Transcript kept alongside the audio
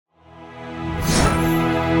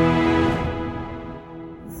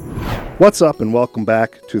What's up, and welcome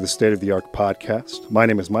back to the State of the Arc podcast. My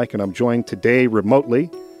name is Mike, and I'm joined today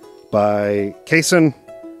remotely by Kason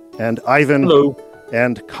and Ivan. Hello.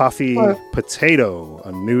 And Coffee Hello. Potato,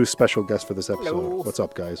 a new special guest for this episode. Hello. What's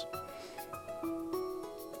up, guys?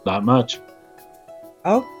 Not much.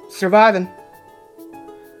 Oh, surviving.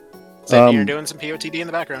 Same here, doing some POTD in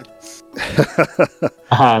the background.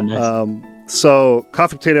 Nice. So,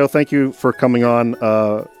 Coffee Potato, thank you for coming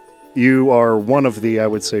on. You are one of the, I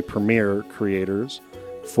would say, premier creators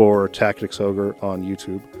for Tactics Ogre on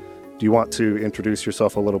YouTube. Do you want to introduce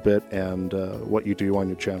yourself a little bit and what you do on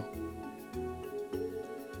your channel?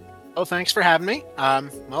 Oh, thanks for having me.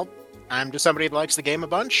 Well, I'm just somebody that likes the game a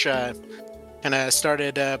bunch. Kind of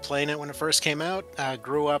started playing it when it first came out.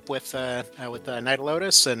 Grew up with Night of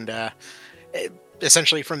Lotus, and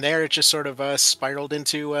essentially from there, it just sort of spiraled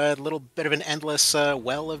into a little bit of an endless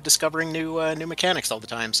well of discovering new mechanics all the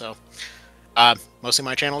time. So, mostly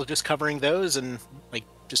my channel is just covering those and like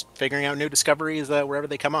just figuring out new discoveries wherever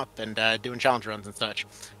they come up, and doing challenge runs and such.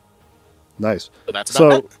 Nice. So that's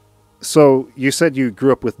about it. So you said you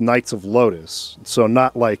grew up with Knights of Lotus, so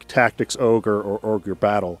not like Tactics Ogre or Ogre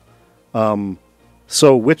Battle.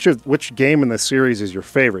 So which game in the series is your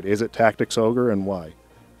favorite? Is it Tactics Ogre, and why?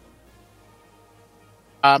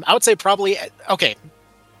 I would say probably, okay,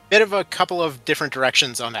 bit of a couple of different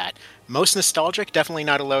directions on that. Most nostalgic, definitely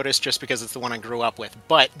not a Lotus, just because it's the one I grew up with,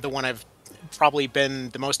 but the one I've probably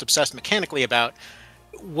been the most obsessed mechanically about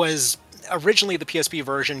was originally the PSP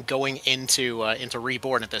version going into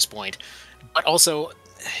Reborn at this point. But also,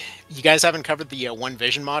 you guys haven't covered the One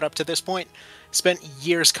Vision mod up to this point. Spent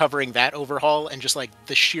years covering that overhaul and just like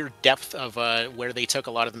the sheer depth of where they took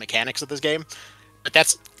a lot of the mechanics of this game. But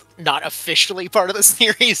that's not officially part of the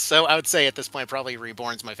series, so I would say at this point probably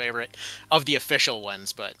Reborn's my favorite of the official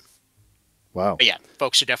ones. But Wow. yeah,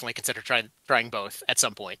 folks should definitely consider trying both at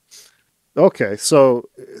some point. Okay, so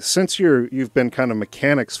since you've been kind of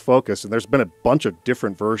mechanics focused, and there's been a bunch of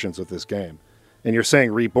different versions of this game, and you're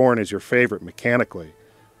saying Reborn is your favorite mechanically,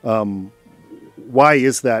 why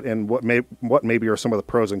is that, and what maybe are some of the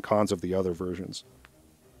pros and cons of the other versions?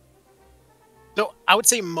 So I would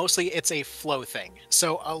say mostly it's a flow thing.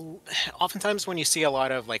 So oftentimes when you see a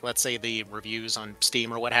lot of, like, let's say the reviews on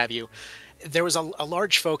Steam or what have you, there was a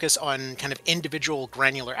large focus on kind of individual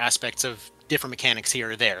granular aspects of different mechanics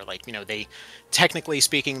here or there. Like, they, technically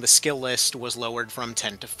speaking, the skill list was lowered from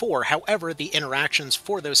 10 to 4. However, the interactions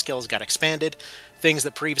for those skills got expanded. Things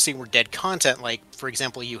that previously were dead content, like, for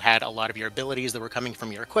example, you had a lot of your abilities that were coming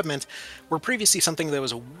from your equipment, were previously something that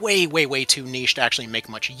was way, way, way too niche to actually make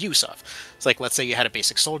much use of. It's like, let's say you had a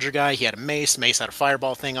basic soldier guy, he had a mace had a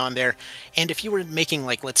fireball thing on there, and if you were making,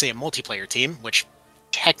 like, let's say a multiplayer team, which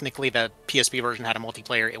technically the PSP version had a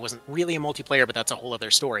multiplayer, it wasn't really a multiplayer, but that's a whole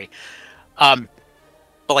other story. But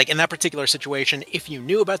like in that particular situation, if you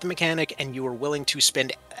knew about the mechanic and you were willing to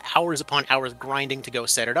spend hours upon hours grinding to go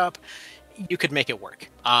set it up, you could make it work.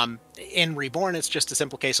 In Reborn, it's just a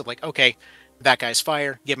simple case of like, okay, that guy's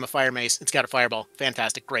fire, give him a fire mace, it's got a fireball,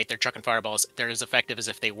 fantastic, great, they're chucking fireballs, they're as effective as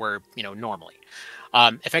if they were, normally.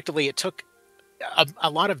 Effectively, it took a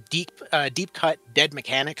lot of deep cut dead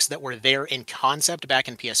mechanics that were there in concept back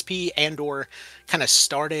in PSP and or kind of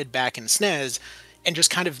started back in SNES, and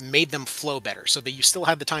just kind of made them flow better so that you still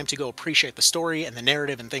had the time to go appreciate the story and the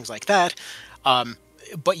narrative and things like that.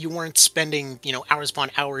 But you weren't spending, hours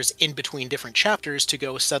upon hours in between different chapters to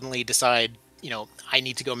go suddenly decide, I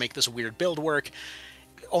need to go make this weird build work,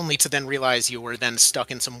 only to then realize you were then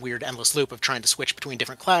stuck in some weird endless loop of trying to switch between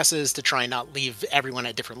different classes to try and not leave everyone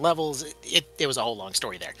at different levels. It was a whole long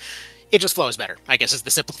story there. It just flows better, I guess is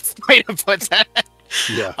the simplest way to put that.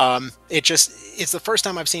 Yeah. It's the first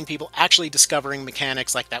time I've seen people actually discovering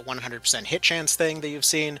mechanics like that 100% hit chance thing that you've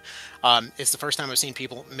seen. It's the first time I've seen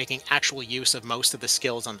people making actual use of most of the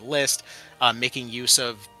skills on the list, making use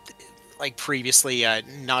of, like previously,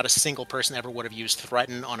 not a single person ever would have used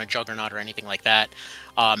Threaten on a Juggernaut or anything like that,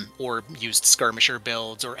 or used Skirmisher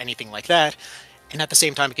builds or anything like that. And at the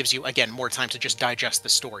same time, it gives you, again, more time to just digest the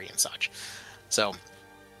story and such. So,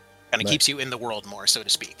 kind of keeps you in the world more, so to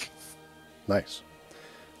speak. Nice.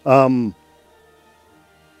 I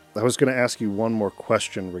was going to ask you one more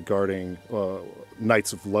question regarding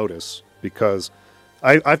Knights of Lotus, because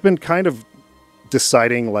I've been kind of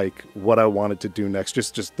deciding like what I wanted to do next.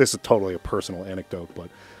 Just this is totally a personal anecdote, but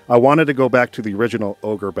I wanted to go back to the original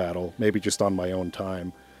Ogre Battle, maybe just on my own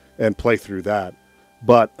time, and play through that.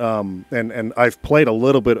 But and I've played a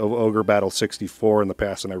little bit of Ogre Battle 64 in the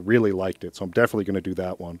past, and I really liked it, so I'm definitely going to do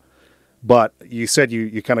that one. But you said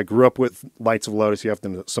you kind of grew up with Knights of Lotus. You have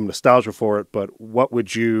some nostalgia for it. But what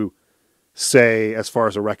would you say as far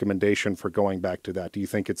as a recommendation for going back to that? Do you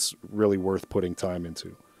think it's really worth putting time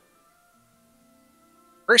into?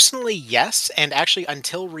 Personally, yes, and actually,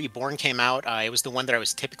 until Reborn came out, it was the one that I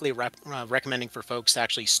was typically recommending for folks to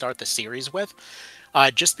actually start the series with,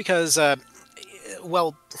 just because,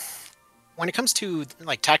 well, when it comes to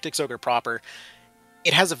like Tactics Ogre proper,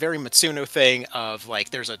 it has a very Matsuno thing of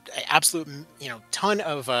like there's a absolute ton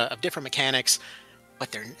of different mechanics,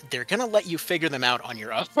 but they're gonna let you figure them out on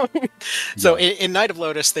your own. So Yeah. in Night of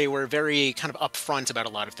Lotus, they were very kind of upfront about a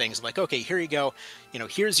lot of things. Like, okay, here you go.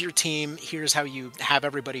 Here's your team. Here's how you have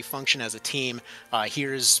everybody function as a team.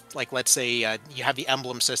 Here's like, let's say you have the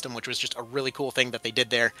emblem system, which was just a really cool thing that they did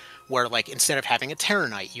there, where like instead of having a Terror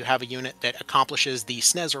Knight, you have a unit that accomplishes the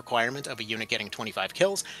SNES requirement of a unit getting 25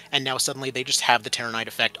 kills, and now suddenly they just have the Terror Knight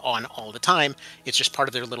effect on all the time. It's just part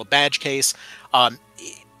of their little badge case.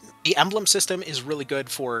 The emblem system is really good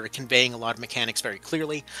for conveying a lot of mechanics very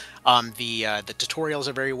clearly. The tutorials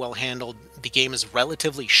are very well handled. The game is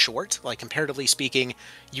relatively short. Like comparatively speaking,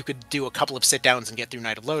 you could do a couple of sit downs and get through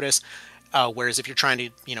Night of Lotus. Whereas if you're trying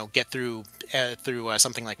to get through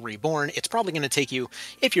something like Reborn, it's probably going to take you,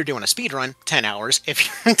 if you're doing a speed run, 10 hours.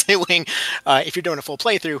 If you're doing a full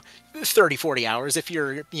playthrough, 30, 40 hours. If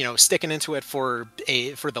you're sticking into it for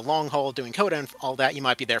the long haul, doing coda and all that, you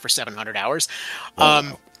might be there for 700 hours. Oh,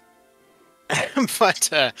 wow.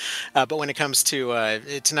 But when it comes to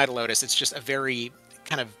Night of Lotus, it's just a very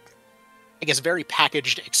kind of, I guess, very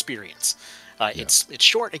packaged experience. It's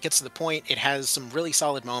short, it gets to the point, it has some really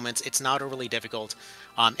solid moments, it's not overly difficult,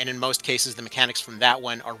 and in most cases the mechanics from that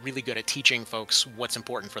one are really good at teaching folks what's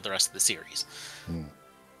important for the rest of the series.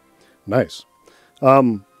 Nice.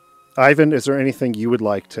 Ivan, is there anything you would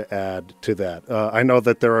like to add to that? I know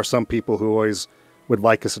that there are some people who always would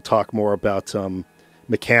like us to talk more about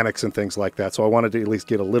mechanics and things like that, so I wanted to at least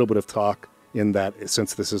get a little bit of talk in that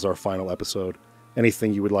since this is our final episode.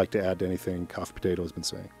 Anything you would like to add to anything Coffee Potato has been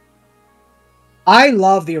saying? I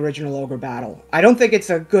love the original Ogre battle. I don't think it's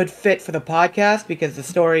a good fit for the podcast because the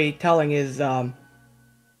storytelling is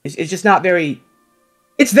just not very.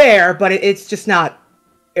 It's there, but it's just not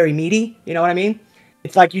very meaty. You know what I mean?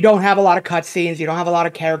 It's like you don't have a lot of cutscenes, you don't have a lot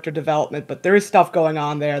of character development, but there is stuff going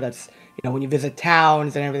on there that's when you visit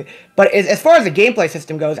towns and everything. But as far as the gameplay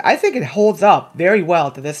system goes, I think it holds up very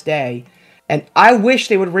well to this day, and I wish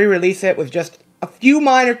they would re-release it with just a few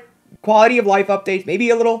minor quality of life updates,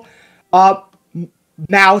 maybe a little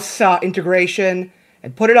mouse integration,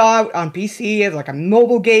 and put it on PC as like a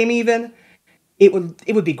mobile game even. It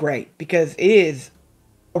would be great because it is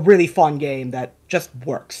a really fun game that just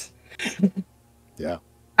works. Yeah.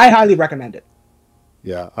 I highly recommend it.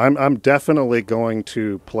 Yeah, I'm definitely going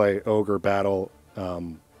to play Ogre Battle.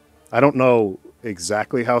 I don't know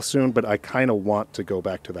exactly how soon, but I kind of want to go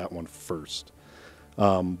back to that one first.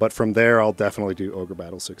 But from there, I'll definitely do Ogre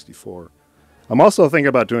Battle 64. I'm also thinking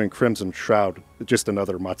about doing Crimson Shroud, just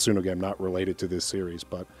another Matsuno game not related to this series.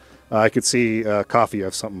 But I could see Coffee, you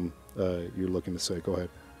have something you're looking to say. Go ahead.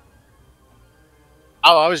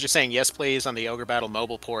 Oh, I was just saying yes, please, on the Ogre Battle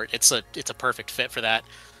mobile port. It's a perfect fit for that.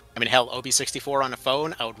 I mean, hell, OB64 on a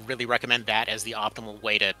phone, I would really recommend that as the optimal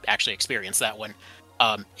way to actually experience that one.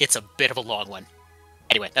 It's a bit of a long one.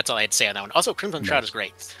 Anyway, that's all I had to say on that one. Also, Crimson Shroud is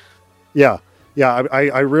great. Yeah,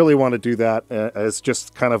 I really want to do that as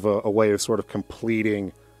just kind of a way of sort of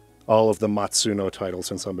completing all of the Matsuno titles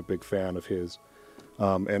since I'm a big fan of his.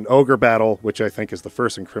 And Ogre Battle, which I think is the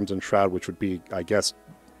first in Crimson Shroud, which would be, I guess,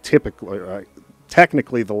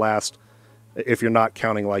 technically the last, if you're not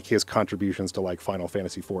counting like his contributions to like Final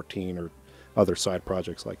Fantasy XIV or other side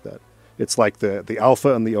projects like that. It's like the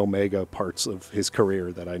alpha and the omega parts of his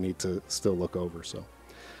career that I need to still look over. So,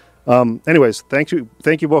 anyways, thank you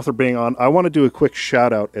both for being on. I want to do a quick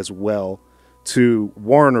shout out as well to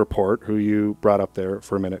Warren Report, who you brought up there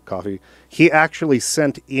for a minute, Coffee. He actually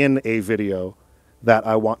sent in a video that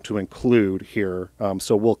I want to include here,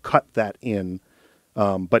 so we'll cut that in.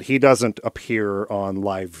 But he doesn't appear on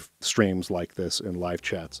live streams like this in live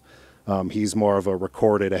chats. He's more of a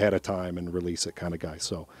record it ahead of time and release it kind of guy.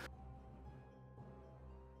 So,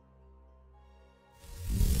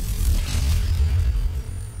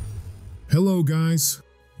 hello guys,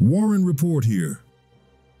 Warren Report here.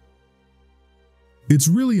 It's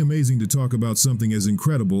really amazing to talk about something as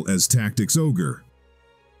incredible as Tactics Ogre.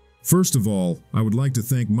 First of all, I would like to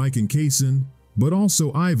thank Mike and Kaysen, but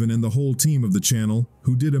also Ivan and the whole team of the channel,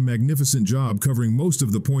 who did a magnificent job covering most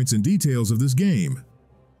of the points and details of this game.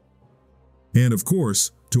 And of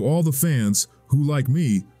course, to all the fans who, like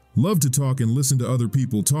me, love to talk and listen to other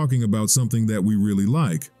people talking about something that we really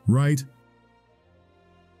like, right?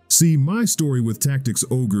 See, my story with Tactics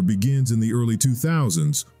Ogre begins in the early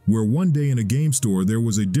 2000s, where one day in a game store there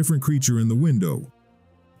was a different creature in the window.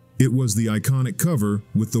 It was the iconic cover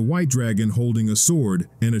with the white dragon holding a sword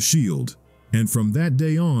and a shield. And from that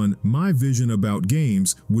day on, my vision about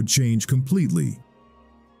games would change completely.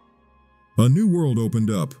 A new world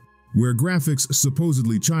opened up, where graphics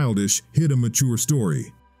supposedly childish hit a mature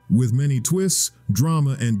story, with many twists,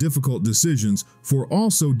 drama, and difficult decisions for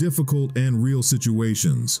also difficult and real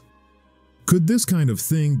situations. Could this kind of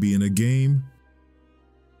thing be in a game?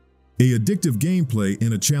 A addictive gameplay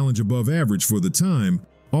and a challenge above average for the time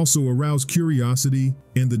also aroused curiosity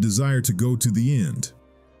and the desire to go to the end.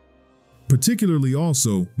 Particularly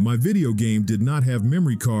also, my video game did not have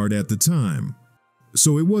memory card at the time.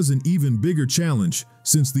 So it was an even bigger challenge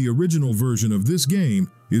since the original version of this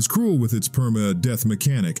game is cruel with its perma-death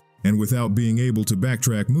mechanic and without being able to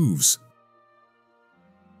backtrack moves.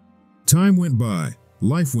 Time went by,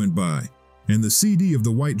 life went by, and the CD of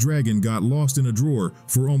the White Dragon got lost in a drawer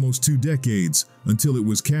for almost 2 decades until it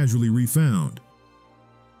was casually refound.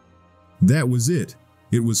 That was it.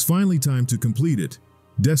 It was finally time to complete it.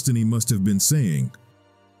 Destiny must have been saying.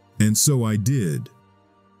 And so I did.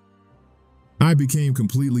 I became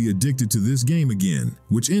completely addicted to this game again,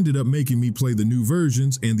 which ended up making me play the new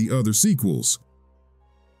versions and the other sequels.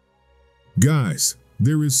 Guys,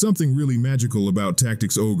 there is something really magical about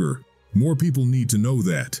Tactics Ogre. More people need to know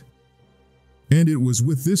that. And it was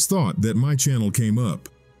with this thought that my channel came up.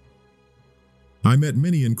 I met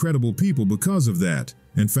many incredible people because of that,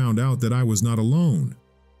 and found out that I was not alone.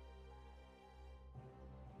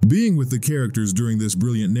 Being with the characters during this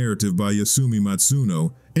brilliant narrative by Yasumi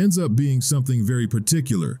Matsuno ends up being something very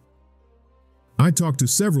particular. I talked to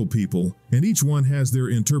several people, and each one has their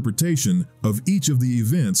interpretation of each of the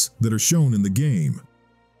events that are shown in the game.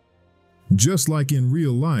 Just like in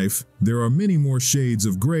real life, there are many more shades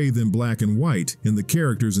of gray than black and white in the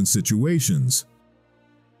characters and situations.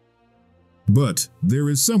 But there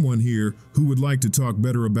is someone here who would like to talk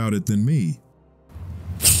better about it than me.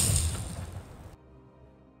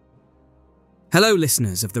 Hello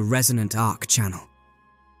listeners of the Resonant Arc channel.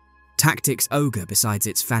 Tactics Ogre, besides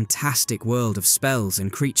its fantastic world of spells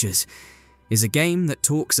and creatures, is a game that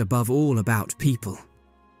talks above all about people.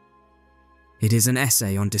 It is an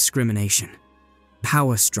essay on discrimination,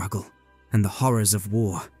 power struggle, and the horrors of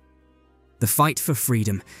war. The fight for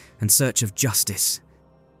freedom and search of justice.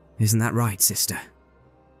 Isn't that right, sister?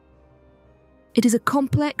 It is a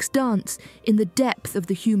complex dance in the depth of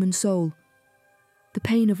the human soul. The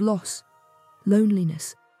pain of loss,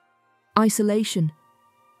 loneliness, isolation,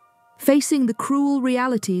 facing the cruel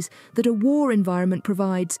realities that a war environment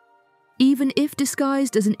provides, even if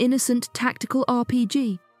disguised as an innocent tactical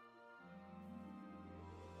RPG.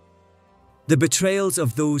 The betrayals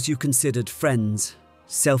of those you considered friends,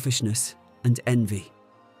 selfishness, and envy.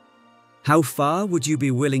 How far would you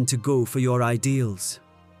be willing to go for your ideals?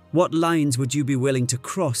 What lines would you be willing to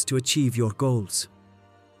cross to achieve your goals?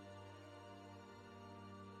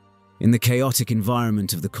 In the chaotic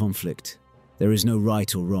environment of the conflict, there is no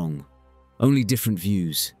right or wrong, only different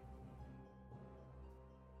views.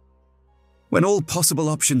 When all possible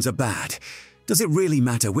options are bad, does it really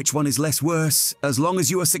matter which one is less worse, as long as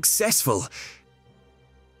you are successful?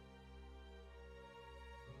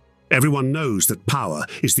 Everyone knows that power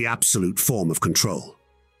is the absolute form of control.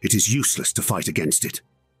 It is useless to fight against it.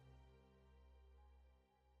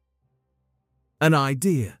 An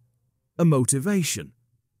idea, a motivation,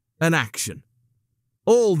 an action.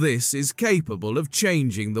 All this is capable of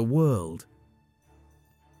changing the world.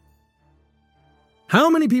 How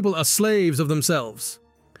many people are slaves of themselves?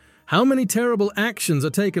 How many terrible actions are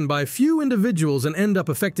taken by few individuals and end up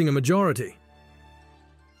affecting a majority?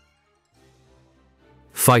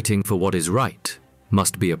 Fighting for what is right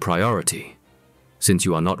must be a priority, since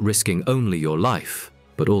you are not risking only your life,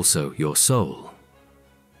 but also your soul.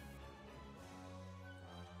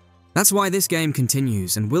 That's why this game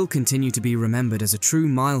continues and will continue to be remembered as a true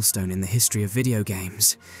milestone in the history of video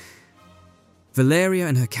games. Valeria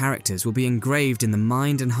and her characters will be engraved in the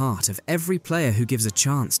mind and heart of every player who gives a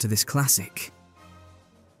chance to this classic.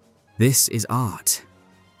 This is art.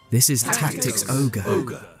 This is Tactics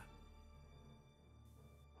Ogre.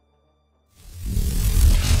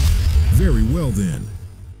 Very well then.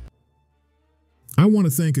 I want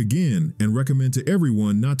to thank again and recommend to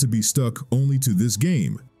everyone not to be stuck only to this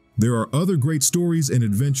game. There are other great stories and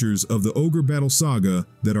adventures of the Ogre Battle Saga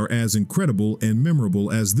that are as incredible and memorable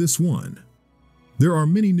as this one. There are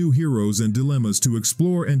many new heroes and dilemmas to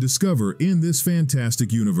explore and discover in this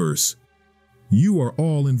fantastic universe. You are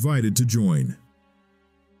all invited to join.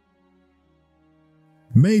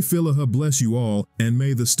 May Philaha bless you all, and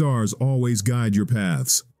may the stars always guide your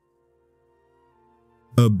paths.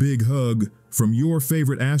 A big hug from your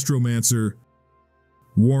favorite astromancer,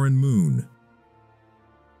 Warren Moon.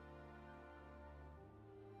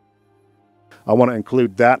 I want to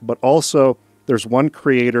include that, but also there's one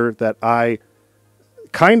creator that I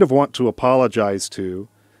kind of want to apologize to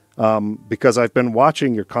because I've been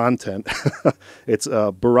watching your content. It's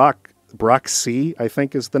Barack C, I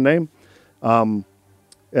think is the name. And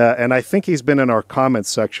I think he's been in our comments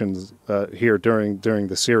sections here during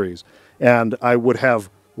the series. And I would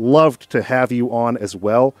have loved to have you on as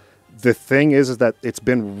well. The thing is that it's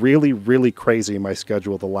been really, really crazy in my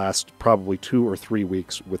schedule the last probably 2 or 3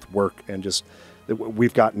 weeks with work, and just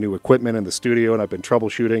we've got new equipment in the studio, and I've been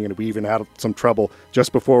troubleshooting, and we even had some trouble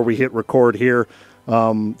just before we hit record here.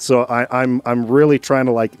 So I'm really trying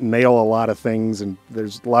to like nail a lot of things, and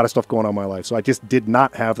there's a lot of stuff going on in my life. So I just did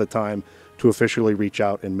not have the time to officially reach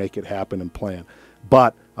out and make it happen and plan.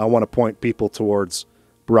 But I want to point people towards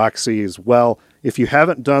Broxy as well. If you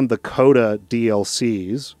haven't done the Coda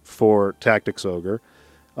DLCs for Tactics Ogre,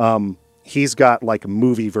 he's got like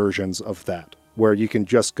movie versions of that, where you can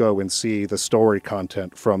just go and see the story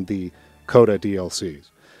content from the Coda DLCs.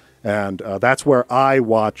 And that's where I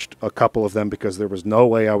watched a couple of them, because there was no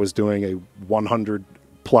way I was doing a 100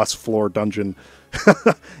 plus floor dungeon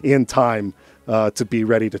in time to be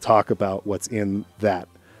ready to talk about what's in that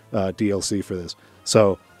DLC for this.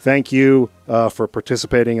 So thank you for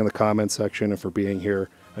participating in the comments section and for being here.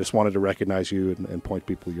 I just wanted to recognize you and point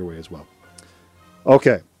people your way as well.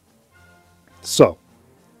 Okay. So,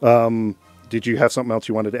 did you have something else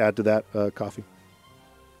you wanted to add to that, Coffee?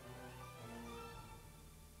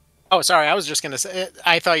 Oh, sorry. I was just going to say,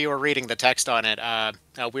 I thought you were reading the text on it.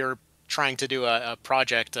 We were trying to do a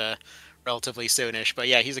project relatively soonish, but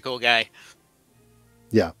yeah, he's a cool guy.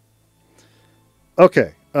 Yeah.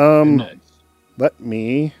 Okay. Let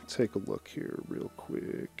me take a look here real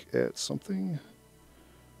quick at something.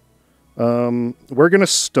 We're going to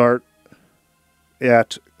start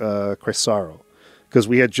at Cresaro, because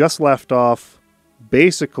we had just left off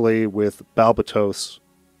basically with Balbatos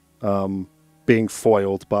being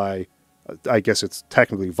foiled by, I guess it's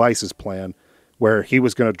technically Vice's plan, where he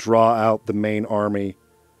was going to draw out the main army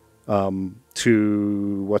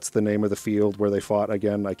to, what's the name of the field where they fought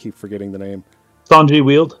again? I keep forgetting the name. Sanji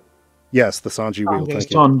Weald? Yes, the Sanji Weald.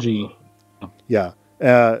 Thank you. Sanji. Yeah.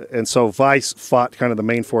 And so Vice fought kind of the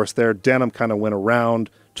main force there. Denim kind of went around,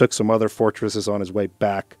 took some other fortresses on his way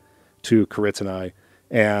back to Karitanai,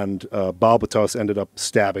 and Balbatos ended up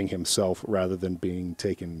stabbing himself rather than being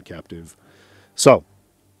taken captive. So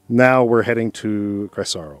now we're heading to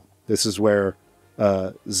Cresaro. This is where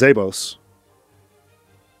Zebos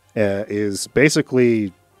is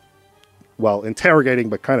basically, well, interrogating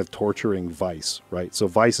but kind of torturing Vice, right? So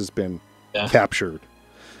Vice has been captured,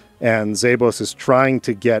 and Zebos is trying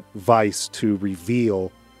to get Vice to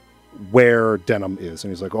reveal where Denim is.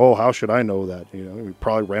 And he's like, oh, how should I know that? You know, he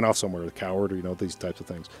probably ran off somewhere, a coward, or, you know, these types of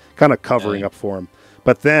things. Kind of covering up for him.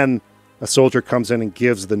 But then a soldier comes in and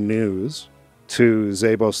gives the news to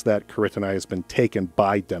Zebos that Karitanai has been taken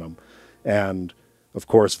by Denim. And, of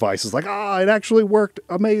course, Vice is like, it actually worked.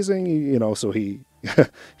 Amazing. You know, so he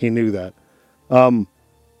he knew that.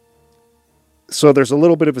 So there's a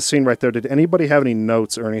little bit of a scene right there. Did anybody have any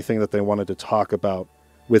notes or anything that they wanted to talk about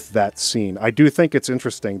with that scene? I do think it's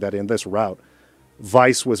interesting that in this route,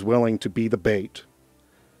 Vice was willing to be the bait,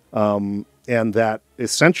 and that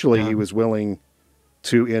essentially he was willing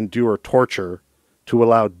to endure torture to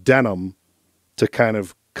allow Denim to kind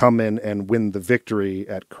of come in and win the victory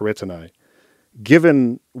at Karitanai.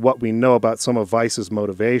 Given what we know about some of Vice's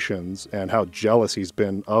motivations and how jealous he's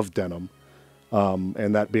been of Denim,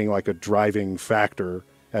 and that being like a driving factor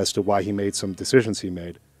as to why he made some decisions he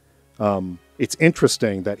made, it's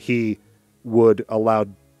interesting that he would allow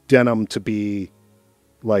Denim to be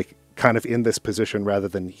like kind of in this position rather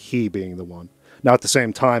than he being the one. Now, at the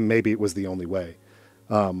same time, maybe it was the only way.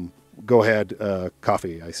 Go ahead,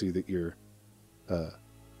 Coffee. I see that you're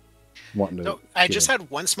wanting to... No, I just had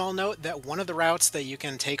one small note that one of the routes that you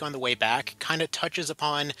can take on the way back kind of touches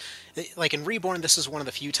upon, like in Reborn, this is one of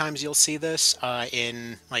the few times you'll see this.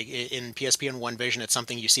 In PSP and One Vision, it's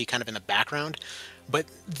something you see kind of in the background. But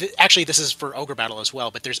actually, this is for Ogre Battle as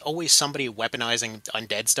well, but there's always somebody weaponizing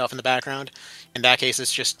undead stuff in the background. In that case,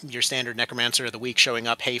 it's just your standard Necromancer of the Week showing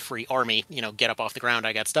up, hey, free army, you know, get up off the ground,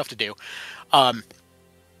 I got stuff to do.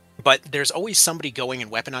 But there's always somebody going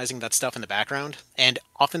and weaponizing that stuff in the background, and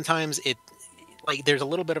oftentimes there's a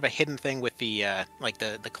little bit of a hidden thing with the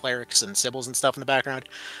the clerics and sibyls and stuff in the background.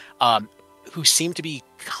 who seem to be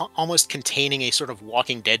almost containing a sort of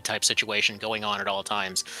Walking Dead type situation going on at all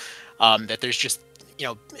times. That there's just,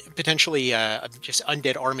 potentially just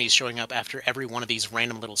undead armies showing up after every one of these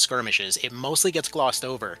random little skirmishes. It mostly gets glossed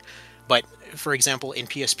over. But, for example, in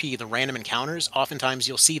PSP, the random encounters, oftentimes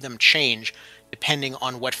you'll see them change depending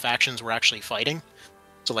on what factions we're actually fighting.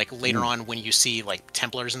 So, like, later on when you see, like,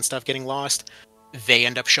 Templars and stuff getting lost, they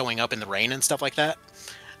end up showing up in the rain and stuff like that.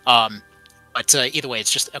 But either way,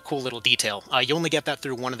 it's just a cool little detail. You only get that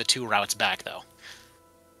through one of the 2 routes back, though.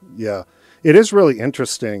 Yeah. It is really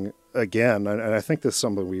interesting, again, and I think this is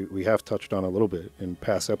something we have touched on a little bit in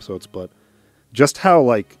past episodes, but just how,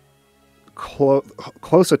 like,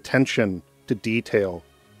 close attention to detail,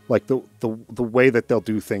 like the way that they'll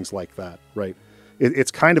do things like that, right?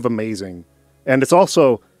 It's kind of amazing. And it's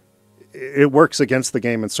also, it works against the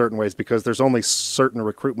game in certain ways because there's only certain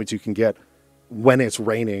recruitments you can get when it's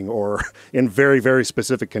raining or in very, very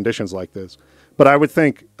specific conditions like this. But I would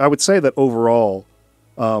say that overall,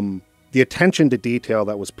 the attention to detail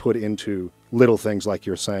that was put into little things like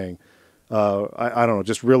you're saying, I don't know,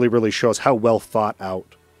 just really, really shows how well thought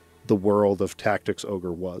out the world of Tactics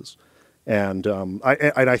Ogre was. And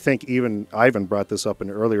I think even Ivan brought this up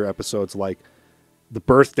in earlier episodes, like the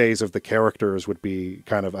birthdays of the characters would be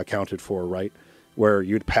kind of accounted for, right? Where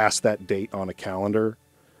you'd pass that date on a calendar.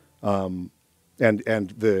 And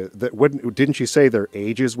didn't you say their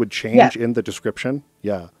ages would change in the description?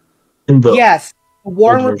 Yeah. Yes. The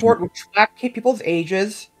Warren report would track people's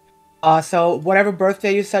ages. So whatever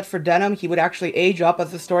birthday you set for Denim, he would actually age up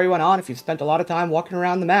as the story went on. If you spent a lot of time walking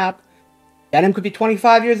around the map, Denim could be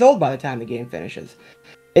 25 years old by the time the game finishes.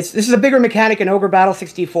 This is a bigger mechanic in Ogre Battle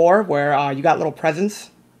 64, where you got little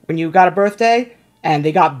presents when you got a birthday, and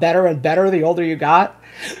they got better and better the older you got.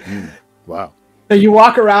 Wow. So you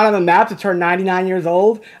walk around on the map to turn 99 years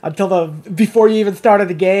old before you even started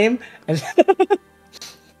the game.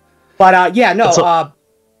 But yeah, no.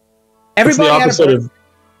 Everybody it's the opposite of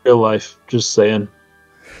real life. Just saying.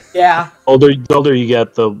 Yeah. The older you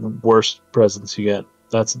get, the worse presents you get.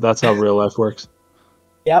 That's how real life works.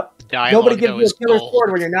 Yep. Nobody gives you a killer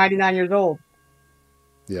sword when you're 99 years old.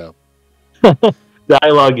 Yeah.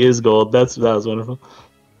 Dialogue is gold. That was wonderful.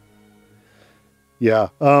 Yeah.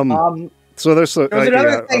 So there's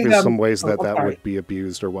obviously some ways that would be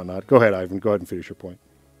abused or whatnot. Go ahead, Ivan. Go ahead and finish your point.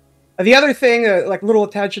 The other thing, like little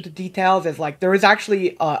attention to details, is like there is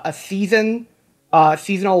actually a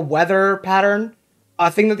seasonal weather pattern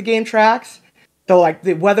thing that the game tracks. So like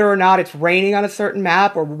whether or not it's raining on a certain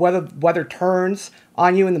map or whether weather turns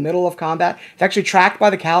on you in the middle of combat, it's actually tracked by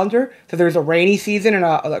the calendar. So there's a rainy season and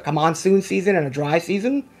a monsoon season and a dry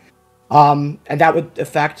season, and that would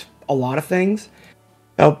affect a lot of things.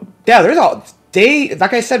 So yeah,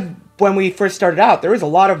 like I said when we first started out, there is a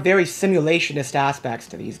lot of very simulationist aspects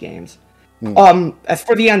to these games. As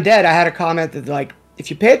for the undead, I had a comment that, like, if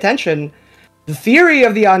you pay attention, the theory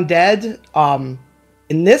of the undead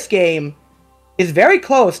in this game is very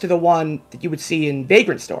close to the one that you would see in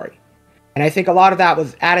Vagrant Story. And I think a lot of that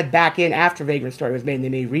was added back in after Vagrant Story was made and they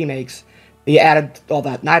made remakes. They added all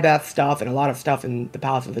that Nibeth stuff and a lot of stuff in the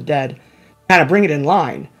Palace of the Dead, kind of bring it in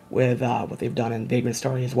line with what they've done in Vagrant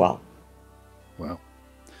Story as well. Wow.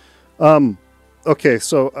 Okay,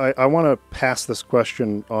 so I want to pass this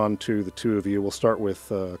question on to the two of you. We'll start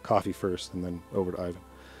with Coffee first and then over to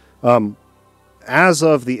Ivan. As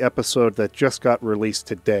of the episode that just got released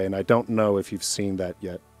today, and I don't know if you've seen that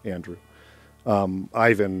yet, Andrew,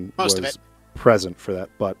 Ivan was present for that,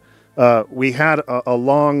 but we had a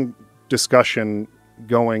long discussion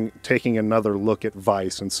taking another look at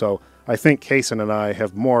Vice, and so I think Kaysen and I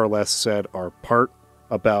have more or less said our part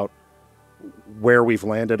about where we've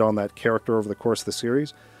landed on that character over the course of the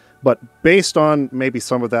series. But based on maybe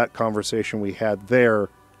some of that conversation we had there,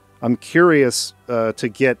 I'm curious to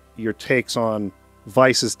get your takes on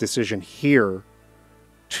Vice's decision here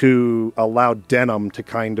to allow Denim to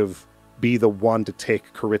kind of be the one to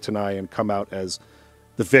take Karitanai and come out as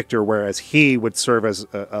the victor, whereas he would serve as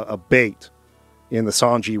a bait in the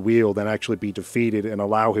Sanji Wield and actually be defeated and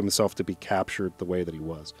allow himself to be captured the way that he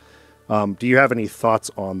was. Do you have any thoughts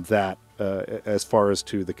on that as far as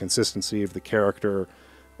to the consistency of the character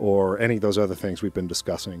or any of those other things we've been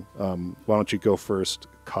discussing? Why don't you go first,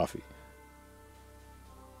 Coffee?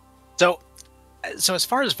 So as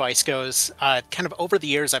far as Vice goes, kind of over the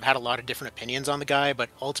years, I've had a lot of different opinions on the guy, but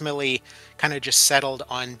ultimately kind of just settled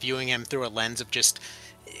on viewing him through a lens of just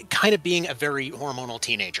kind of being a very hormonal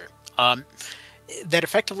teenager. that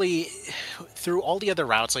effectively through all the other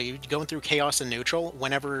routes, like going through chaos and neutral,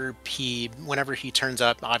 whenever he turns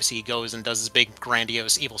up, obviously he goes and does his big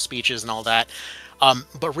grandiose evil speeches and all that.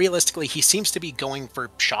 But realistically, he seems to be going for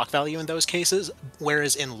shock value in those cases,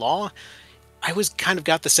 whereas in Law, I was kind of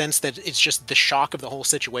got the sense that it's just the shock of the whole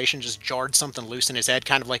situation just jarred something loose in his head,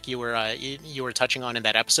 kind of like you were touching on in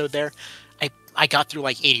that episode there. I got through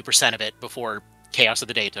like 80% of it before Chaos of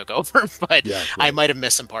the Day took over, but Yeah, I right. might have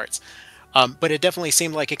missed some parts. But it definitely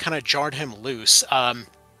seemed like it kind of jarred him loose. And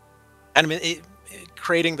I mean,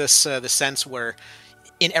 creating this the sense where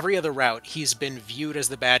in every other route, he's been viewed as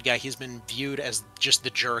the bad guy. He's been viewed as just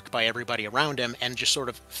the jerk by everybody around him and just sort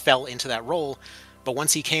of fell into that role. But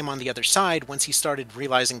once he came on the other side, once he started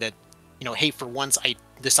realizing that, hey, for once I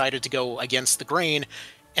decided to go against the grain,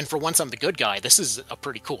 and for once I'm the good guy, this is a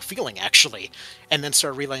pretty cool feeling, actually. And then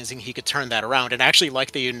started realizing he could turn that around. And I actually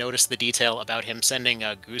like that you noticed the detail about him sending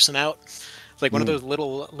Goosen out. It's like one of those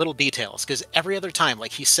little details, because every other time,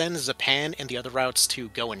 like he sends Zapan and the other routes to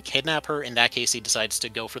go and kidnap her. In that case, he decides to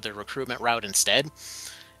go for the recruitment route instead. And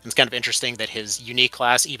it's kind of interesting that his unique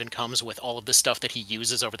class even comes with all of the stuff that he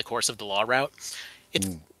uses over the course of the Law route. It's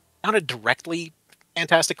not a directly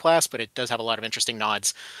fantastic class, but it does have a lot of interesting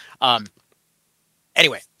nods.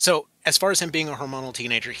 Anyway, so as far as him being a hormonal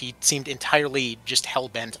teenager, he seemed entirely just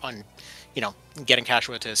hell-bent on, getting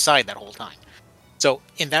Kashua to his side that whole time. So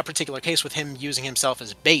in that particular case, with him using himself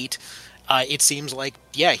as bait, it seems like,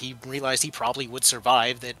 yeah, he realized he probably would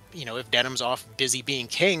survive. That if Denham's off busy being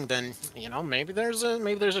king, then maybe there's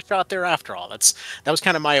a shot there after all. That was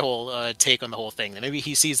kind of my whole take on the whole thing. That maybe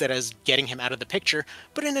he sees that as getting him out of the picture,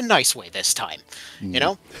 but in a nice way this time.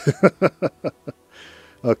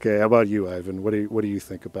 Okay, how about you, Ivan? What do you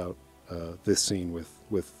think about this scene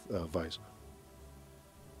with Vice?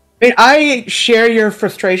 I mean, I share your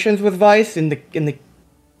frustrations with Vice in the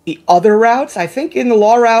other routes. I think in the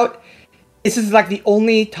Law route, this is like the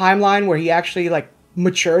only timeline where he actually like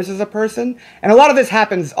matures as a person, and a lot of this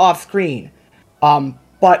happens off screen.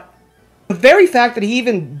 But the very fact that he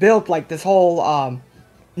even built like this whole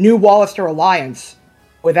new Wallister alliance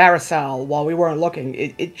with Arasal while we weren't looking,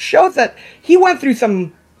 it shows that he went through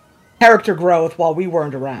some character growth while we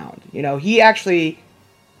weren't around. He actually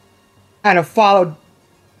kind of followed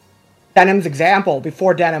Denham's example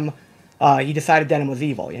before Denham, he decided Denham was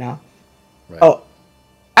evil, Right. Oh,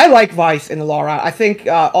 I like Vice in the Law route. I think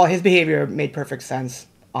all his behavior made perfect sense,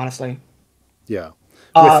 honestly. Yeah,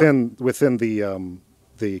 within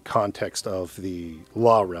the context of the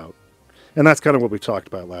Law route, and that's kind of what we talked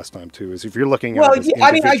about last time too. Is if you're looking at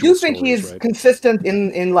I mean, I do think stories, he's right? consistent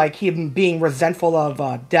in like him being resentful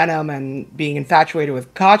of Denham and being infatuated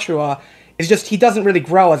with Kachua. It's just he doesn't really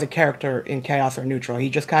grow as a character in Chaos or Neutral. He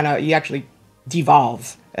just he actually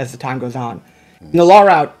devolves as the time goes on. In the Law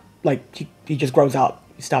route, like he just grows out.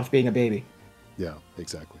 He stops being a baby. Yeah,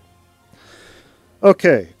 exactly.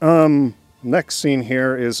 Okay, next scene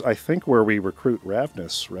here is I think where we recruit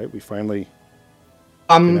Ravnus, right? We finally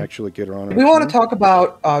can actually get her on. We want to talk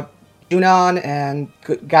about Junon and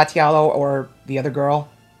Gatiallo or the other girl.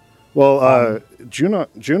 Well,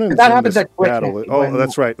 Junon's that in happens this at Quick battle. Neck, Oh, when-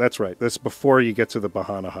 that's right. That's before you get to the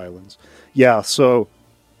Bahana Highlands. Yeah. So,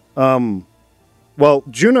 well,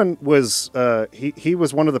 Junon was he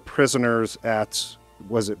was one of the prisoners at,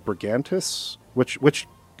 was it Brigantis? Which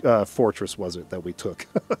fortress was it that we took?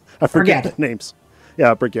 I forget the names.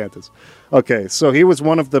 Yeah, Brigantis. Okay, so he was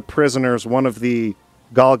one of the prisoners, one of the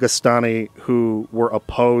Galgastani who were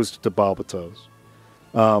opposed to Balbatos.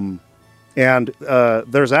 And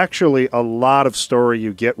there's actually a lot of story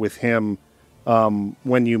you get with him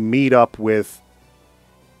when you meet up with...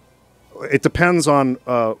 It depends on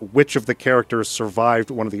which of the characters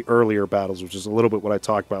survived one of the earlier battles, which is a little bit what I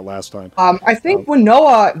talked about last time. I think when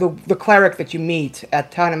Noah, the cleric that you meet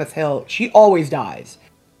at Tynemouth Hill, she always dies.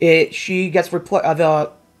 She gets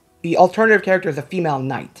the alternative character is a female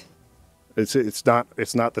knight. It's not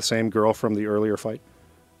the same girl from the earlier fight?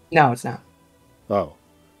 No, it's not. Oh,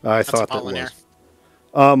 I thought that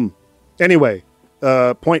was. Anyway,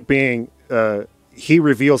 point being, he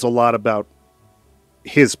reveals a lot about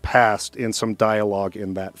his past in some dialogue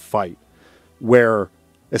in that fight, where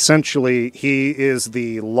essentially he is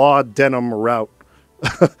the Law Denham route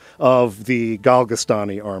of the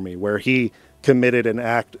Galgastani army, where he committed an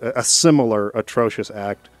act, a similar atrocious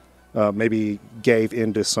act, maybe gave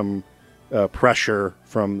into some pressure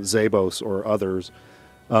from Zabos or others,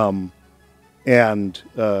 and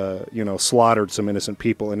slaughtered some innocent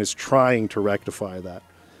people, and is trying to rectify that.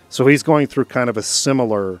 So he's going through kind of a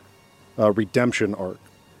similar redemption arc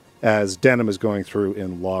as Denham is going through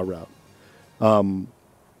in Law Route.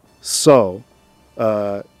 So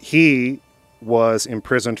he was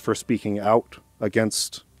imprisoned for speaking out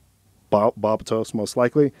against Barbatos, most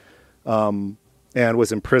likely, and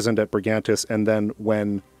was imprisoned at Brigantis. And then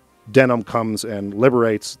when Denim comes and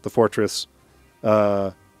liberates the fortress,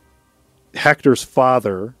 Hector's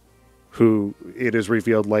father, who it is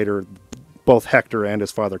revealed later, both Hector and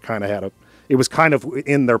his father kind of had it was kind of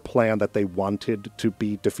in their plan that they wanted to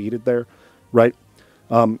be defeated there, right?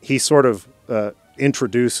 He sort of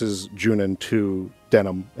introduces Junin to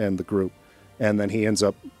Denim and the group, and then he ends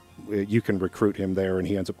up, you can recruit him there, and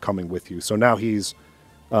he ends up coming with you. So now he's,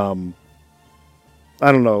 I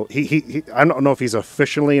don't know, I don't know if he's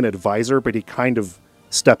officially an advisor, but he kind of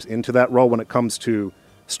steps into that role when it comes to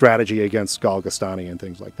strategy against Galgastani and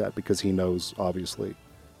things like that, because he knows, obviously,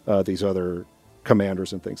 these other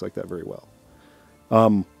commanders and things like that very well.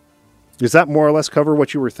 Does that more or less cover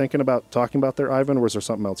what you were thinking about talking about there, Ivan, or was there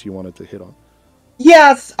something else you wanted to hit on?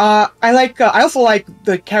 Yes, I also like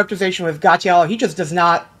the characterization with Gatiel. He just does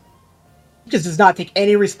not take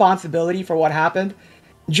any responsibility for what happened.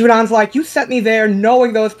 Junon's like, you sent me there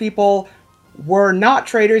knowing those people were not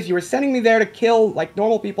traitors. You were sending me there to kill like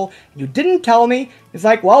normal people. You didn't tell me. It's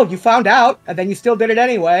like, well, you found out, and then you still did it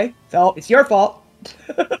anyway. So it's your fault.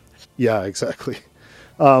 Yeah, exactly.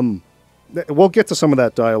 We'll get to some of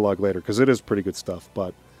that dialogue later because it is pretty good stuff.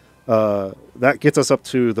 But that gets us up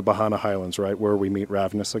to the Bahana Highlands, right, where we meet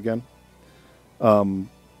Ravnus again.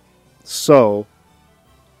 So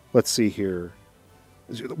let's see here.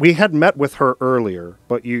 We had met with her earlier,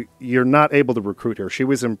 but you're not able to recruit her. She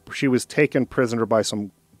was taken prisoner by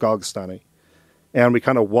some Galgastani, and we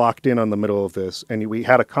kind of walked in on the middle of this, and we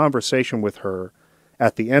had a conversation with her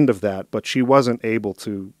at the end of that, but she wasn't able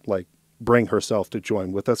to like bring herself to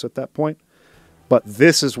join with us at that point. But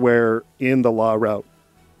this is where, in the law route,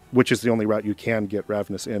 which is the only route you can get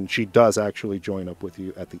Ravnus in, she does actually join up with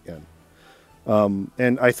you at the end.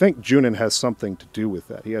 And I think Junin has something to do with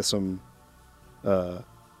that. He has some some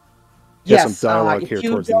dialogue here towards the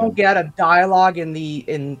end. If you don't get a dialogue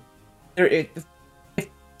if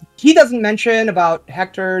he doesn't mention about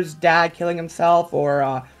Hector's dad killing himself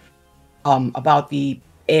or about the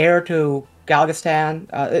heir to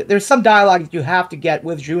Galgastan, there's some dialogue that you have to get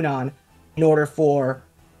with Junon in order for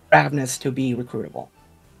Ravnus to be recruitable.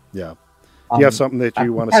 Yeah. You have something that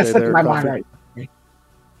you want to say there, Coffee?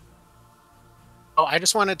 Oh, I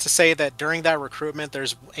just wanted to say that during that recruitment,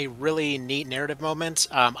 there's a really neat narrative moment.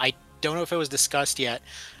 I don't know if it was discussed yet,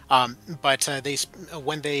 but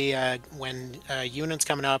when Yunin's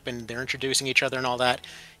coming up and they're introducing each other and all that,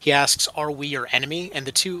 he asks, "Are we your enemy?" And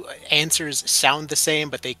the two answers sound the same,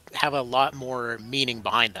 but they have a lot more meaning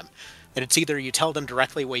behind them. That it's either you tell them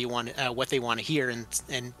directly what they want to hear,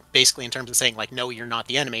 and basically in terms of saying like, "No, you're not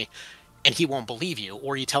the enemy," and he won't believe you,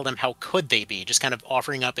 or you tell them how could they be, just kind of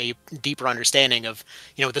offering up a deeper understanding of,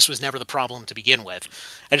 this was never the problem to begin with.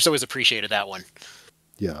 I just always appreciated that one.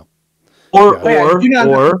 Yeah.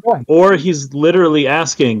 Or he's literally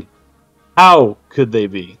asking, how could they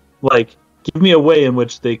be? Like, give me a way in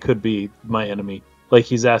which they could be my enemy. Like,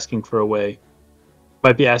 he's asking for a way.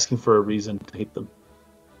 Might be asking for a reason to hate them.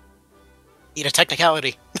 Need a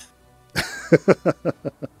technicality.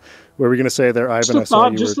 What were we going to say there, Ivan? I saw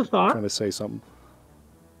you were trying to say something.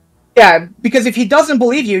 Yeah, because if he doesn't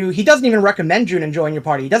believe you, he doesn't even recommend Junin join your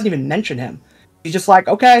party. He doesn't even mention him. He's just like,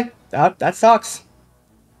 okay, that sucks.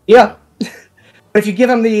 Yeah. But if you give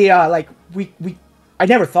him the, I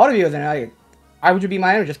never thought of you as why would you be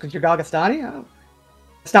my enemy just because you're Galgastani? Oh,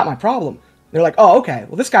 it's not my problem. They're like, oh, okay,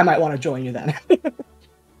 well, this guy might want to join you then.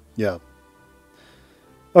 Yeah.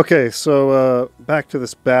 Okay, so back to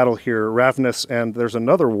this battle here. Ravnus, and there's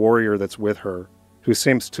another warrior that's with her who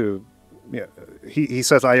seems to... he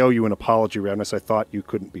says, I owe you an apology, Ravnus. I thought you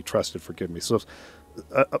couldn't be trusted. Forgive me. So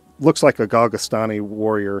looks like a Galgastani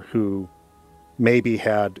warrior who maybe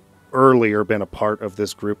had earlier been a part of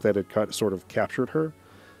this group that had sort of captured her,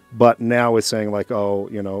 but now is saying like, oh,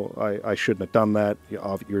 I shouldn't have done that.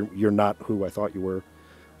 You're not who I thought you were.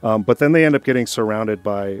 But then they end up getting surrounded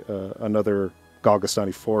by another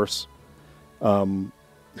Galgastani force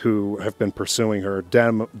who have been pursuing her.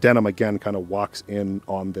 Denim again kind of walks in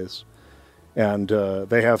on this, and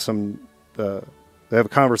they have a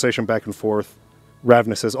conversation back and forth.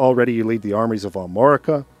 Ravnus says, already you lead the armies of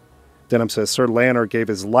Almorica. Denim says, Sir Leonard gave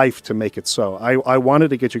his life to make it so. I wanted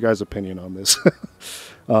to get you guys' opinion on this.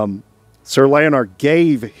 Sir Leonard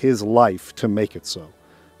gave his life to make it so.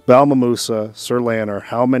 Balmamusa, Sir Leonard,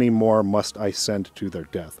 how many more must I send to their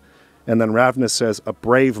death? And then Ravnus says, a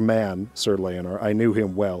brave man, Sir Leonard. I knew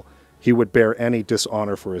him well. He would bear any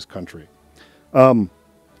dishonor for his country.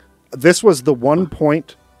 This was the one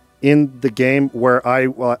point in the game where I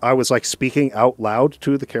was like speaking out loud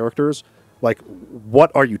to the characters Like,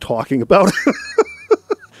 what are you talking about?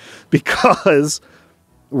 Because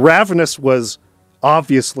Ravenous was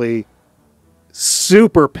obviously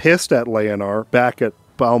super pissed at Leonor back at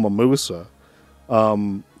Balma Musa,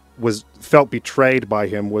 felt betrayed by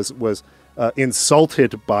him, was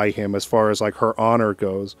insulted by him as far as like her honor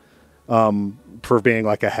goes, for being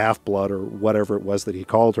like a half-blood or whatever it was that he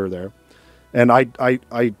called her there. And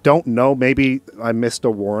I don't know, maybe I missed a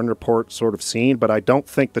Warren Report sort of scene, but I don't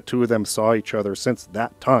think the two of them saw each other since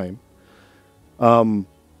that time.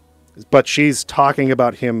 But she's talking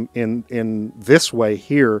about him in this way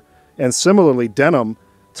here, and similarly Denham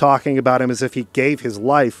talking about him as if he gave his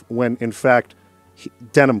life when in fact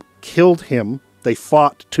Denham killed him. They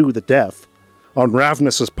fought to the death. On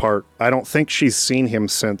Ravenous's part, I don't think she's seen him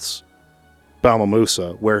since Balma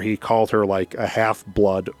Musa, where he called her like a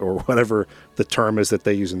half-blood or whatever the term is that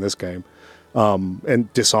they use in this game,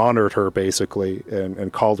 and dishonored her basically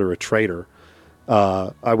and called her a traitor.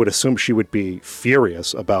 I would assume she would be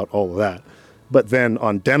furious about all of that. But then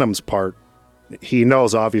on Denham's part, he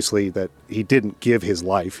knows obviously that he didn't give his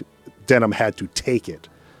life. Denham had to take it.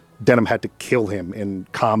 Denham had to kill him in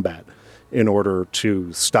combat in order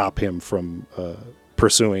to stop him from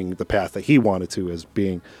pursuing the path that he wanted to, as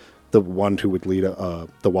being the one who would lead the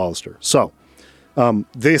Wallister. So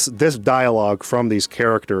this dialogue from these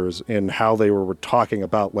characters in how they were talking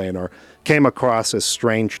about Leonor came across as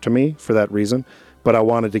strange to me for that reason, but I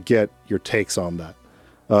wanted to get your takes on that.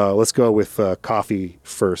 Let's go with Coffee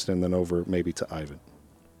first and then over maybe to Ivan.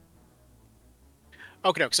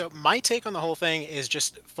 Okay, so my take on the whole thing is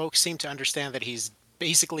just folks seem to understand that he's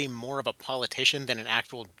basically more of a politician than an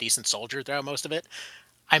actual decent soldier throughout most of it.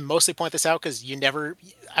 I mostly point this out because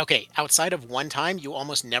outside of one time, you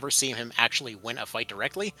almost never see him actually win a fight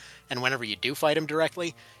directly. And whenever you do fight him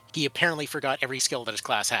directly, he apparently forgot every skill that his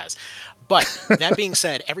class has. But that being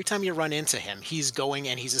said, every time you run into him, he's going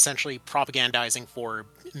and he's essentially propagandizing for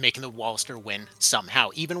making the Wallister win somehow.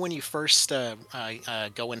 Even when you first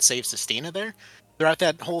go and save Sistina there, throughout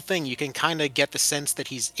that whole thing, you can kind of get the sense that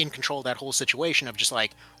he's in control of that whole situation of just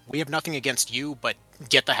like, we have nothing against you, but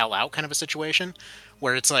get the hell out kind of a situation,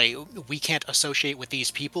 where it's like, we can't associate with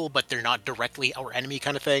these people, but they're not directly our enemy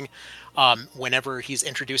kind of thing. Whenever he's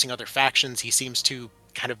introducing other factions, he seems to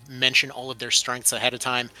kind of mention all of their strengths ahead of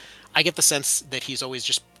time. I get the sense that he's always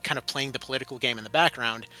just kind of playing the political game in the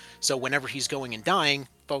background. So whenever he's going and dying,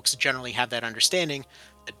 folks generally have that understanding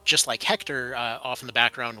that, just like Hector off in the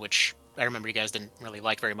background, which I remember you guys didn't really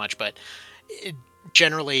like very much, but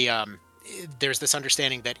generally there's this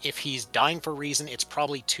understanding that if he's dying for a reason, it's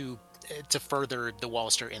probably to further the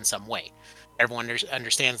Wallister in some way. Everyone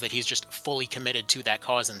understands that he's just fully committed to that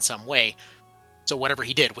cause in some way. So whatever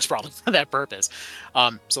he did was probably for that purpose.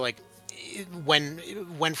 So like when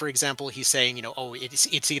for example he's saying, oh,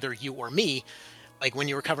 it's either you or me. Like when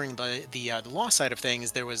you were covering the law side of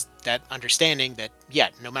things, there was that understanding that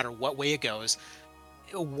no matter what way it goes,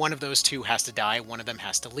 one of those two has to die, one of them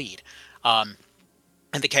has to lead.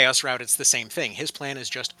 And the Chaos route, it's the same thing. His plan is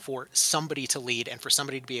just for somebody to lead and for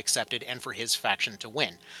somebody to be accepted and for his faction to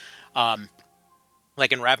win.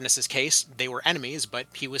 Like in Ravenous's case, they were enemies, but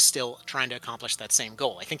he was still trying to accomplish that same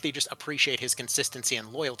goal. I think they just appreciate his consistency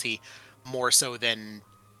and loyalty more so than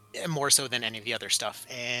any of the other stuff.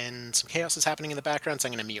 And some chaos is happening in the background, so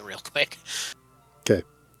I'm going to mute real quick. Okay,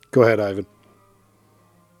 go ahead, Ivan.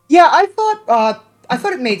 Yeah, I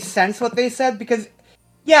thought it made sense what they said because,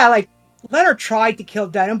 like, Leonard tried to kill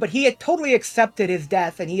Denham, but he had totally accepted his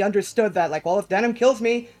death, and he understood that, like, well, if Denham kills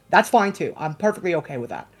me, that's fine too. I'm perfectly okay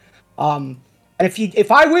with that. And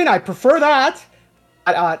if I win, I prefer that.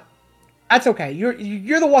 That's okay.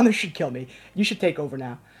 You're the one that should kill me. You should take over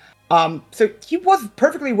now. So he was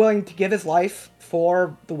perfectly willing to give his life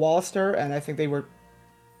for the Wallister, and I think they were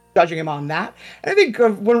judging him on that. And I think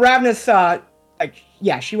when Ravenous,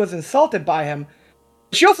 she was insulted by him.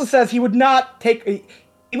 She also says he would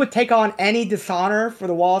take on any dishonor for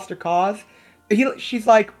the Wallister cause. She's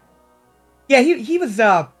like, he was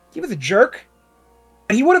a jerk,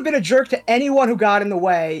 but he would have been a jerk to anyone who got in the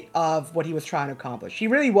way of what he was trying to accomplish. He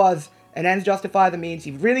really was an ends justify the means.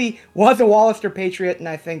 He really was a Wallister patriot, and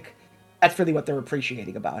I think that's really what they're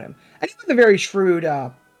appreciating about him. And he was a very shrewd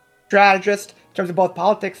strategist in terms of both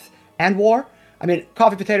politics and war. I mean,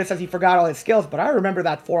 Coffee Potato says he forgot all his skills, but I remember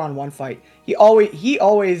that 4-on-1 fight. He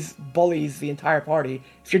always bullies the entire party.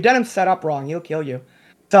 If your Denham's set up wrong, he'll kill you.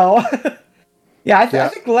 So, I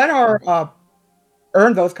think Leonor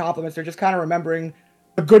earned those compliments. They're just kind of remembering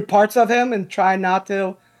the good parts of him and trying not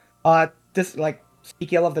to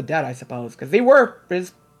speak ill of the dead, I suppose, because they were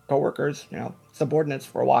his coworkers, subordinates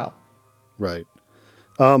for a while. Right.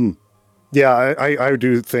 Yeah, I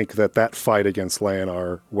do think that fight against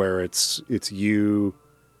Leonar, where it's you,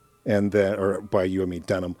 and then, or by you I mean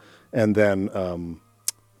Denim, and then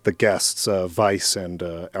the guests, Vice and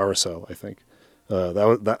Aracel, I think.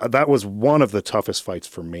 That was one of the toughest fights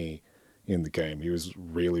for me in the game. He was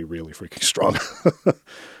really, really freaking strong.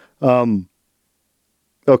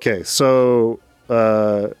 Okay, so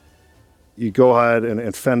you go ahead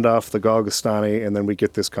and fend off the Galgastani, and then we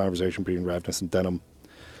get this conversation between Ravnus and Denim.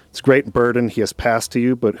 It's a great burden he has passed to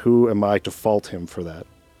you, but who am I to fault him for that?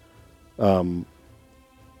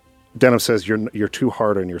 Denim says, you're too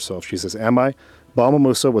hard on yourself. She says, am I?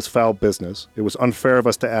 Balmamusa was foul business. It was unfair of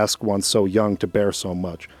us to ask one so young to bear so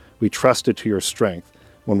much. We trusted to your strength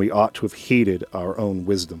when we ought to have heeded our own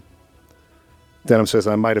wisdom. Denim says,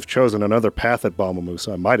 I might have chosen another path at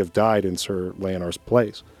Balmamusa. I might have died in Sir Leonar's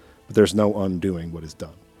place, but there's no undoing what is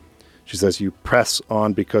done. She says, you press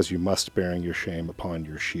on because you must, bearing your shame upon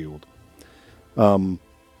your shield. Then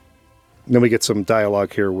we get some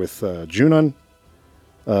dialogue here with Junon.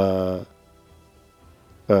 Sir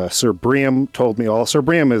Briam told me all. Sir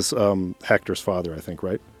Briam is Hector's father, I think,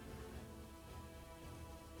 right?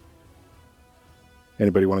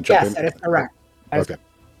 Anybody want to jump in? Yes, that is correct. Okay.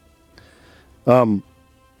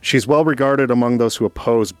 She's well regarded among those who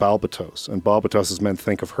oppose Balbatos, and Balbatos's men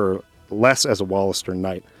think of her less as a Wallister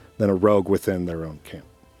knight than a rogue within their own camp.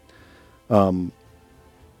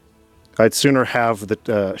 I'd sooner have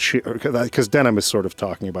because Denim is sort of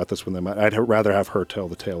talking about this when they met. I'd rather have her tell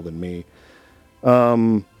the tale than me.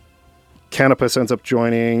 Canopus ends up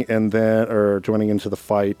joining into the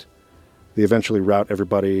fight. They eventually rout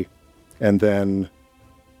everybody, and then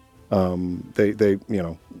they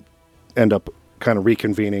end up kind of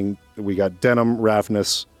reconvening. We got Denim,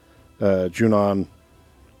 Ravnus, Junon.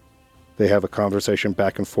 They have a conversation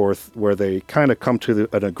back and forth where they kind of come to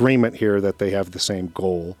an agreement here that they have the same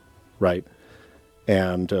goal, right?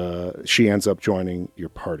 And she ends up joining your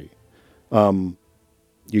party.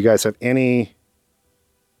 You guys have any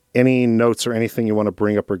notes or anything you want to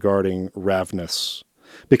bring up regarding Ravnus?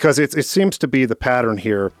 Because it seems to be the pattern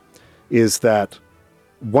here is that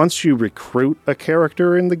once you recruit a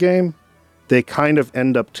character in the game, they kind of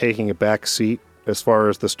end up taking a back seat as far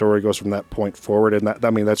as the story goes from that point forward. And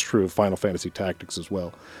that's true of Final Fantasy Tactics as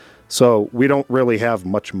well. So we don't really have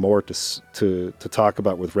much more to talk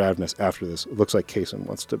about with Ravnus after this. It looks like Kaysen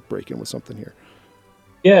wants to break in with something here.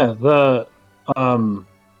 Yeah,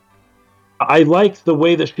 I like the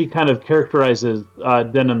way that she kind of characterizes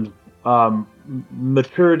Denim's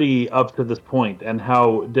maturity up to this point and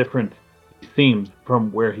how different he seems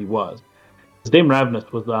from where he was. Dame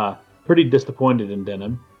Ravnus was pretty disappointed in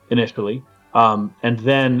Denim initially, and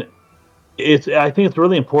then I think it's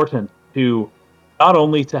really important to not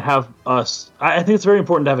only to have us. I think it's very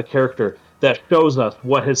important to have a character that shows us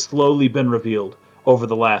what has slowly been revealed over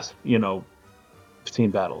the last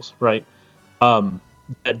 15 battles, right?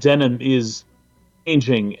 That Denim is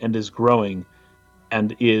changing and is growing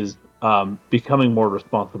and is becoming more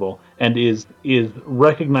responsible and is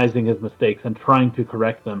recognizing his mistakes and trying to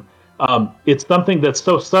correct them. It's something that's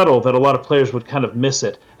so subtle that a lot of players would kind of miss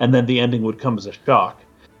it, and then the ending would come as a shock.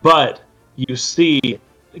 But you see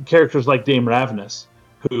characters like Dame Ravnus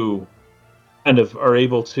who kind of are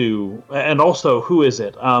able to, and also, who is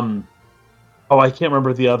it? I can't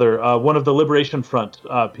remember the other, one of the Liberation Front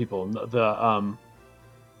people, the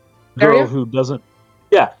girl who doesn't,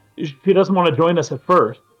 she doesn't want to join us at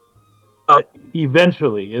first, but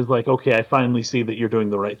eventually is like, okay, I finally see that you're doing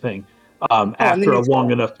the right thing after a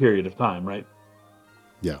long enough period of time, right?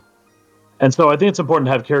 Yeah. And so I think it's important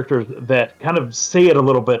to have characters that kind of say it a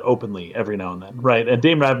little bit openly every now and then, right? And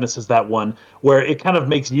Dame Ravnus is that one where it kind of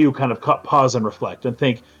makes you kind of pause and reflect and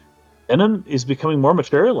think, Denim is becoming more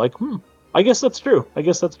mature? Like, I guess that's true.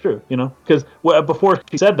 Because before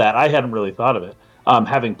she said that, I hadn't really thought of it.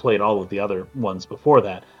 Having played all of the other ones before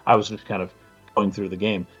that, I was just kind of going through the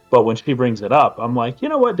game. But when she brings it up, I'm like, you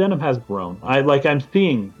know what? Denim has grown. I'm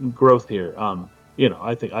seeing growth here.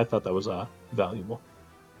 I thought that was valuable.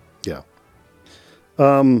 Yeah.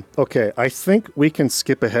 Okay, I think we can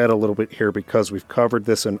skip ahead a little bit here because we've covered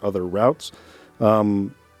this in other routes.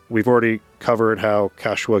 We've already covered how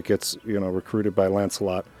Kashua gets, recruited by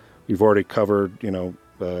Lancelot. We've already covered,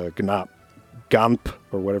 Gamp,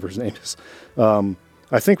 or whatever his name is.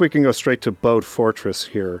 I think we can go straight to Bode Fortress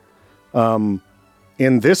here.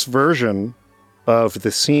 In this version of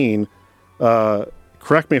the scene,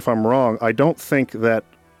 correct me if I'm wrong, I don't think that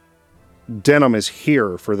Denim is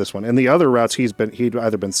here for this one. In the other routes, he'd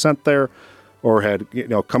either been sent there or had,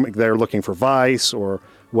 coming there looking for Vice or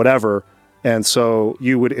whatever. And so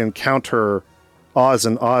you would encounter Oz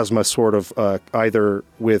and Ozma sort of either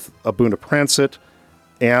with Abuna Prancet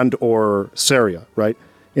and or Saria, right?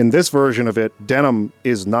 In this version of it, Denim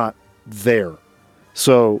is not there.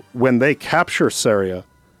 So when they capture Saria,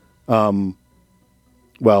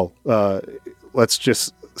 let's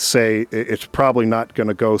just say it's probably not going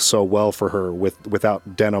to go so well for her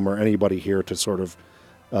without Denim or anybody here to sort of,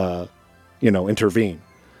 intervene.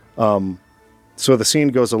 So the scene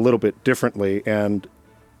goes a little bit differently, and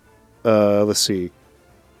let's see.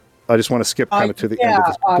 I just want to skip kind of to the end of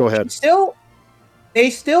this. Go ahead.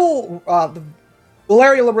 The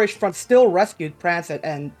Valeria Liberation Front still rescued Prancet,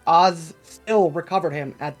 and Oz still recovered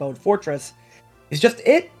him at Bode Fortress. It's just,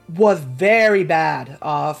 it was very bad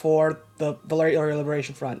for the Valeria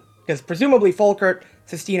Liberation Front, because presumably Folkert,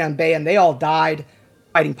 Sistina, and Bayan, they all died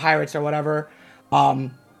fighting pirates or whatever.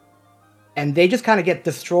 And they just kind of get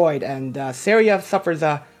destroyed, and Saria suffers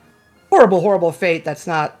a horrible fate that's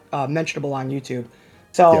not mentionable on YouTube.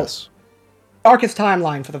 So, yes. Darkest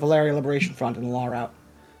timeline for the Valeria Liberation Front in the law route.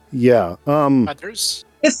 Yeah. Others?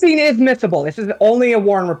 This scene is missable. This is only a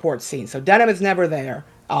Warren Report scene, so Denim is never there.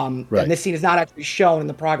 Right. And this scene is not actually shown in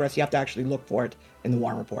the progress. You have to actually look for it in the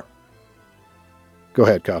Warren Report. Go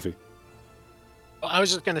ahead, Coffee. Well, I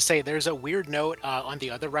was just going to say, there's a weird note on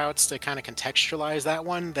the other routes to kind of contextualize that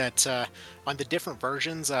one, that on the different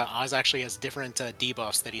versions, Oz actually has different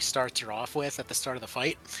debuffs that he starts her off with at the start of the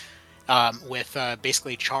fight, with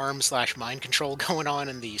basically charm/mind control going on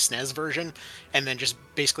in the SNES version, and then just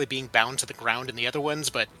basically being bound to the ground in the other ones,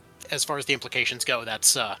 but as far as the implications go,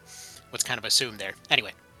 that's what's kind of assumed there.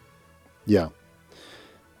 Anyway. Yeah.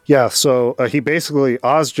 Yeah, so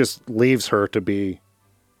Oz just leaves her to be,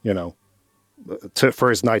 for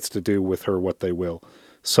his knights to do with her what they will.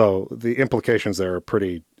 So the implications there are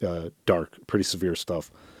pretty dark, pretty severe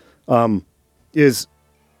stuff. Now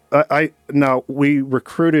we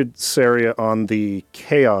recruited Saria on the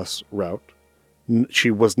Chaos route.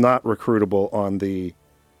 She was not recruitable on the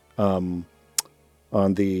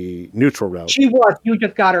neutral route. She was. You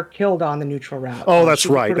just got her killed on the neutral route. Oh, that's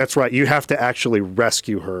right. That's right. You have to actually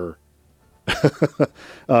rescue her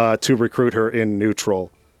to recruit her in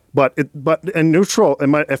neutral. But in neutral,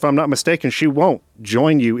 if I'm not mistaken, she won't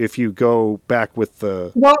join you if you go back with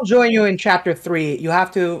the... She won't join you in Chapter 3. You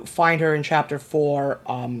have to find her in Chapter 4.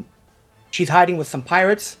 She's hiding with some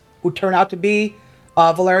pirates who turn out to be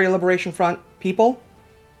Valeria Liberation Front people.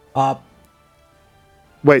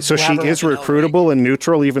 Wait, so she is recruitable in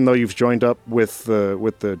neutral, even though you've joined up with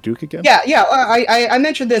the Duke again? Yeah. I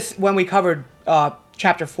mentioned this when we covered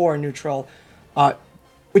Chapter 4 in neutral.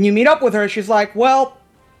 When you meet up with her, she's like, well,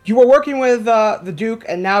 you were working with the Duke,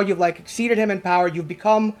 and now you've exceeded him in power. You've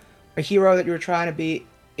become a hero that you were trying to be.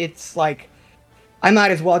 It's like, I might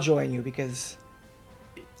as well join you, because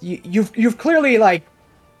you've clearly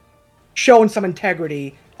shown some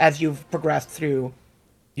integrity as you've progressed through,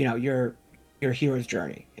 your hero's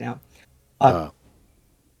journey. Okay.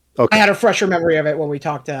 I had a fresher memory of it when we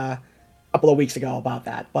talked a couple of weeks ago about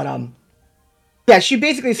that. But yeah, she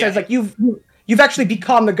basically says you've actually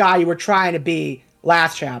become the guy you were trying to be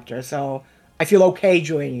last chapter, so I feel okay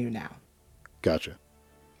joining you now. Gotcha.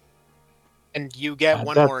 And you get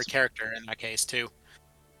one more character in that case too.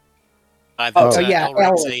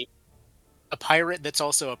 Elric's a pirate that's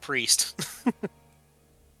also a priest.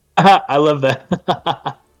 I love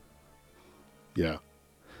that. Yeah.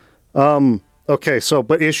 Okay,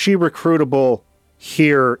 but is she recruitable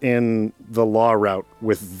here in the law route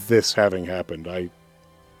with this having happened?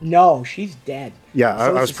 No, she's dead. Yeah,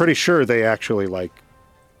 I was pretty sure they actually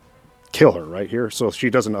kill her right here, so she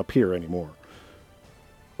doesn't appear anymore.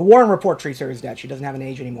 The Warren Report treats her as dead. She doesn't have an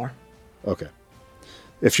age anymore. Okay.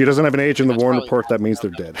 If she doesn't have an age in the Warren Report, that means they're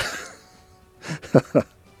dead.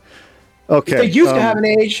 Okay. If they used to have an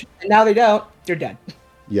age, and now they don't, they're dead.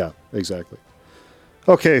 Yeah, exactly.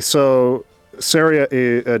 Okay, so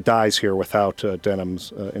Saria dies here without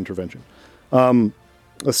Denim's intervention.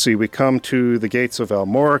 Let's see, we come to the gates of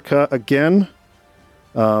Almorica again.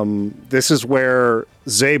 This is where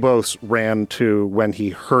Zabos ran to when he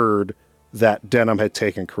heard that Denim had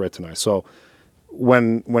taken Caritanai. So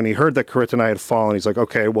when he heard that Caritanai had fallen, he's like,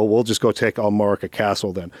 okay, well, we'll just go take Almorica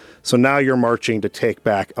Castle then. So now you're marching to take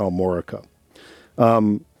back Almorica.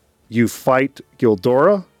 You fight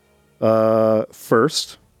Gildora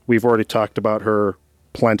first. We've already talked about her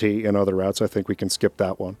plenty in other routes. I think we can skip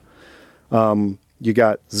that one. You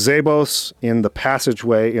got Zabos in the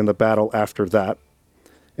passageway in the battle after that.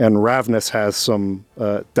 And Ravnus has some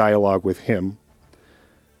dialogue with him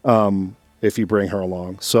if you bring her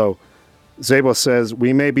along. So Zabos says,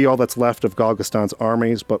 we may be all that's left of Galgastan's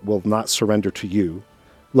armies, but will not surrender to you.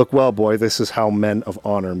 Look well, boy, this is how men of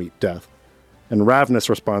honor meet death. And Ravnus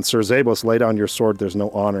responds, Sir Zabos, lay down your sword. There's no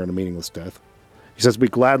honor in a meaningless death. He says, we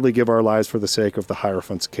gladly give our lives for the sake of the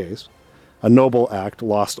Hierophant's case. A noble act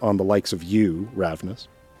lost on the likes of you, Ravnus.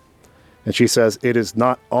 And she says, it is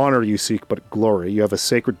not honor you seek, but glory. You have a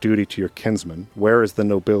sacred duty to your kinsmen. Where is the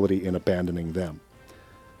nobility in abandoning them?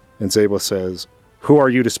 And Zabos says, who are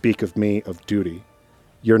you to speak of me of duty?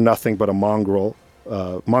 You're nothing but a mongrel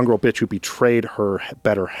bitch who betrayed her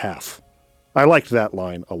better half. I liked that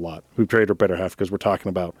line a lot, who betrayed her better half, because we're talking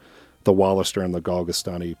about the Wallister and the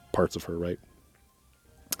Galgastani parts of her, right?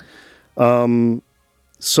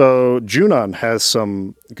 So Junon has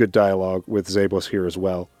some good dialogue with Zabos here as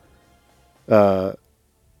well. Junon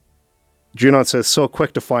says, so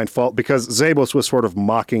quick to find fault, because Zabos was sort of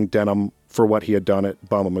mocking Denham for what he had done at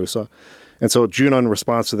Bama Musa. And so Junon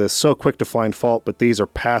responds to this, so quick to find fault, but these are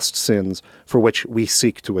past sins for which we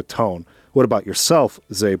seek to atone. What about yourself,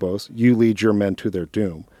 Zabos? You lead your men to their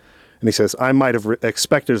doom. And he says, I might have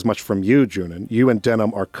expected as much from you, Junon. You and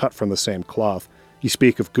Denham are cut from the same cloth. You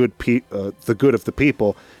speak of the good of the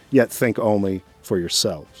people, yet think only for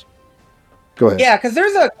yourselves. Go ahead. Yeah, because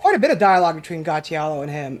there's quite a bit of dialogue between Gatiello and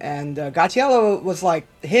him. And Gatiello was like,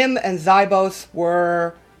 him and Zabos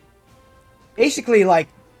were basically like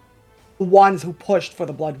the ones who pushed for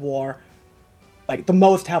the Blood War, like the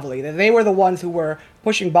most heavily. They were the ones who were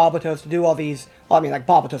pushing Balbatos to do all these. Well, I mean, like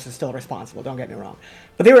Balbatos is still responsible. Don't get me wrong,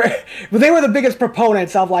 but they were the biggest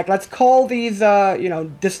proponents of like, let's call these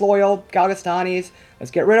disloyal Galgastanis.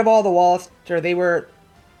 Let's get rid of all the Wallister. They were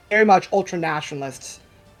very much ultra nationalists,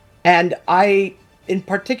 and in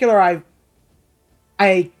particular, I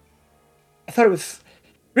thought it was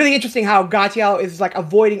really interesting how Gatiello is like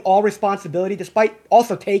avoiding all responsibility despite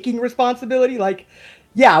also taking responsibility. Like,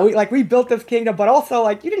 yeah, we built this kingdom, but also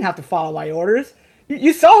like you didn't have to follow my orders.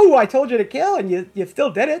 You saw who I told you to kill, and you still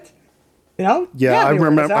did it. You know? Yeah, I'm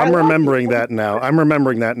remembering that now. I'm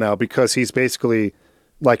remembering that now because he's basically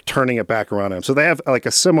like turning it back around on him. So they have like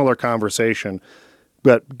a similar conversation,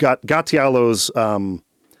 but Gatiello's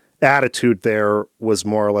attitude there was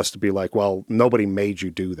more or less to be like, well, nobody made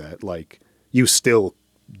you do that. Like, you still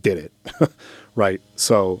did it, right?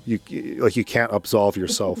 So you can't absolve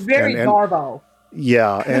yourself. It's very Garbo.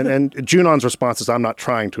 Yeah, and Junon's response is, I'm not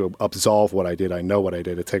trying to absolve what I did. I know what I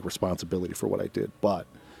did. I take responsibility for what I did, but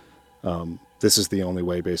this is the only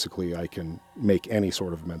way, basically, I can make any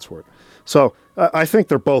sort of amends for it. So I think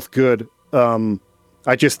they're both good.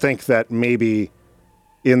 I just think that maybe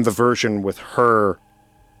in the version with her,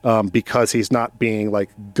 because he's not being like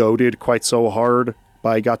goaded quite so hard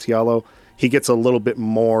by Gatiello, he gets a little bit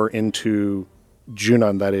more into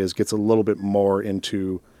Junon. That is, gets a little bit more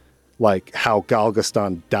into like how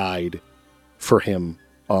Galgastan died for him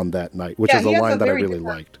on that night, which is a line that I really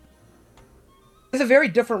liked. It's a very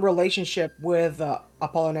different relationship with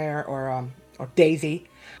Apollinaire or Daisy,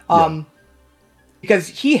 because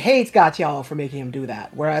he hates Gatiello for making him do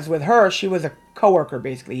that. Whereas with her, she was a coworker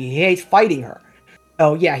basically. He hates fighting her.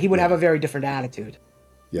 So yeah, he would have a very different attitude.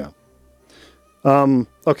 Yeah.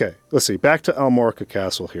 Okay, let's see. Back to Almorica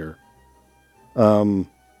Castle here.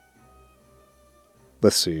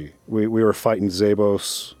 Let's see. We were fighting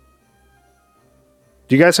Zabos.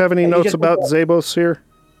 Do you guys have any notes about Zabos here?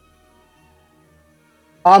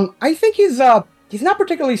 I think he's not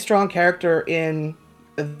particularly strong character in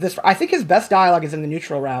this. I think his best dialogue is in the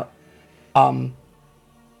neutral route.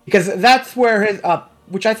 Because that's where his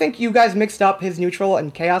which I think you guys mixed up his neutral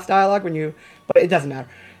and chaos dialogue but it doesn't matter.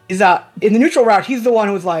 Is in the neutral route, he's the one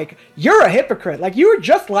who's like, you're a hypocrite. Like, you're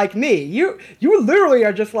just like me. You literally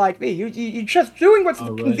are just like me. You're just doing what's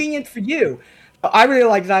convenient for you. I really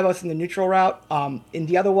like Zabos in the neutral route. In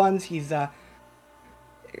the other ones, he's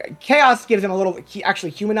chaos gives him a little. He actually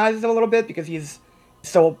humanizes him a little bit because he's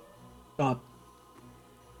so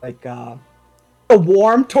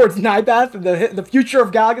warm towards Nybath and the future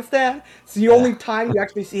of Galgastan. It's the only time you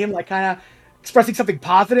actually see him like kind of expressing something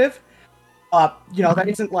positive. That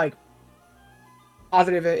isn't like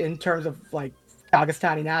positive in terms of like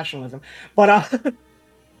Galgastani nationalism, but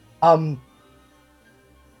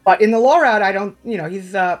but in the law route, I don't,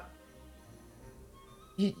 he's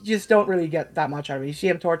you just don't really get that much out of it. You see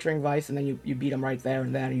him torturing Vice, and then you beat him right there,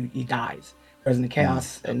 and then he dies. Whereas in the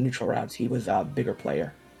chaos and neutral routes, he was a bigger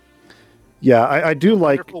player. Yeah, I do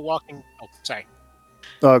like. Wonderful walking. Oh, sorry.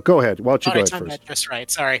 Go ahead. Why don't you go ahead first? That just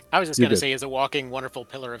right. Sorry, I was just going to say, is a walking, wonderful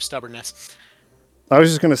pillar of stubbornness. I was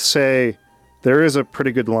just going to say, there is a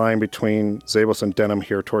pretty good line between Zabos and Denham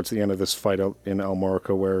here towards the end of this fight in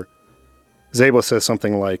Almorica, where Zabos says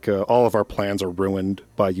something like, all of our plans are ruined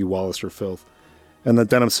by you Wallister filth. And then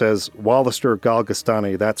Denham says, Wallister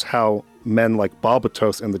Galgastani, that's how men like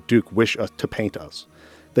Balbatos and the Duke wish us to paint us.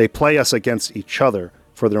 They play us against each other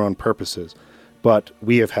for their own purposes, but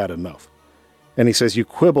we have had enough. And he says, you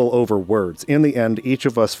quibble over words. In the end, each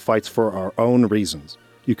of us fights for our own reasons.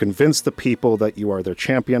 You convince the people that you are their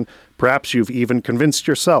champion. Perhaps you've even convinced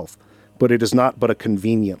yourself, but it is not but a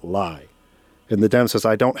convenient lie. And the Dem says,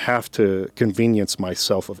 I don't have to convince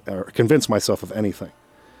myself of anything.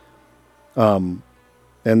 And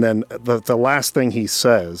then the last thing he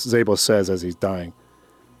says, Zabo says as he's dying,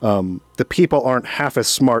 the people aren't half as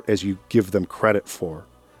smart as you give them credit for,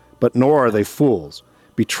 but nor are they fools.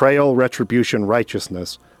 Betrayal, retribution,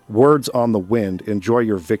 righteousness, words on the wind, enjoy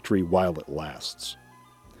your victory while it lasts.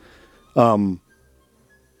 I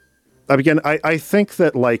think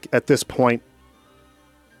that, like, at this point,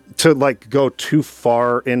 to, like, go too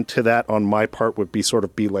far into that on my part would be sort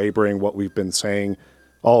of belaboring what we've been saying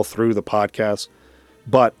all through the podcast.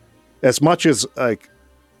 But as much as, like,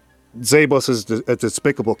 Zabos is a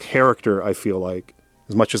despicable character, I feel like,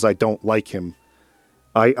 as much as I don't like him,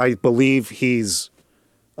 I believe he's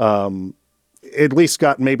at least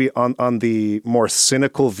got maybe on the more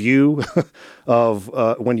cynical view of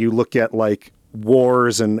when you look at, like,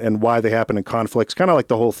 wars and why they happen in conflicts, kind of like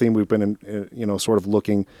the whole theme we've been in, sort of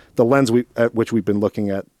looking, the lens at which we've been looking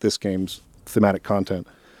at this game's thematic content.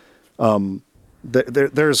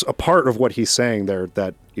 There's a part of what he's saying there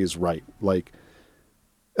that is right. Like,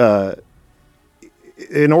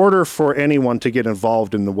 in order for anyone to get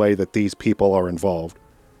involved in the way that these people are involved,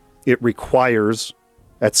 it requires,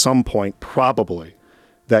 at some point, probably,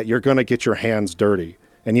 that you're going to get your hands dirty.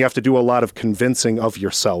 And you have to do a lot of convincing of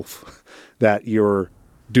yourself that you're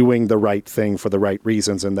doing the right thing for the right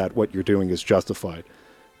reasons and that what you're doing is justified.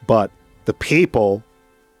 But the people,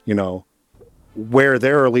 where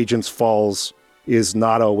their allegiance falls is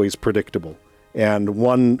not always predictable. And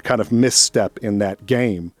one kind of misstep in that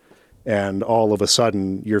game, and all of a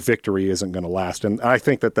sudden your victory isn't going to last. And I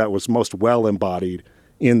think that was most well embodied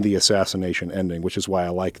in the assassination ending, which is why I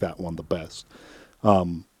like that one the best.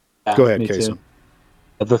 Go ahead, Casey.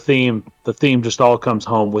 The theme just all comes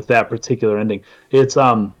home with that particular ending. It's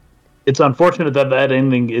unfortunate that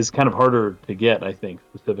ending is kind of harder to get, I think,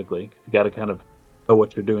 specifically. You got to kind of know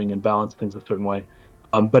what you're doing and balance things a certain way.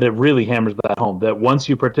 But it really hammers that home, that once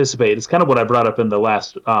you participate, it's kind of what I brought up in the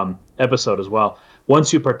last episode as well.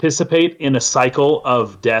 Once you participate in a cycle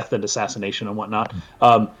of death and assassination and whatnot,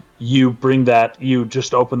 you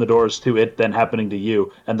just open the doors to it then happening to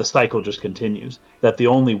you, and the cycle just continues. That the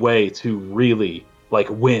only way to really, like,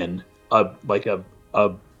 win to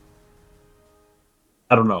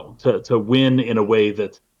win in a way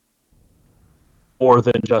that more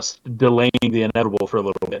than just delaying the inevitable for a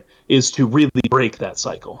little bit is to really break that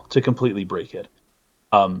cycle, to completely break it.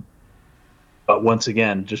 But once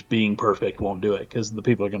again, just being perfect won't do it, because the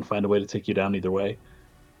people are going to find a way to take you down either way.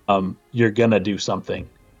 You're going to do something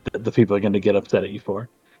that the people are going to get upset at you for.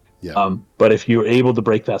 Yeah. But if you're able to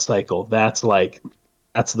break that cycle, that's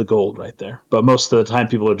the gold right there. But most of the time,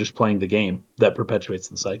 people are just playing the game that perpetuates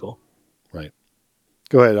the cycle. Right.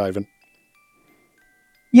 Go ahead, Ivan.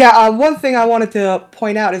 Yeah, one thing I wanted to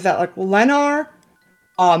point out is that, like, Lenar,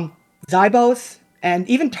 Zybos, and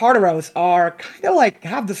even Tartaros are kind of like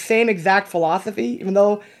have the same exact philosophy, even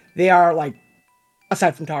though they are, like,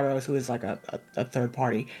 aside from Tartaros, who is like a third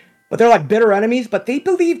party, but they're like bitter enemies, but they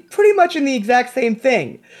believe pretty much in the exact same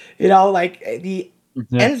thing. Like, the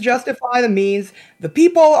ends justify the means. The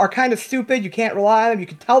people are kind of stupid. You can't rely on them. You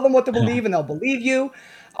can tell them what to believe and they'll believe you.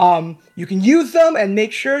 You can use them and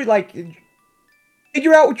make sure, like,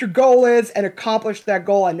 figure out what your goal is and accomplish that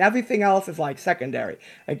goal, and everything else is, like, secondary.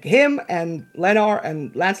 Like, him and Lenar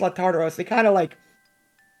and Lancelot Tartaros, they kind of, like,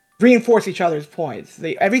 reinforce each other's points.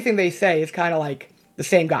 Everything they say is kind of like the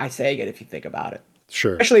same guy saying it, if you think about it.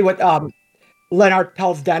 Sure. Especially what Lenar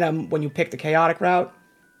tells Denim when you pick the chaotic route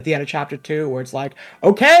at the end of chapter 2, where it's like,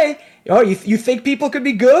 okay, you think people could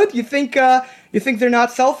be good? You think they're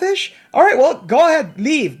not selfish? All right, well, go ahead,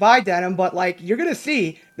 leave, bye, Denim. But, like, you're gonna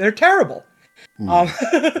see they're terrible.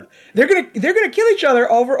 They're gonna kill each other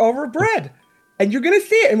over bread, and you're gonna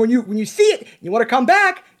see it. And when you see it, you want to come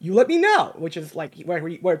back, you let me know. Which is, like, where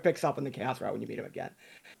it picks up in the chaos route when you meet him again.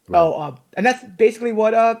 Right. So, and that's basically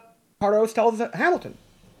what Tartaros tells Hamilton.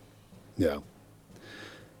 Yeah.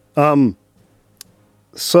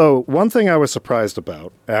 So one thing I was surprised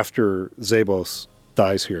about after Zabos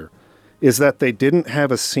dies here is that they didn't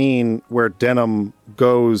have a scene where Denim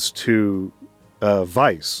goes to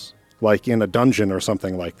Vice, like in a dungeon or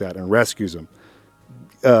something like that, and rescues him.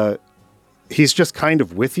 He's just kind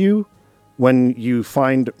of with you when you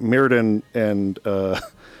find Mirrodin and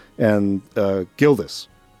Gildas.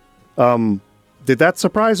 Did that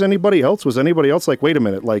surprise anybody else? Was anybody else like, wait a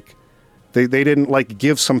minute, like, They didn't like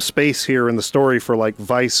give some space here in the story for like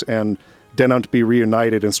Vice and Denim to be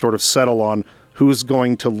reunited and sort of settle on who's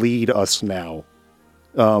going to lead us now.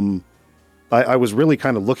 I was really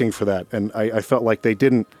kind of looking for that, and I felt like they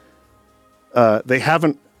didn't. They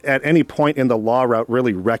haven't at any point in the law route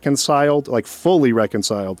really reconciled, like fully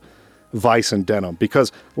reconciled, Vice and Denim.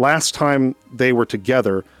 Because last time they were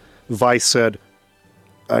together, Vice said,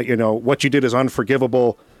 what you did is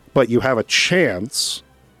unforgivable, but you have a chance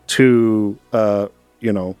to,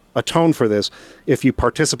 atone for this. If you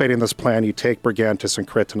participate in this plan, you take Brigantis and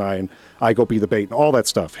Kryptonite, and I go be the bait, and all that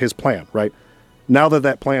stuff. His plan, right? Now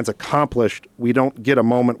that plan's accomplished, we don't get a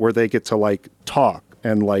moment where they get to, like, talk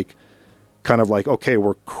and, like, kind of like, okay,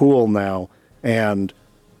 we're cool now, and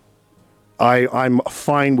I'm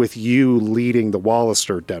fine with you leading the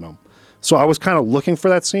Wallister, Denim. So I was kind of looking for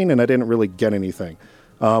that scene, and I didn't really get anything.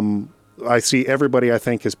 I see everybody I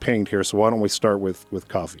think is pinged here, so why don't we start with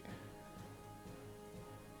Coffee?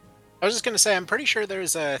 I was just going to say, I'm pretty sure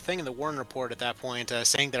there's a thing in the Warren report at that point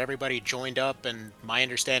saying that everybody joined up, and my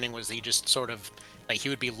understanding was he just sort of, like, he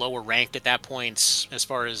would be lower ranked at that point as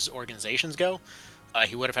far as organizations go.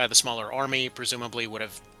 He would have had the smaller army, presumably would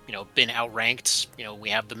have, been outranked. We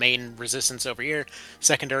have the main resistance over here,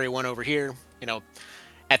 secondary one over here.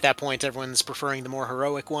 At that point, everyone's preferring the more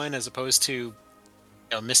heroic one as opposed to,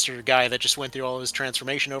 Mr. Guy that just went through all of his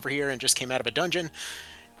transformation over here and just came out of a dungeon.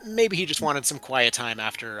 Maybe he just wanted some quiet time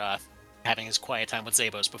after having his quiet time with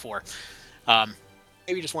Zabos before.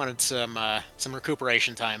 Maybe he just wanted some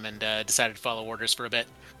recuperation time and decided to follow orders for a bit.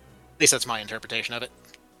 At least that's my interpretation of it.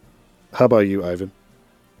 How about you, Ivan?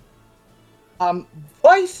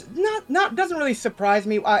 Vice not doesn't really surprise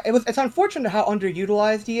me. It's unfortunate how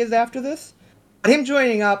underutilized he is after this. But him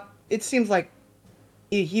joining up, it seems like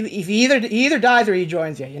he either dies or he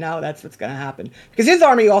joins you. That's what's gonna happen because his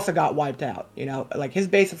army also got wiped out. Like his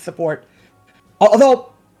base of support.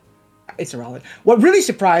 Although it's irrelevant. What really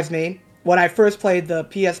surprised me when I first played the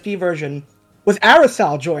PSP version was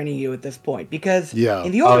Aerosol joining you at this point because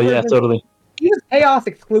in the old version, totally. She was Chaos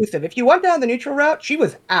exclusive. If you went down the neutral route, she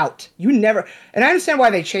was out. You never... And I understand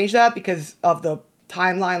why they changed that because of the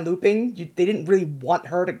timeline looping. They didn't really want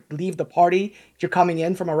her to leave the party if you're coming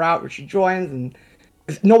in from a route where she joins, and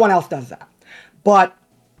no one else does that. But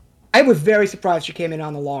I was very surprised she came in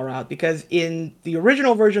on the law route because in the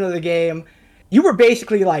original version of the game, you were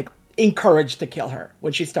basically like encouraged to kill her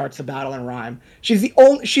when she starts the battle in Rhyme. She's the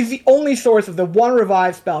only source of the one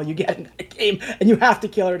revive spell you get in that game, and you have to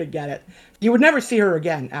kill her to get it. You would never see her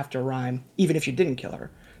again after Rhyme, even if you didn't kill her.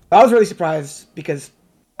 But I was really surprised because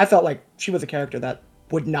I felt like she was a character that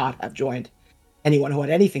would not have joined anyone who had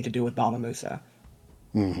anything to do with Balma Musa.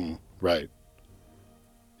 Mm-hmm. Right.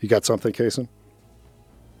 You got something, Kaysen?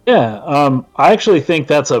 Yeah, I actually think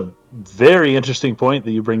that's a very interesting point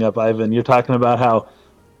that you bring up, Ivan. You're talking about how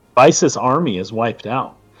Vice's army is wiped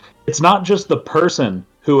out. It's not just the person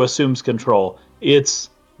who assumes control, it's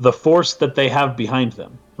the force that they have behind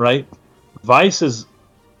them, right? Vice's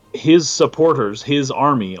his supporters, his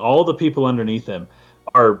army, all the people underneath him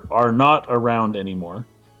are not around anymore,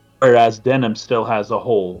 whereas Denim still has a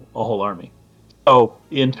whole army. So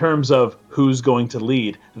in terms of who's going to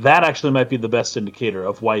lead, that actually might be the best indicator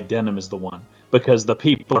of why Denim is the one, because the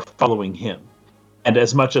people are following him. And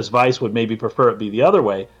as much as Vice would maybe prefer it be the other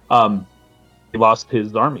way, he lost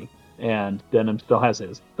his army, and Denim still has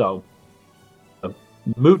his. So, a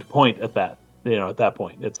moot point at that. At that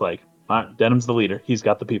point, it's like Denim's the leader. He's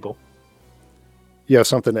got the people. You have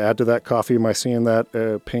something to add to that, Coffee? Am I seeing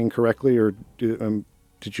that ping correctly, or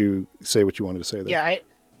did you say what you wanted to say there? Yeah,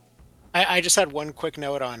 I just had one quick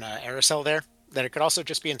note on Aerosol there, that it could also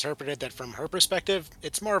just be interpreted that from her perspective,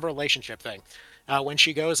 it's more of a relationship thing. When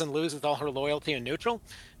she goes and loses all her loyalty in neutral,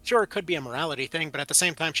 sure, it could be a morality thing, but at the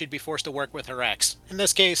same time, she'd be forced to work with her ex. In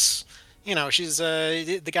this case, she's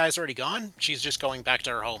the guy's already gone. She's just going back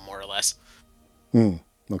to her home, more or less.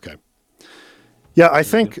 Okay. Yeah, I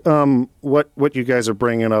think what you guys are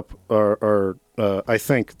bringing up are I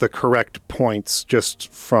think the correct points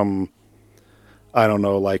just from, I don't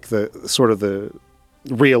know, like the sort of the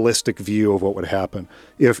realistic view of what would happen.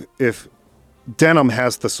 If Denim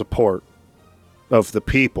has the support of the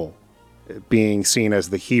people, being seen as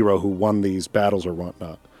the hero who won these battles or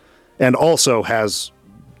whatnot, and also has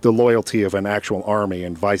the loyalty of an actual army,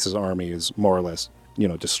 and Vice's army is more or less,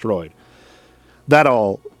 destroyed. That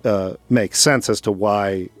all makes sense as to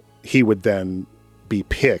why he would then be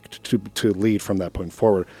picked to lead from that point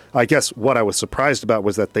forward. I guess what I was surprised about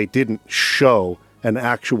was that they didn't show an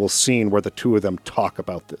actual scene where the two of them talk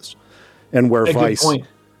about this, and where Vice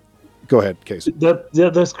Go ahead, Casey.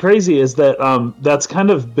 That's crazy. Is that that's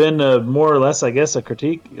kind of been more or less, I guess, a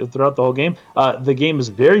critique throughout the whole game. The game is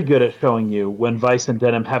very good at showing you when Vice and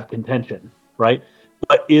Denim have contention, right?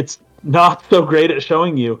 But it's not so great at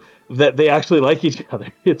showing you that they actually like each other.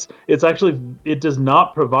 It's actually, it does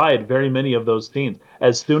not provide very many of those scenes.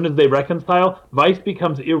 As soon as they reconcile, Vice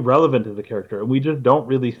becomes irrelevant as a character, and we just don't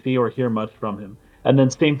really see or hear much from him. And then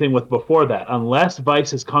same thing with before that. Unless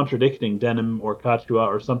Vice is contradicting Denim or Kachua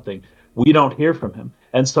or something, we don't hear from him.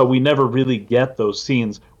 And so we never really get those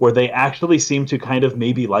scenes where they actually seem to kind of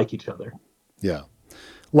maybe like each other. Yeah.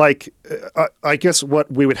 Like, I guess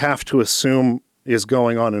what we would have to assume is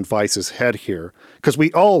going on in Vice's head here, because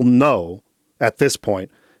we all know at this point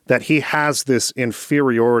that he has this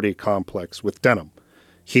inferiority complex with Denim.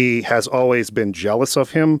 He has always been jealous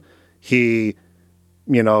of him. He,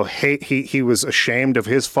 he was ashamed of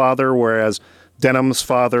his father, whereas Denim's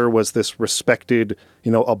father was this respected,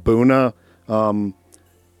 Abuna.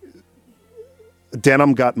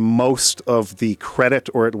 Denim got most of the credit,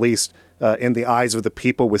 or at least in the eyes of the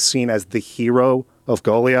people, was seen as the hero of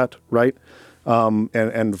Goliath, right?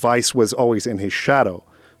 And Vice was always in his shadow.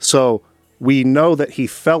 So we know that he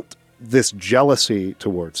felt this jealousy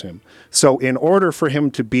towards him. So in order for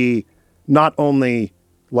him to be not only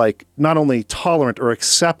tolerant or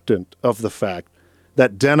acceptant of the fact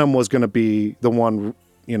that Denim was going to be the one,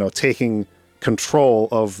 taking control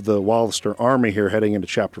of the Wallister army here heading into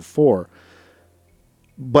chapter 4,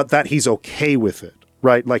 but that he's okay with it,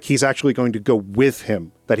 right? Like he's actually going to go with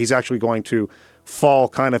him, that he's actually going to fall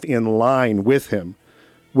kind of in line with him,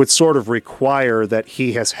 would sort of require that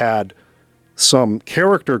he has had some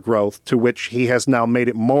character growth to which he has now made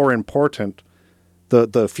it more important,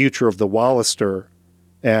 the future of the Wallister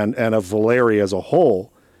and of Valeria as a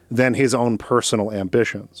whole, than his own personal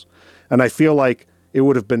ambitions. And I feel like it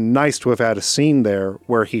would have been nice to have had a scene there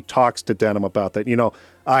where he talks to Denim about that.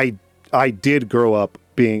 I did grow up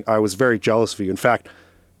I was very jealous of you. In fact,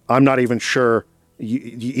 I'm not even sure,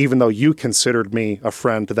 even though you considered me a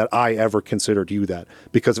friend, that I ever considered you that,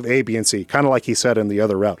 because of A, B, and C, kind of like he said in the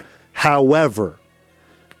other route. However,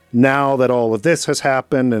 now that all of this has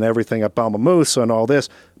happened and everything at Balma Musa and all this,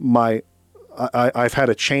 I've had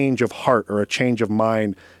a change of heart or a change of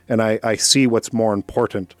mind, and I see what's more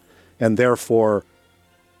important, and therefore,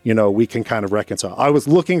 we can kind of reconcile. I was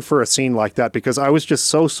looking for a scene like that because I was just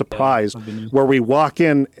so surprised where we walk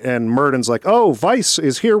in and Murden's like, "Oh, Vice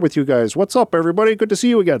is here with you guys. What's up, everybody? Good to see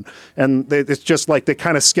you again." And it's just like they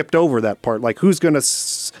kind of skipped over that part. Like, who's going to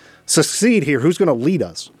succeed here? Who's going to lead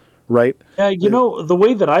us? Right? Yeah, the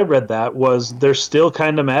way that I read that was they're still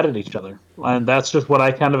kind of mad at each other. And that's just what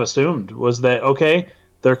I kind of assumed, was that, okay,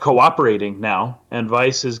 they're cooperating now, and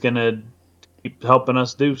Vice is going to keep helping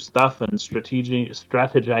us do stuff and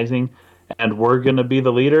strategizing, and we're going to be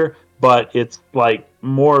the leader, but it's like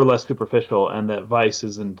more or less superficial, and that Vice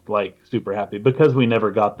isn't like super happy because we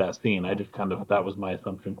never got that scene. I just that was my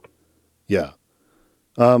assumption. Yeah.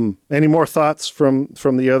 Any more thoughts from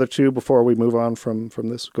the other two before we move on from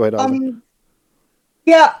this? Go ahead, Ivan.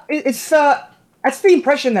 Yeah, it's that's the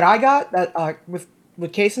impression that I got, that with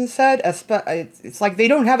what Kaysen said. It's like they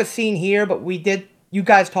don't have a scene here, but you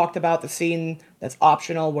guys talked about the scene that's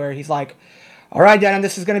optional where he's like, "All right, Denim,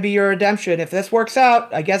 this is going to be your redemption. If this works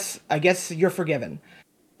out, I guess you're forgiven."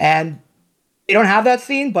 And they don't have that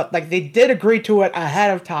scene, but like they did agree to it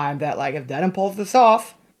ahead of time that like if Denim pulls this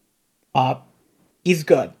off, he's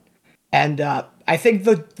good. And I think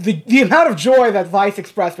the amount of joy that Vice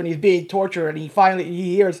expressed when he's being tortured and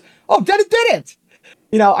he hears, "Oh, Denim did it!"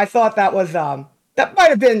 I thought that was that might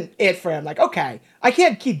have been it for him. Like, okay, I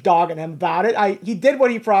can't keep dogging him about it. He did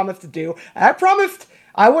what he promised to do. And I promised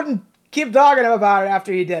I wouldn't keep dogging him about it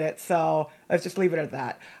after he did it. So let's just leave it at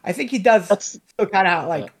that. I think he does still kind of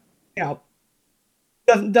like,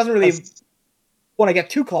 doesn't really want to get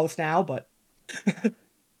too close now, but.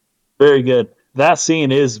 Very good. That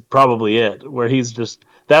scene is probably it, where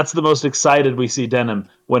that's the most excited we see Denim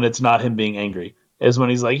when it's not him being angry, is when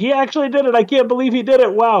he's like, "He actually did it. I can't believe he did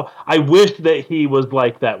it. Wow. I wish that he was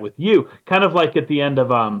like that with you." Kind of like at the end of,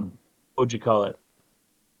 what'd you call it?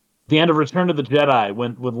 The end of Return of the Jedi,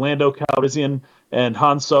 with Lando Calrissian and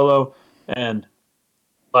Han Solo, and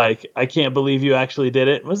like, "I can't believe you actually did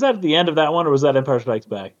it." Was that at the end of that one, or was that Empire Strikes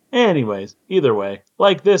Back? Anyways, either way,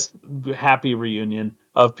 like this happy reunion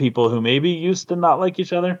of people who maybe used to not like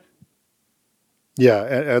each other.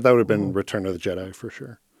 Yeah, that would have been Return of the Jedi for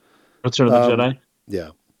sure. Return of the Jedi? Yeah.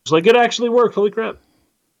 It's like, it actually worked. Holy crap.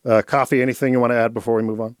 Coffee, anything you want to add before we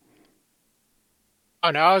move on?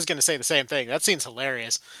 Oh, no, I was going to say the same thing. That seems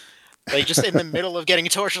hilarious. Like, just in the middle of getting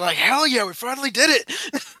tortured, like, hell yeah, we finally did it.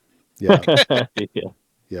 Yeah.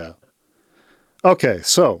 Yeah. Okay,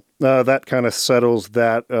 so that kind of settles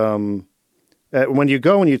that. When you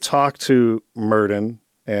go and you talk to Murden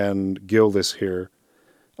and Gildas here,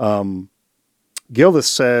 Gildas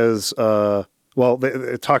says, well,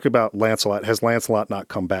 they talk about Lancelot. Has Lancelot not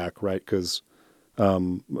come back, right? Because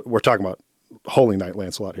we're talking about Holy Knight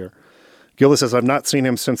Lancelot here. Gildas says, I've not seen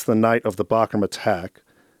him since the night of the Bockham attack.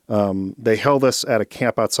 They held us at a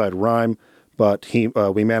camp outside Rhyme, but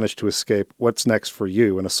we managed to escape. What's next for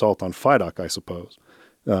you? An assault on Fidok, I suppose.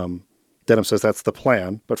 Denham says that's the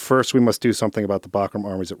plan, but first we must do something about the Bockham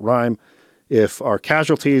armies at Rhyme. If our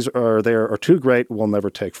casualties are too great, we'll never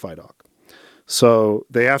take Fidok. So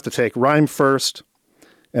they have to take Rhyme first,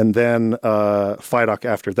 and then Fidok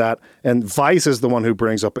after that. And Vice is the one who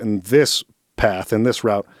brings up in this path, in this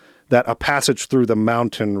route, that a passage through the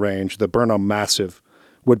mountain range, the Burnham Massif,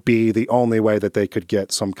 would be the only way that they could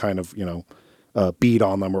get some kind of, beat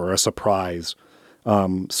on them or a surprise.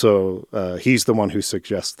 So he's the one who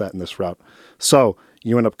suggests that in this route. So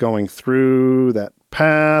you end up going through that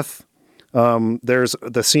path. There's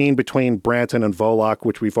the scene between Branton and Volok,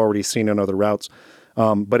 which we've already seen in other routes.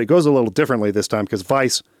 But it goes a little differently this time because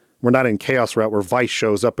Vice, we're not in Chaos route where Vice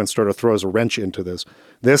shows up and sort of throws a wrench into this.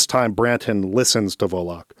 This time Branton listens to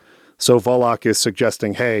Volok. So Volok is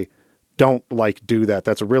suggesting, hey, don't do that.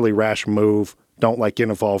 That's a really rash move. Don't get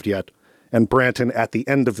involved yet. And Branton at the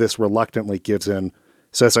end of this reluctantly gives in,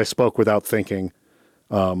 says, I spoke without thinking.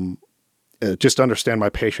 Just understand my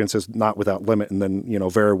patience is not without limit. And then,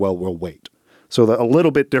 very well, we'll wait. So a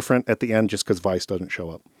little bit different at the end just because Vice doesn't show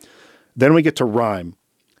up. Then we get to Rhyme.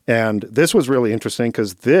 And this was really interesting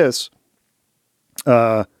because this,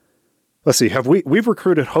 let's see, we've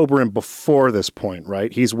recruited Hoberin before this point,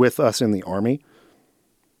 right? He's with us in the army.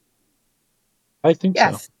 I think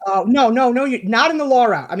yes. so. No, you're not in the law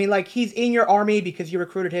route. I mean, he's in your army because you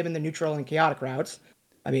recruited him in the neutral and chaotic routes.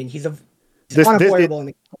 I mean, he's unavoidable.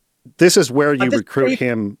 This is where you recruit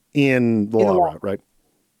him in the law route, right?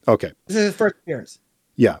 Okay. This is his first appearance.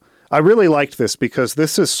 Yeah. I really liked this because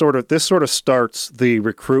this sort of starts the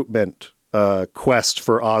recruitment quest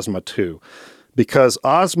for Ozma too, because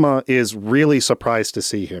Ozma is really surprised to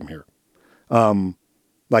see him here.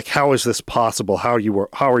 How is this possible? How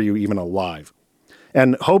are you even alive?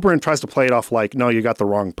 And Hoberin tries to play it off no, you got the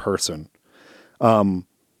wrong person. And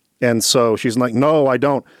so she's like, no, I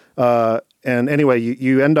don't. And anyway,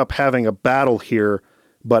 you end up having a battle here,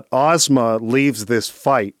 but Ozma leaves this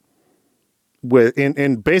fight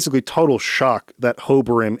in basically total shock that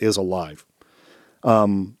Hoberin is alive.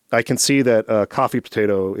 I can see that Coffee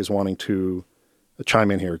Potato is wanting to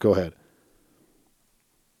chime in here. Go ahead.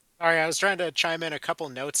 Sorry, I was trying to chime in a couple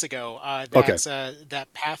notes ago. That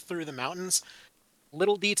path through the mountains,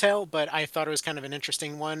 little detail, but I thought it was kind of an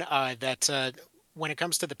interesting one. That when it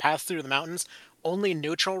comes to the path through the mountains, only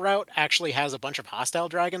neutral route actually has a bunch of hostile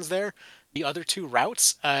dragons there. The other two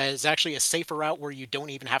routes is actually a safer route where you don't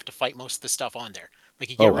even have to fight most of the stuff on there.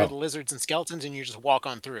 You get rid of the lizards and skeletons and you just walk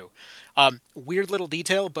on through. Weird little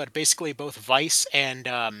detail, but basically both Vice and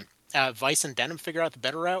Denham figure out the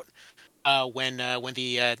better route. When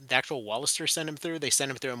the actual Wallister send him through, they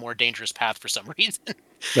send him through a more dangerous path for some reason.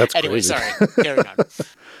 That's anyway, crazy. Sorry. Carry on.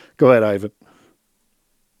 Go ahead,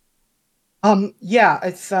 Ivan. Yeah,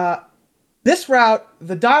 it's this route.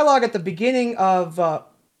 The dialogue at the beginning of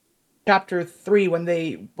chapter 3, when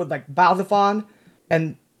they would Balzaphon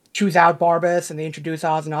and choose out Barbas and they introduce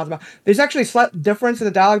Oz and Ozma. There's actually a slight difference in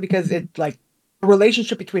the dialogue because the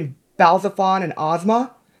relationship between Balzaphon and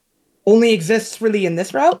Ozma only exists really in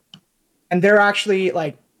this route. And they're actually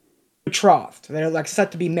betrothed. They're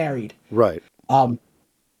set to be married. Right.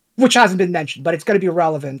 Which hasn't been mentioned, but it's going to be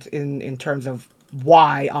relevant in terms of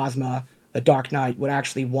why Ozma, the Dark Knight, would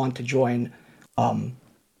actually want to join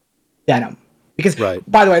Denham. Because,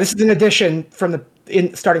 by the way, this is an addition from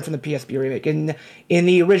starting from the PSP remake. In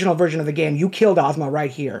the original version of the game, you killed Ozma right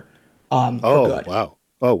here. For good. Wow.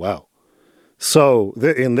 Oh, wow. So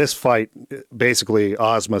in this fight, basically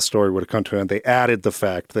Ozma's story would have come to an end. They added the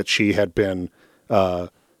fact that she had been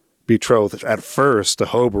betrothed at first to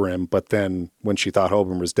Hoberin, but then when she thought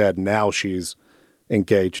Hoberin was dead, now she's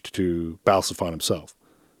engaged to Balzaphon himself.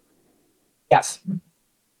 Yes.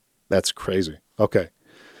 That's crazy. Okay.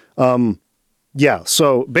 Yeah,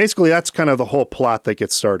 so basically that's kind of the whole plot that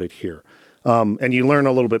gets started here. And you learn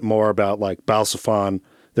a little bit more about Balzaphon.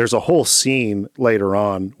 There's a whole scene later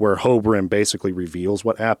on where Hoberin basically reveals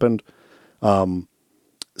what happened.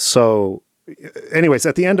 So anyways,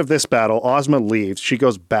 at the end of this battle, Ozma leaves. She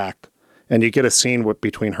goes back, and you get a scene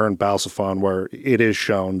between her and Balzaphon where it is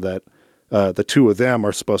shown that the two of them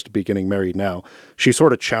are supposed to be getting married now. She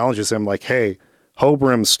sort of challenges him hey,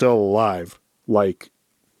 Hoberin's still alive.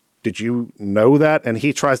 did you know that? And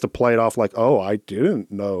he tries to play it off like, oh, I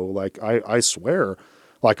didn't know. Like, I swear,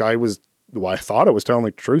 like I thought I was telling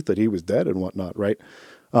the truth that he was dead and whatnot. Right.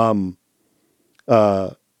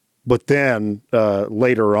 But then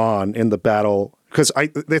later on in the battle, because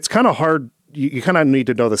it's kind of hard. You kind of need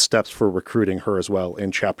to know the steps for recruiting her as well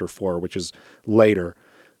in chapter 4, which is later.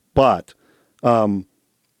 But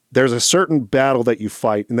there's a certain battle that you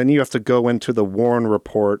fight, and then you have to go into the Warren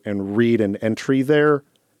report and read an entry there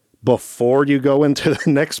before you go into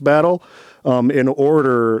the next battle, in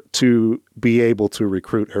order to be able to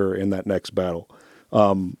recruit her in that next battle.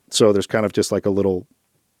 So there's kind of just like a little,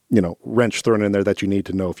 wrench thrown in there that you need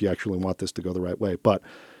to know if you actually want this to go the right way. But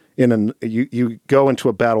you go into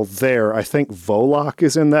a battle there. I think Volok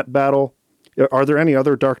is in that battle. Are there any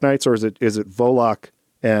other Dark Knights, or is it Volok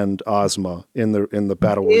and Ozma in the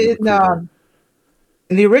battle? In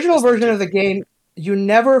the original version of the game, you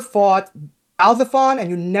never fought Alzaphon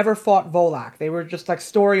and you never fought Volak. They were just like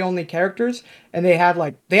story only characters, and they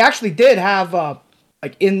actually did have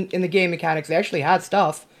like in the game mechanics, they actually had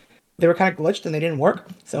stuff. They were kind of glitched and they didn't work,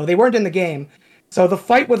 so they weren't in the game. So the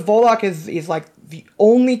fight with Volok is like the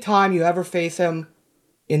only time you ever face him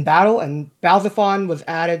in battle, and Balzaphon was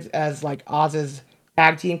added as like Oz's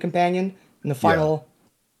tag team companion in the final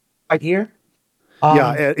fight here.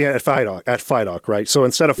 At Phidok, right? So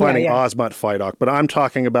instead of fighting Ozma at Phidok, but I'm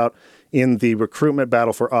talking about in the recruitment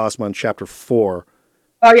battle for Ozma in chapter 4.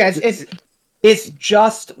 Oh yeah, it's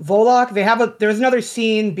just Volok. There's another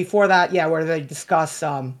scene before that, where they discuss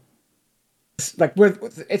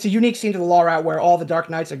it's a unique scene to the lore route where all the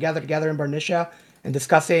Dark Knights are gathered together in Bernicia and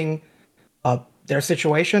discussing their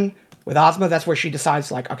situation with Ozma. That's where she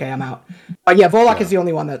decides, like, okay, I'm out. But Volok is the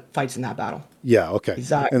only one that fights in that battle. Yeah, okay.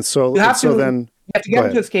 And so you have to get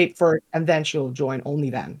him to escape first, and then she'll join.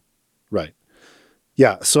 Only then. Right.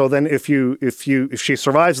 Yeah. So then, if she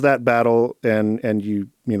survives that battle and you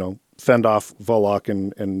fend off Volok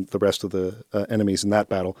and the rest of the enemies in that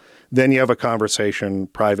battle, then you have a conversation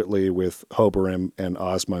privately with Hoberim and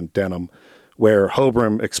Ozma and Denim, where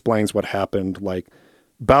Hoberim explains what happened. Like,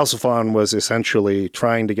 Balzaphon was essentially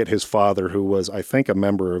trying to get his father, who was, I think, a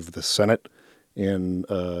member of the Senate in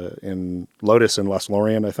Lotus and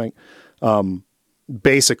Lothlorien, I think,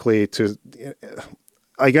 basically to,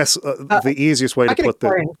 I guess, the easiest way to put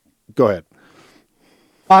the... Go ahead.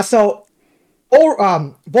 So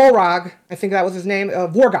Vorag, I think that was his name,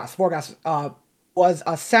 Vorgas was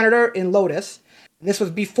a senator in Lotus. This was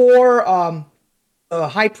before the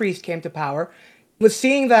High Priest came to power. He was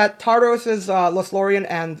seeing that Tardos's Lothlorien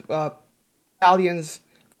and Valian's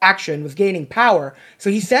action was gaining power, so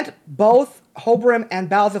he sent both Hoberim and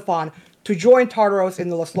Balzaphon to join Tartaros in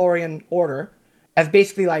the Lothlorien Order as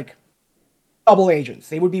basically like double agents.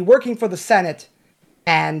 They would be working for the Senate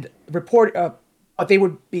and but they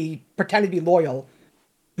would be pretend to be loyal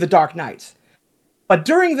to the Dark Knights. But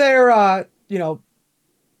during their,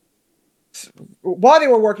 while they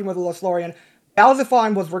were working with the Lothlorien,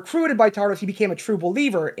 Balzaphon was recruited by Tardos. He became a true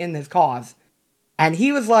believer in his cause, and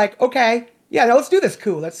he was like, "Okay, now let's do this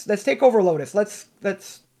coup. Let's take over Lotus. Let's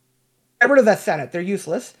get rid of that Senate. They're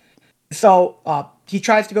useless." So he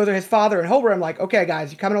tries to go to his father and Hoberim, like, "Okay,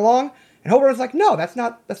 guys, you coming along?" And Hoberim's like, "No, that's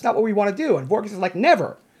not what we want to do." And Vorgas is like,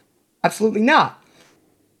 "Never, absolutely not."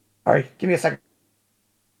 All right, give me a second.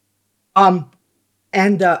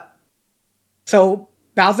 So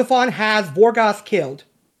Balzaphon has Vorgas killed.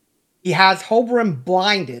 He has Hoberim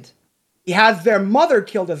blinded. He has their mother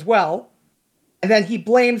killed as well. And then he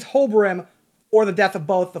blames Hoberim for the death of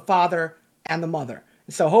both the father and the mother.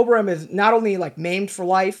 So Hoberim is not only like maimed for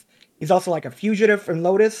life, he's also like a fugitive from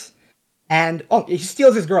Lotus. And he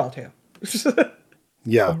steals his girl too.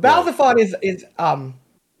 Yeah. Balzaphon is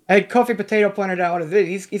like Kofi Potato pointed out,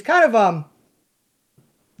 he's kind of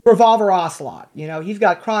Revolver Ocelot. He's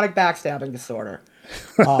got chronic backstabbing disorder.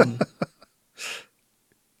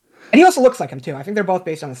 And he also looks like him too. I think they're both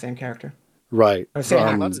based on the same character. Right. He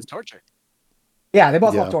loves his torture. Yeah, they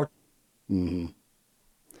both love torture. Mm-hmm.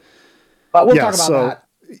 But we'll talk about that.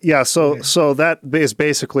 Yeah, so that is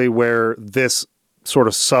basically where this sort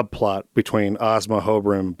of subplot between Ozma,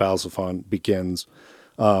 Hoberim, and Balzaphon begins.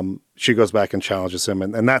 She goes back and challenges him,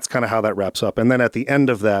 and that's kind of how that wraps up. And then at the end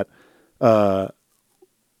of that,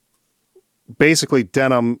 basically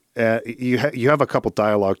Denim, you have a couple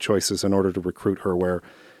dialogue choices in order to recruit her, where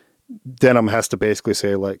Denim has to basically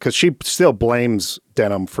say, like, because she still blames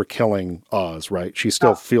Denim for killing Oz, right? She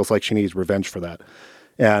still feels like she needs revenge for that.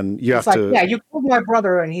 And you have to... Yeah, you killed my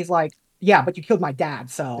brother, and he's like, yeah, but you killed my dad,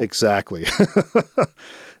 so. Exactly.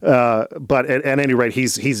 But at any rate,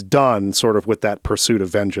 he's done sort of with that pursuit of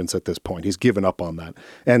vengeance at this point. He's given up on that.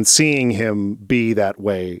 And seeing him be that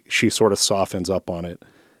way, she sort of softens up on it.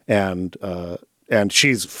 And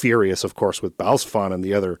she's furious, of course, with Balsafon and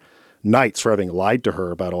the other knights for having lied to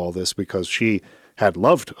her about all this because she had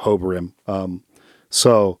loved Hoberim.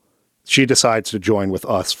 So she decides to join with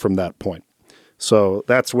us from that point. So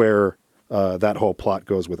that's where that whole plot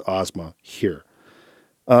goes with Ozma here.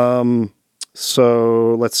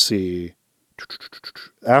 So let's see.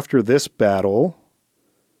 After this battle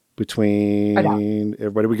between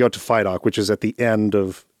everybody, we go to Phidok, which is at the end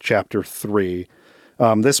of chapter 3.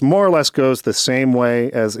 This more or less goes the same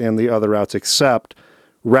way as in the other routes, except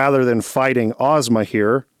rather than fighting Ozma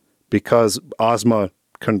here, because Ozma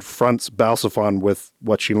confronts Balsafon with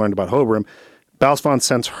what she learned about Hoberim, Balsafon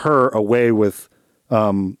sends her away with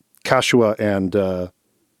Kashua and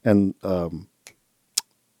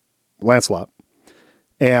Lancelot.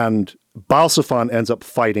 And Balsafon ends up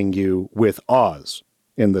fighting you with Oz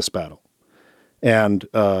in this battle. And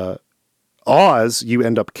Oz, you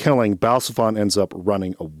end up killing. Balsafon ends up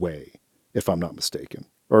running away, if I'm not mistaken.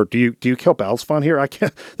 Or do you kill Balsafon here? I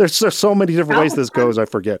can't. There's so many different ways this goes. I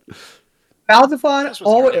forget. Balsafon,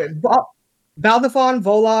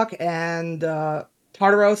 Volok, and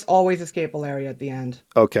Tartaros always escape Valeria at the end.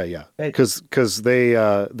 Okay, yeah, because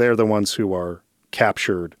they're the ones who are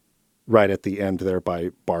captured right at the end there by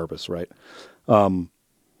Barbas, right?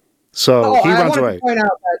 So he runs away. To point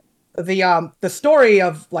out that the story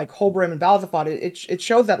of like Hoberim and Balsafon, it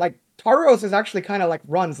shows that like Tartaros is actually kind of like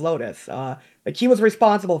runs Lotus. Like he was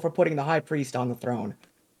responsible for putting the High Priest on the throne.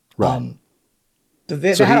 Right. So they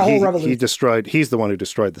had a whole revolution. He's the one who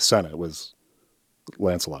destroyed the Senate, was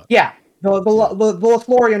Lancelot. Yeah, the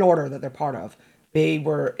Lothlorien order that they're part of. They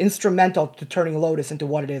were instrumental to turning Lotus into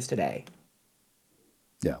what it is today.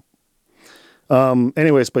 Yeah.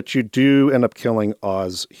 Anyways, but you do end up killing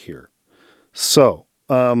Oz here. So,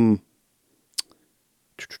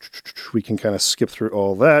 we can kind of skip through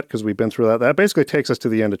all that because we've been through that. That basically takes us to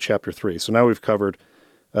the end of chapter 3. So now we've covered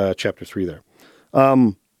chapter 3 there.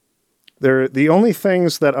 The only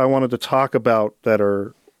things that I wanted to talk about that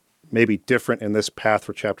are maybe different in this path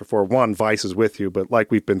for chapter 4, one, Vice is with you, but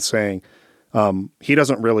like we've been saying, he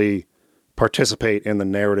doesn't really participate in the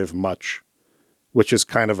narrative much, which is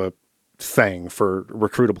kind of a thing for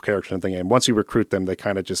recruitable characters in the game. Once you recruit them, they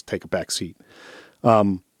kind of just take a back seat.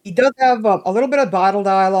 He does have a little bit of battle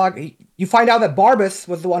dialogue. You find out that Barbas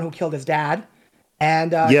was the one who killed his dad,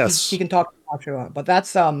 and yes, he can talk to Joshua, but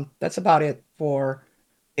that's about it for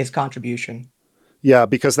his contribution. Yeah,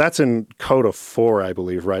 because that's in Coda 4, I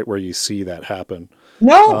believe, right, where you see that happen.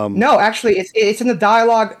 No, actually, it's in the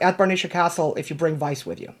dialogue at Barnisha Castle if you bring Vice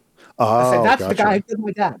with you. Oh, that's gotcha. the guy who killed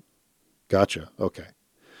my dad. Gotcha. Okay.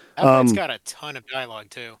 It's got a ton of dialogue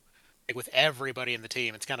too, like with everybody in the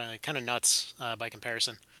team. It's kind of nuts by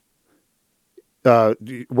comparison.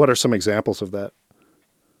 What are some examples of that?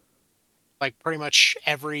 Like pretty much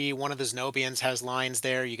every one of the Zenobians has lines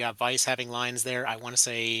there. You got Vice having lines there. I want to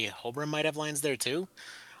say Hoberim might have lines there too.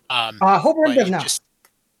 Hoberim does not. Just,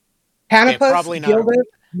 Canopus, Gilded,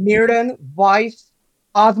 Mirrodin, Vice,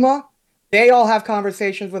 Ozma, they all have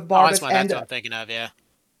conversations with Barbas. That's what I'm thinking of, yeah.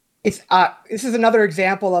 It's this is another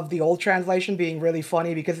example of the old translation being really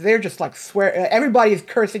funny because they're just like everybody is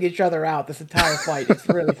cursing each other out this entire fight. It's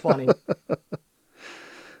really funny.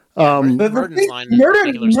 The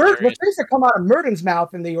things that come out of Murden's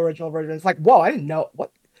mouth in the original version, it's like, whoa, I didn't know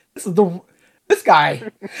what this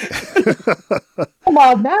guy.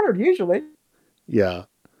 Mild mannered usually. Yeah.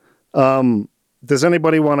 Does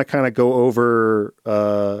anybody want to kind of go over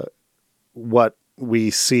what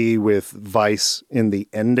we see with Vice in the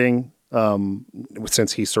ending,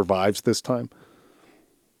 since he survives this time?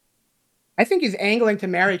 I think he's angling to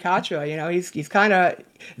marry Katya. You know, he's kind of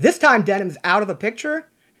this time Denham's out of the picture,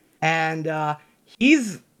 and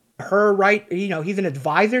he's her right. You know, he's an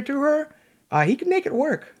advisor to her. He can make it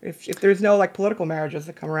work if there's no like political marriages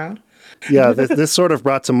that come around. Yeah, this sort of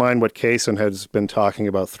brought to mind what Kaysen has been talking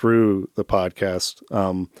about through the podcast,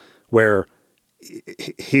 where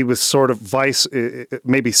he was sort of Vice,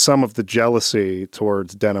 maybe some of the jealousy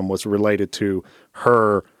towards Denham was related to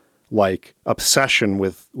her like obsession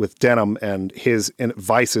with Denham and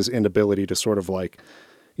Vice's inability to sort of like,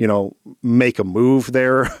 you know, make a move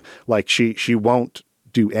there. Like she won't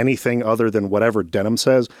do anything other than whatever Denham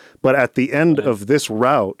says. But at the end of this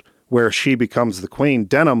route where she becomes the queen,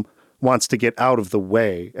 Denham wants to get out of the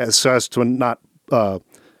way as to not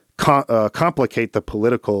complicate the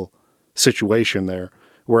political situation there.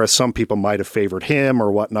 whereas some people might have favored him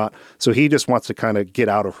or whatnot. So he just wants to kind of get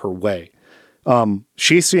out of her way.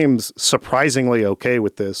 She seems surprisingly okay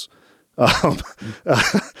with this,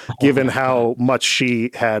 given how much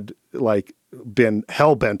she had like been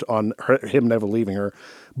hell-bent on him never leaving her.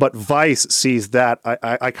 But Vice sees that.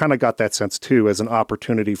 I kind of got that sense too, as an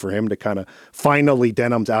opportunity for him to kind of finally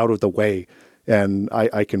Denham's out of the way, and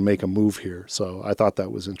I can make a move here. So I thought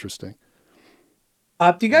that was interesting.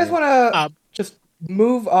 Do you guys want to just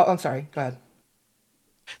move? I'm sorry. Go ahead.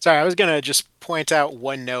 Sorry, I was gonna just point out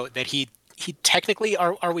one note that he technically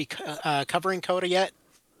are we covering Coda yet?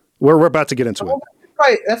 We're about to get into it.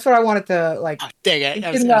 Right, that's what I wanted to like. Dang it!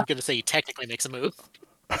 I was gonna say he technically makes a move.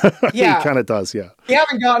 Yeah, he kind of does. Yeah, we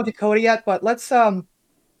haven't gotten to Coda yet, but let's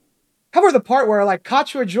cover the part where like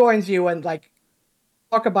Kachua joins you and like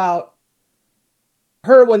talk about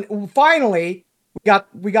her when finally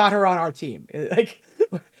we got her on our team. Like,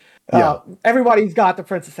 everybody's got the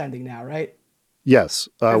princess ending now, right? Yes.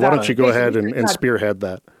 Why don't you go ahead and spearhead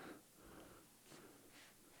that?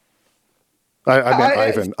 I meant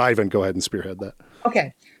Ivan. Ivan, go ahead and spearhead that.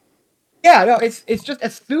 Okay. Yeah, no, it's just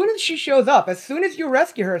as soon as she shows up, as soon as you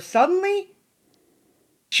rescue her, suddenly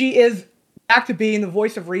she is back to being the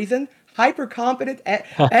voice of reason, hyper competent.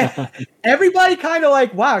 Everybody kind of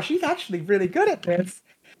like, wow, she's actually really good at this.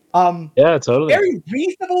 Yeah, totally. Very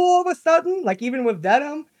reasonable all of a sudden, like even with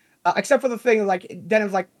Denham, except for the thing like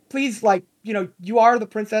Denham's like, please, like, you know, you are the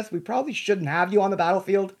princess. We probably shouldn't have you on the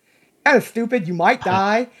battlefield. Kind of stupid. You might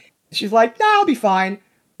die. She's like, no, I'll be fine.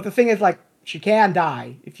 But the thing is, like, she can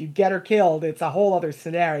die. If you get her killed, it's a whole other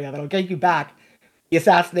scenario that'll get you back the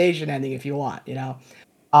assassination ending if you want, you know?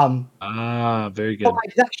 Very good.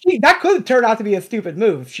 That could turn out to be a stupid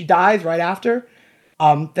move. If she dies right after,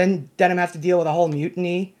 then Denham has to deal with a whole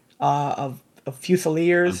mutiny of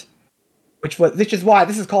Fusiliers, which is why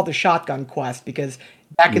this is called the shotgun quest, because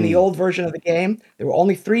back in the old version of the game, there were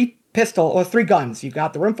only three guns. You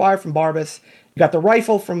got the rimfire from Barbas, you got the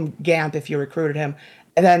rifle from Gamp if you recruited him,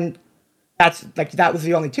 and then that was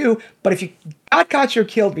the only two. But if you got Kachur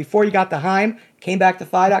killed before you got the Heim, came back to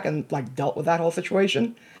Thydok and like dealt with that whole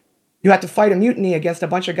situation, you had to fight a mutiny against a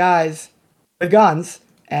bunch of guys with guns,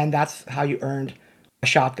 and that's how you earned a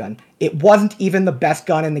shotgun. It wasn't even the best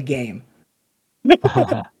gun in the game.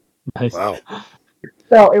 Nice. Wow.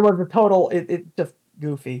 So it was a total. It just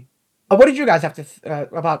goofy. What did you guys have to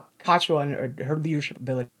about Kachua and her leadership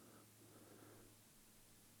ability?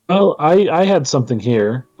 Well, I had something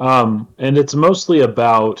here, and it's mostly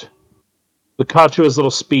about the Kachua's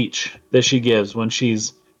little speech that she gives when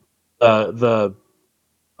she's the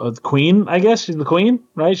queen. I guess she's the queen,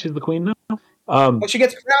 right? She's the queen now. Well, she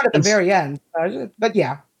gets crowned at the very end, but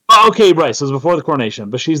yeah. Okay, right. So it's before the coronation,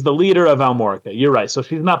 but she's the leader of Almorica. You're right. So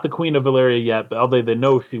she's not the queen of Valyria yet, but although they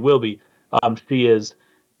know she will be, she is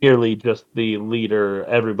merely just the leader.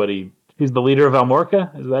 She's the leader of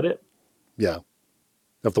Almorica. Is that it? Yeah.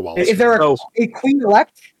 Of the walls. Is there a queen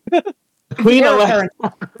elect? Queen elect.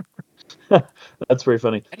 That's very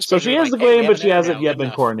funny. So she is the queen, but she hasn't yet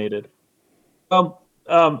been coronated.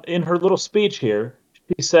 In her little speech here,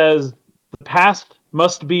 she says, "The past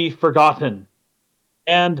must be forgotten."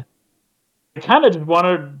 And I kind of just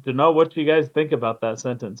wanted to know what you guys think about that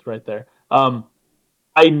sentence right there.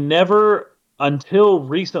 I never, until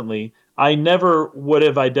recently, I never would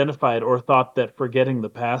have identified or thought that forgetting the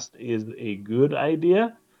past is a good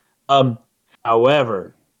idea.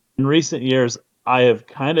 However, in recent years, I have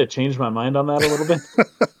kind of changed my mind on that a little bit.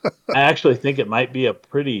 I actually think it might be a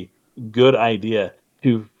pretty good idea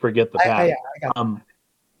to forget the past.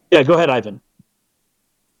 Yeah, go ahead, Ivan.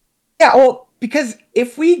 Yeah, well, because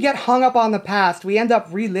if we get hung up on the past, we end up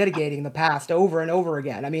relitigating the past over and over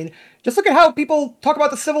again. I mean, just look at how people talk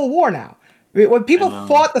about the Civil War now. When people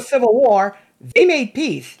fought the Civil War, they made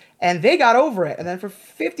peace, and they got over it. And then for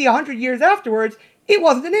 50, 100 years afterwards, it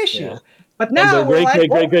wasn't an issue. Yeah. But now we're like,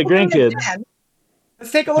 grandkids.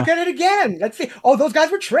 Let's take a look at it again. Let's see. Oh, those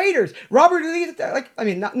guys were traitors. Robert Lee,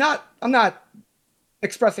 I'm not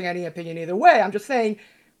expressing any opinion either way. I'm just saying,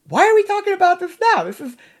 why are we talking about this now? This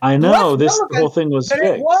is the whole thing was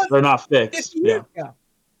fixed. They're not fixed. Yeah.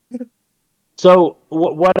 So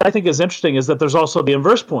what I think is interesting is that there's also the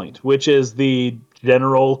inverse point, which is the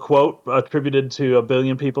general quote attributed to a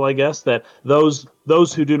billion people, I guess, that those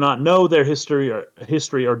who do not know their history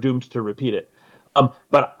are doomed to repeat it.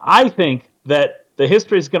 But I think that the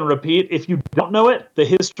history is going to repeat. If you don't know it, the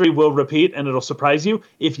history will repeat and it'll surprise you.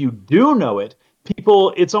 If you do know it,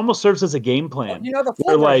 people, it's almost serves as a game plan. You know, the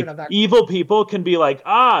where full version like of that. evil people can be like,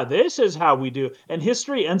 this is how we do, and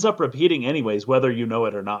history ends up repeating anyways, whether you know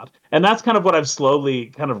it or not. And that's kind of what I've slowly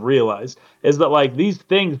kind of realized, is that like these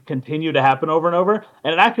things continue to happen over and over,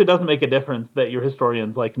 and it actually doesn't make a difference that your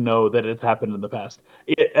historians like know that it's happened in the past.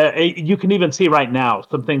 You can even see right now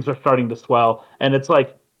some things are starting to swell, and it's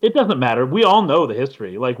like, it doesn't matter. We all know the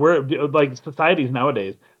history. Like we're like societies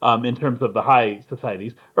nowadays, in terms of the high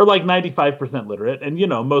societies, are like 95% literate, and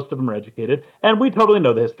most of them are educated, and we totally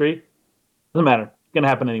know the history. Doesn't matter. It's gonna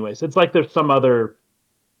happen anyways. It's like there's some other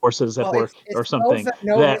forces at Well, work it's or those something that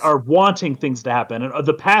know that are wanting things to happen, and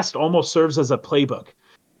the past almost serves as a playbook.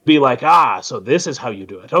 Be like, so this is how you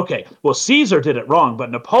do it. Okay, well, Caesar did it wrong, but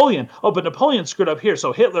Napoleon screwed up here.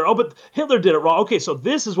 So Hitler, but Hitler did it wrong. Okay, so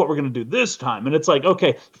this is what we're going to do this time. And it's like,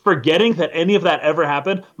 okay, forgetting that any of that ever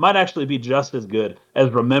happened might actually be just as good as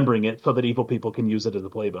remembering it so that evil people can use it as a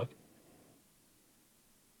playbook.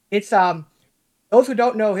 It's those who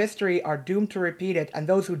don't know history are doomed to repeat it, and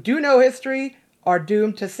those who do know history are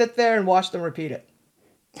doomed to sit there and watch them repeat it.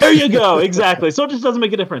 There you go. Exactly. So it just doesn't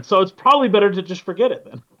make a difference. So it's probably better to just forget it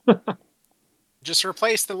then. Just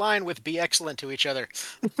replace the line with "be excellent to each other."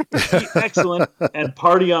 Be excellent and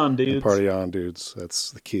party on, dudes. And party on, dudes.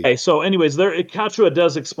 That's the key. Okay, so anyways, Kachua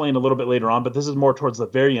does explain a little bit later on, but this is more towards the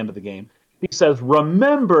very end of the game. He says,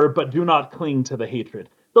 remember, but do not cling to the hatred.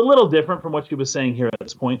 It's a little different from what she was saying here at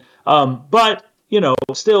this point. But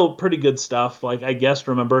still pretty good stuff. Like, I guess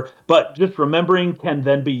remember, but just remembering can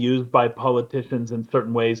then be used by politicians in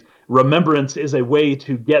certain ways. Remembrance is a way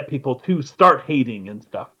to get people to start hating and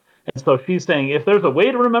stuff. And so she's saying, if there's a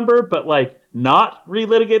way to remember, but like not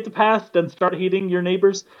relitigate the past and start hating your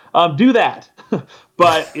neighbors, do that.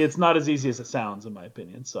 But it's not as easy as it sounds, in my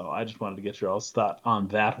opinion. So I just wanted to get your all's thought on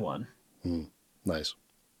that one. Nice.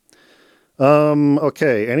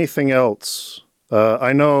 Okay. Anything else?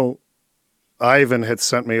 I know Ivan had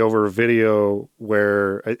sent me over a video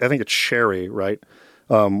where I think it's Sherry, right?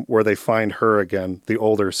 Where they find her again, the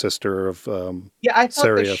older sister of I thought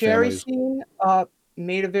Saria the Sherry families. scene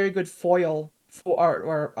made a very good foil for,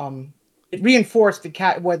 or it reinforced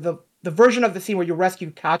the version of the scene where you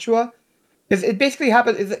rescue Kachua, because it basically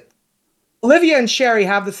happens is that Olivia and Sherry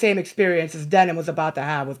have the same experience as Denim was about to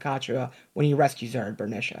have with Kachua when he rescues her in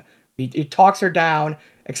Bernicia. He talks her down,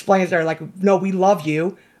 explains to her like, no, we love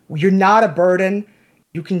you. You're not a burden.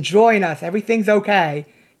 You can join us. Everything's okay.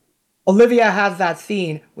 Olivia has that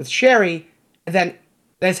scene with Sherry, and then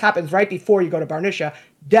this happens right before you go to Barnisha.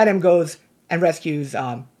 Denim goes and rescues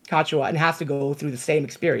Kachua and has to go through the same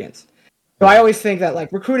experience. So I always think that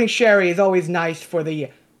like recruiting Sherry is always nice for the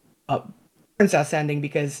princess ending,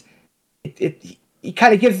 because it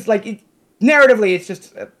kind of gives narratively it's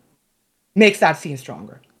just makes that scene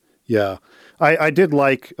stronger. Yeah, I did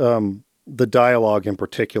like the dialogue in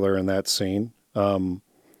particular in that scene.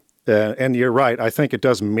 And you're right. I think it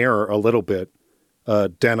does mirror a little bit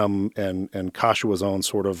Denim and Kashua's own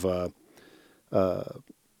sort of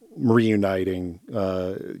reuniting,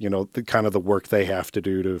 the kind of the work they have to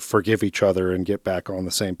do to forgive each other and get back on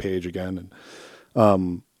the same page again.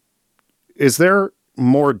 And is there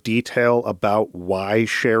more detail about why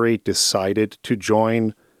Sherry decided to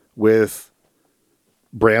join with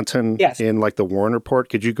Branton in like the Warren Report?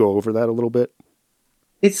 Could you go over that a little bit?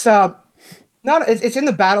 It's it's in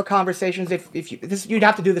the battle conversations. If you'd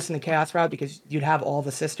have to do this in the chaos route, because you'd have all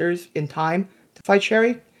the sisters in time to fight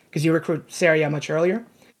Sherry, because you recruit Saria much earlier.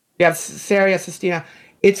 You have Saria, Sistina.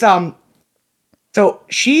 It's so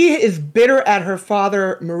she is bitter at her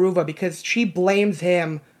father Maruva because she blames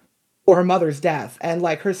him for her mother's death, and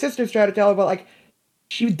like her sisters try to tell her, but like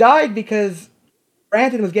she died because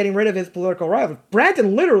Branton was getting rid of his political rival.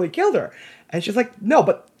 Branton literally killed her, and she's like, no,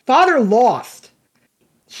 but father lost.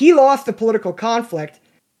 He lost the political conflict,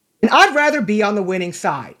 and I'd rather be on the winning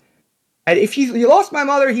side. And if he lost my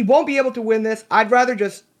mother, he won't be able to win this. I'd rather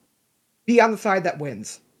just be on the side that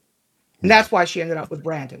wins. And that's why she ended up with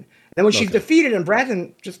Branton. And then when she's defeated and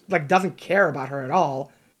Branton just like doesn't care about her at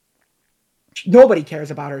all, nobody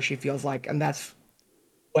cares about her, she feels like, and that's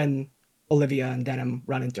when Olivia and Denim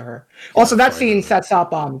run into her. Also, that scene sets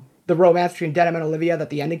up the romance between Denim and Olivia that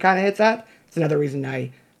the ending kind of hits at. It's another reason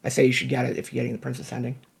I say you should get it if you're getting the princess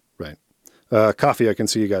ending. Right. Coffee, I can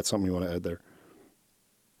see you got something you want to add there.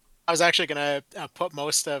 I was actually going to put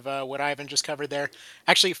most of what Ivan just covered there.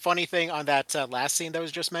 Actually, funny thing on that last scene that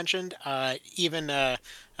was just mentioned, even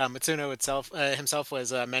Matsuno himself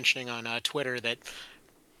was mentioning on Twitter that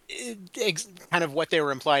kind of what they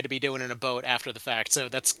were implied to be doing in a boat after the fact. So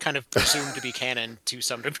that's kind of presumed to be canon to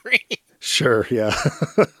some degree. Sure, yeah.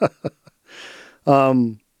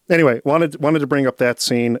 Anyway, wanted to bring up that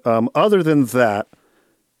scene. Other than that,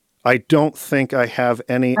 I don't think I have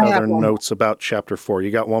any other notes about Chapter 4.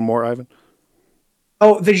 You got one more, Ivan?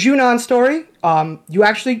 Oh, the Junon story. You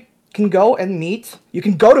actually can go and meet. You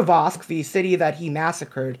can go to Vosk, the city that he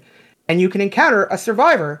massacred, and you can encounter a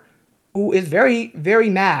survivor who is very, very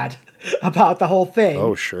mad about the whole thing.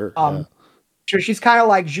 Oh, sure. She's kind of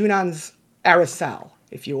like Junon's Aracel,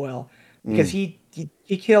 if you will, because he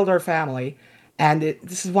killed her family, and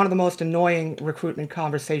this is one of the most annoying recruitment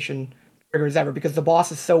conversation triggers ever, because the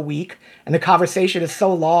boss is so weak and the conversation is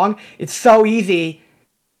so long. It's so easy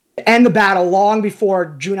to end the battle long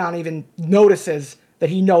before Junon even notices that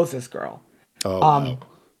he knows this girl. Oh, wow.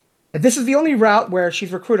 This is the only route where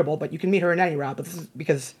she's recruitable, but you can meet her in any route. But this is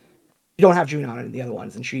because you don't have Junon in the other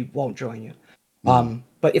ones, and she won't join you.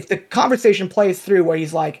 But if the conversation plays through where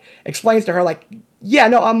he's like explains to her like, yeah,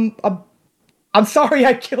 no, I'm sorry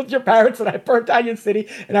I killed your parents and I burnt down your city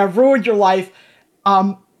and I've ruined your life.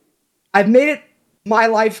 I've made it my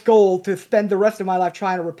life's goal to spend the rest of my life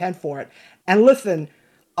trying to repent for it. And listen,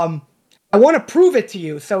 I want to prove it to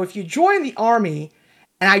you. So if you join the army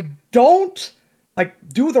and I don't like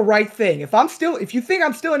do the right thing, if you think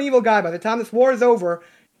I'm still an evil guy by the time this war is over,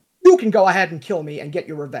 you can go ahead and kill me and get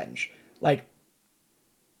your revenge.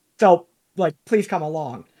 So please come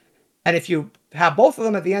along. And if you have both of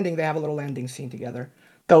them at the ending, they have a little ending scene together.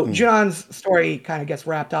 So Junon's story kind of gets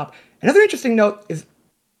wrapped up. Another interesting note is,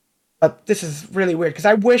 this is really weird because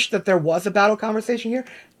I wish that there was a battle conversation here.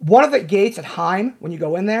 One of the gates at Heim, when you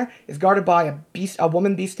go in there, is guarded by a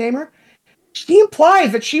woman beast tamer. She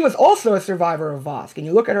implies that she was also a survivor of Vosk. And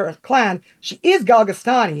you look at her clan, she is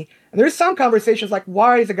Galgastani. And there's some conversations like,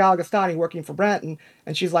 why is a Galgastani working for Branton?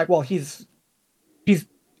 And she's like, well, he's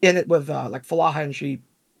in it with Falaha, and she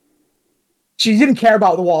didn't care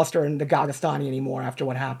about the Wallister and the Galgastani anymore after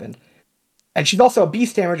what happened. And she's also a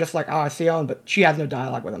beast tamer, just like Sion, but she has no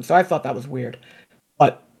dialogue with him. So I thought that was weird.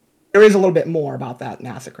 But there is a little bit more about that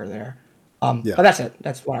massacre there. But that's it.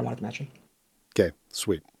 That's what I wanted to mention. Okay,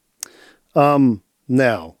 sweet.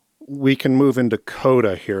 Now, we can move into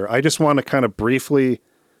Coda here. I just want to kind of briefly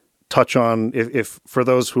touch on, if for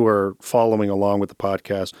those who are following along with the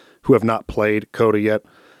podcast, who have not played Coda yet,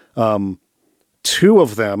 two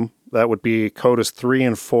of them, that would be Codas 3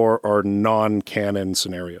 and 4, are non-canon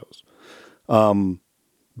scenarios.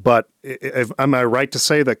 But am I right to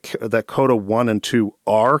say that Coda 1 and 2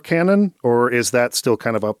 are canon, or is that still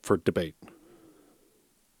kind of up for debate?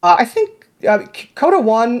 I think Coda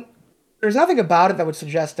 1, there's nothing about it that would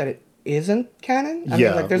suggest that it isn't canon. I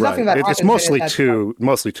mean, there's nothing that it's mostly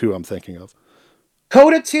two I'm thinking of.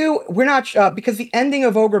 Coda 2, we're not because the ending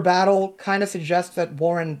of Ogre Battle kind of suggests that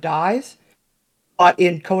Warren dies. But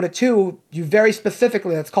in Coda 2, you very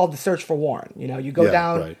specifically, it's called the Search for Warren. You know, you go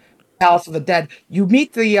down Palace of the Dead. You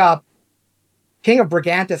meet the King of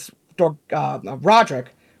Brigantis, Roderick,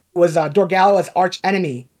 who was Dorgala's arch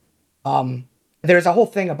enemy. There's a whole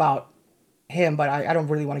thing about him, but I don't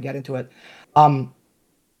really want to get into it.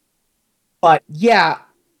 But yeah,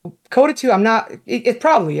 Coda 2, I'm not. It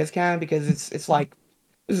probably is canon because it's like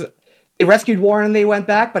they rescued Warren and they went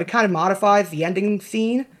back, but it kind of modifies the ending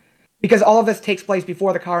scene because all of this takes place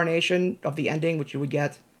before the coronation of the ending, which you would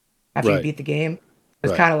get after you beat the game.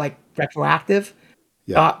 It's kind of like retroactive.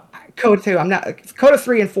 Yeah. Coda 2, I'm not. Coda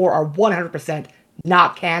 3 and 4 are 100%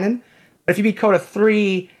 not canon. But if you beat Coda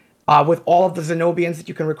 3 with all of the Zenobians that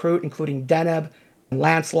you can recruit, including Deneb and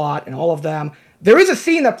Lancelot and all of them, there is a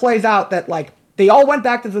scene that plays out that like they all went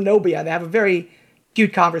back to Zenobia. They have a very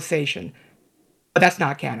cute conversation, but that's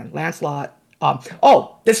not canon. Lancelot.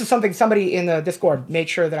 This is something somebody in the Discord made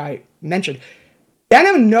sure that I mentioned.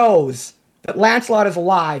 Deneb knows that Lancelot is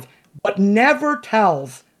alive, but never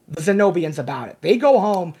tells the Zenobians about it. They go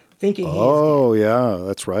home thinking he's dead. Oh, yeah,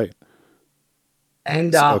 that's right.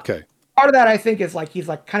 And part of that, I think, is like he's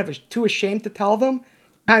like kind of too ashamed to tell them.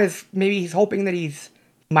 Kind of maybe he's hoping that he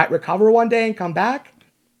might recover one day and come back.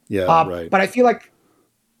 Yeah, right. But I feel like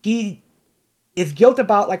his guilt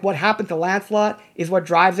about like what happened to Lancelot is what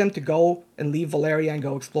drives him to go and leave Valeria and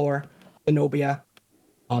go explore Zenobia.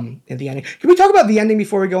 In the ending, can we talk about the ending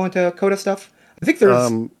before we go into Coda stuff? I think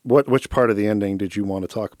there's which part of the ending did you want to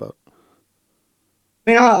talk about?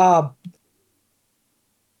 I mean,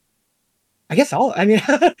 I guess all. I mean,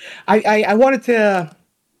 I wanted to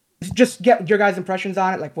just get your guys' impressions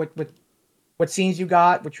on it, like what scenes you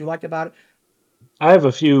got, what you liked about it. I have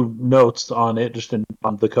a few notes on it, just on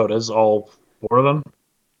the Codas, all 4 of them,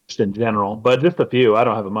 just in general, but just a few. I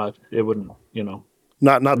don't have much. It wouldn't,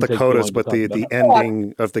 Not the Codas, but the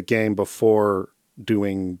ending of the game before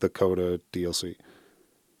doing the Coda DLC.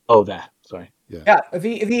 Oh, that. Sorry. Yeah,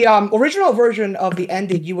 the original version of the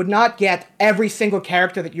ending, you would not get every single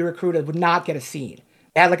character that you recruited would not get a scene.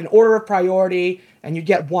 They had like an order of priority, and you'd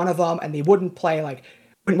get one of them, and they wouldn't play like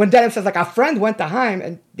when Denim says like a friend went to Heim,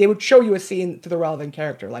 and they would show you a scene to the relevant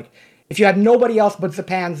character. Like if you had nobody else but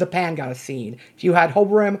Zapan, Zapan got a scene. If you had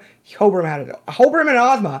Hoberim, Hoberim had it. Hoberim and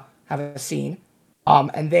Ozma have a scene,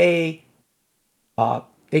 and they're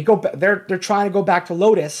trying to go back to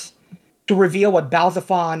Lotus to reveal what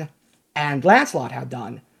Balzaphon and Lancelot had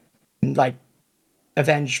done, and like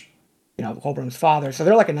avenge, Hoberim's father. So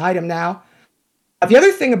they're like an item now. The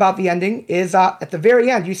other thing about the ending is at the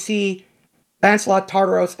very end, you see Lancelot,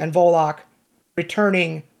 Tartaros, and Volok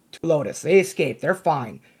returning to Lotus. They escape. They're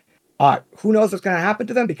fine. Who knows what's going to happen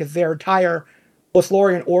to them because their entire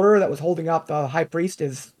Lothlorien order that was holding up the High Priest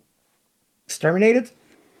is exterminated.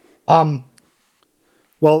 Well,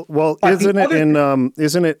 isn't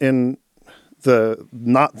it in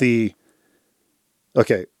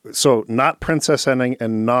okay, so not Princess ending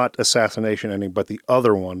and not Assassination ending, but the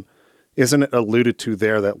other one, isn't it alluded to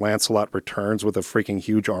there that Lancelot returns with a freaking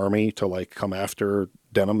huge army to like come after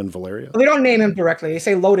Denim and Valeria? Well, they don't name him directly. They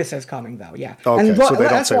say Lotus is coming though. Yeah. Okay, and so they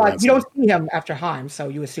don't say Lancelot. You don't see him after Heim, so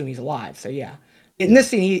you assume he's alive. So yeah, in this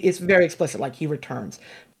scene, it's very explicit, like he returns.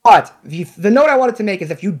 But the note I wanted to make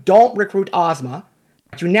is if you don't recruit Ozma,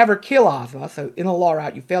 but you never kill Ozma, so in the lore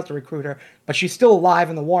out, you failed to recruit her, but she's still alive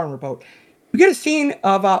in the Warren Report, you get a scene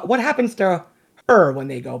of what happens to her when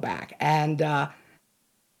they go back. And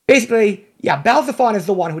basically, yeah, Balzaphon is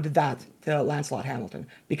the one who did that to Lancelot Hamilton.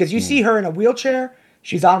 Because you see her in a wheelchair,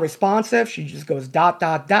 she's unresponsive, she just goes ...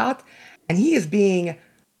 and he is being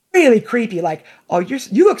really creepy, like, oh,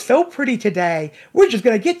 you look so pretty today, we're just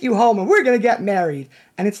going to get you home and we're going to get married.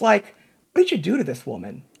 And it's like, what did you do to this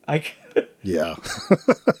woman? Like, yeah.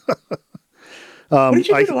 What did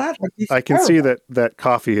you do to laugh? Like, I can see that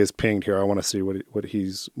coffee has pinged here. I want to see what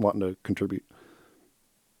he's wanting to contribute.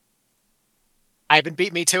 Ivan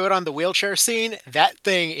beat me to it on the wheelchair scene. That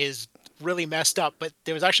thing is really messed up, but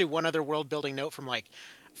there was actually one other world building note from like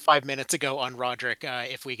 5 minutes ago on Roderick,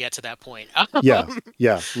 if we get to that point.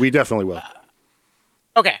 Yeah, we definitely will.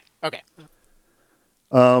 Okay.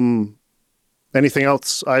 Anything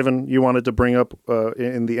else, Ivan, you wanted to bring up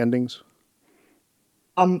in the endings?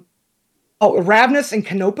 Ravnus and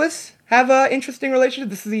Canopus have an interesting relationship.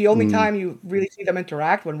 This is the only time you really see them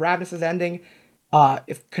interact. When Ravnus is ending,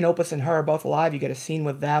 if Canopus and her are both alive, you get a scene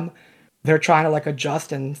with them. They're trying to like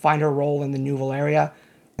adjust and find her role in the new Valeria,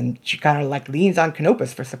 and she kind of like leans on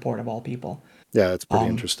Canopus for support of all people. Yeah, it's pretty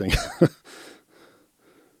interesting.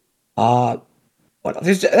 I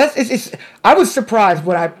was surprised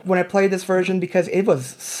when I played this version because it was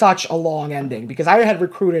such a long ending. Because I had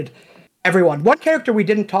recruited everyone. One character we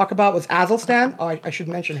didn't talk about was Azelstan. I should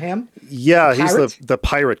mention him. Yeah, he's the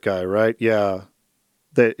pirate guy, right? Yeah.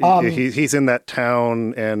 He's in that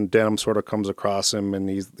town, and Denim sort of comes across him, and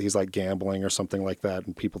he's like gambling or something like that,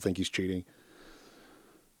 and people think he's cheating.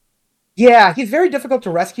 Yeah, he's very difficult to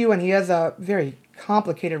rescue, and he has a very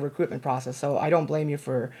complicated recruitment process. So I don't blame you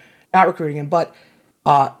for not recruiting him. But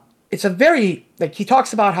it's a very he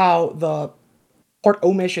talks about how the Port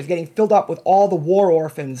Omish is getting filled up with all the war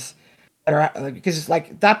orphans that are because it's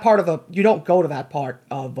like that part of you don't go to that part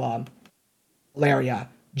of Valeria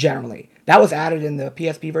generally. That was added in the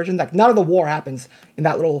PSP version. Like none of the war happens in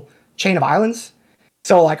that little chain of islands.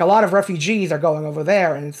 So like a lot of refugees are going over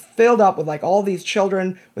there, and it's filled up with like all these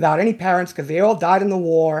children without any parents because they all died in the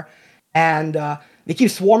war, and they keep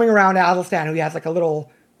swarming around Azelstan, who he has like a little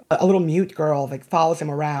mute girl that follows him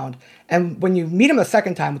around. And when you meet him a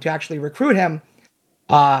second time to actually recruit him,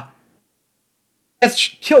 gets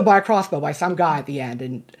killed by a crossbow by some guy at the end,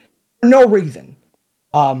 and for no reason,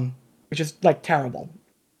 which is like terrible.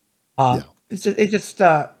 It's just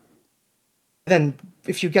then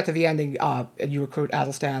if you get to the ending and you recruit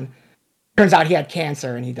Azelstan, turns out he had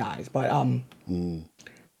cancer and he dies. But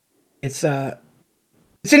it's an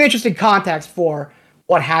interesting context for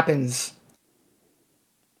what happens,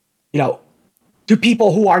 to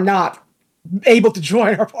people who are not able to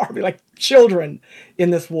join our army, like children in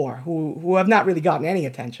this war who have not really gotten any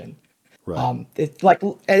attention. Right. It's like,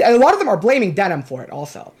 and a lot of them are blaming Denim for it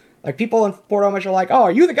also. Like people in Port Omish are like, "Oh,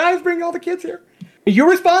 are you the guy who's bringing all the kids here? Are you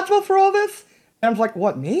responsible for all this?" And I'm like,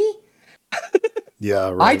 "What, me?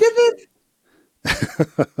 Yeah, right. I did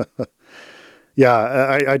it."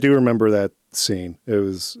 Yeah, I do remember that scene. It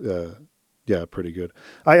was pretty good.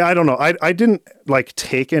 I don't know. I didn't like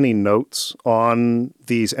take any notes on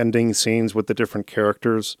these ending scenes with the different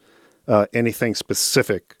characters, anything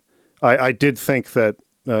specific. I did think that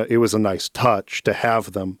it was a nice touch to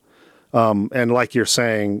have them. And like you're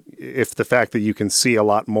saying, if the fact that you can see a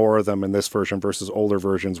lot more of them in this version versus older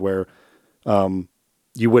versions where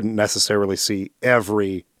you wouldn't necessarily see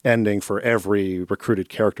every ending for every recruited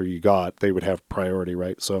character you got, they would have priority,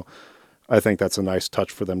 right? So I think that's a nice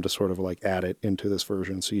touch for them to sort of like add it into this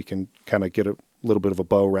version so you can kind of get a little bit of a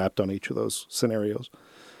bow wrapped on each of those scenarios.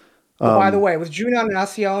 By the way, with Junon and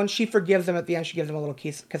Asion, she forgives him at the end. She gives him a little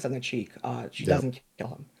kiss on the cheek. She doesn't kill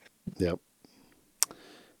him. Yep.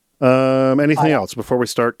 Anything else before we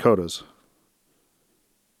start codas?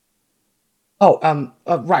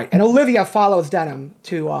 Right. And Olivia follows Denim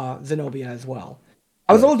to Zenobia as well.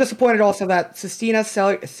 I was a little disappointed also that Sistina,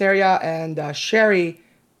 Seria, and Sherry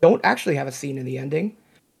don't actually have a scene in the ending.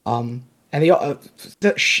 And Seria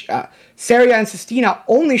and Sistina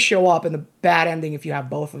only show up in the bad ending if you have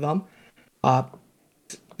both of them.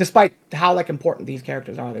 Despite how like important these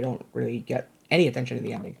characters are, they don't really get any attention in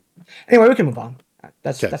the ending. Anyway, we can move on.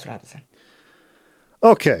 That's what I have to say.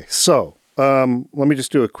 Okay, so let me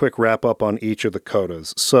just do a quick wrap up on each of the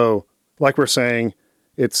codas. So, like we're saying,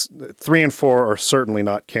 it's 3 and 4 are certainly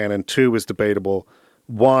not canon. 2 is debatable.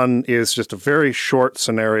 1 is just a very short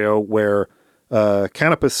scenario where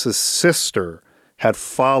Canopus's sister had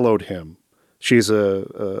followed him. She's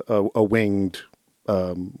a winged,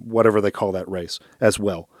 whatever they call that race as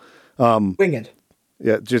well. Winged.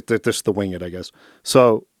 Yeah, just the winged, I guess.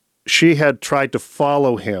 So she had tried to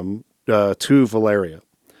follow him to Valeria.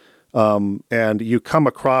 And you come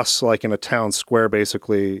across like in a town square,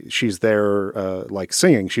 basically, she's there like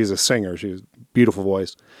singing. She's a singer. She's a beautiful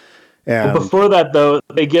voice. And before that, though,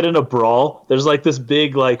 they get in a brawl. There's like this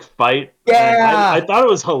big like fight. Yeah, I thought it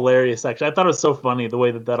was hilarious. Actually, I thought it was so funny the way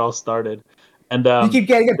that all started. And you keep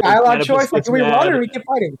getting a dialogue choice. Like, do we run or we keep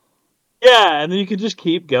fighting? Yeah, and then you can just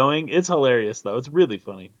keep going. It's hilarious, though. It's really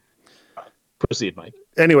funny. Proceed, Mike.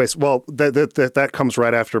 Anyways, well, that comes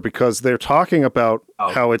right after because they're talking about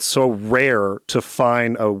how it's so rare to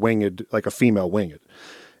find a winged, like a female winged.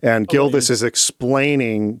 And Gildas is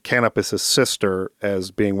explaining Canopus's sister as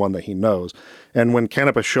being one that he knows. And when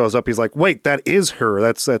Canopus shows up, he's like, wait, that is her.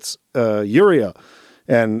 That's Uria.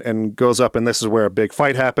 And goes up, and this is where a big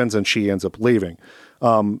fight happens, and she ends up leaving.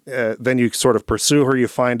 Then you sort of pursue her. You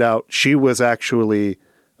find out she was actually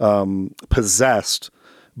possessed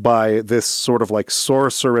by this sort of like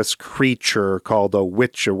sorceress creature called a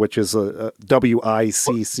Witcher, which is a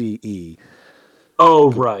Wicce.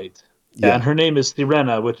 Oh, right. Yeah, and her name is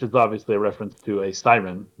Sirena, which is obviously a reference to a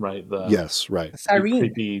siren, right? Yes, right. Siren.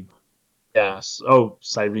 Creepy. Yes. Oh,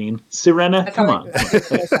 Siren. Sirena? Come on.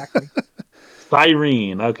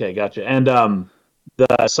 Siren. Okay, gotcha. And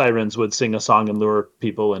the sirens would sing a song and lure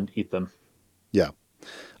people and eat them. Yeah.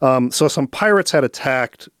 So some pirates had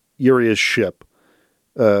attacked Uria's ship.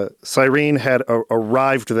 Cyrene had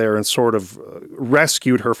arrived there and sort of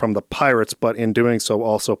rescued her from the pirates, but in doing so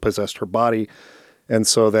also possessed her body. And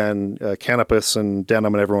so then Canopus and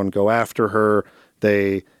Denim and everyone go after her.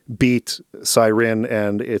 They beat Cyrene,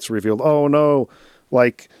 and it's revealed, oh no,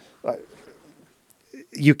 like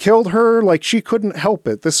you killed her, like she couldn't help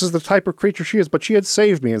it. This is the type of creature she is, but she had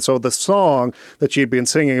saved me. And so the song that she had been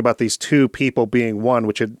singing about these two people being one,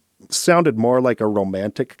 which had sounded more like a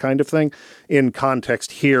romantic kind of thing, in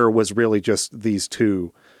context here was really just these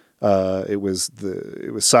two. It was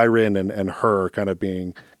Cyrene and her kind of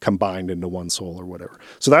being combined into one soul or whatever.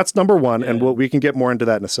 So that's number one, and we can get more into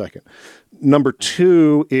that in a second. Number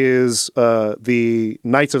two is the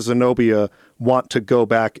Knights of Zenobia want to go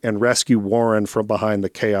back and rescue Warren from behind the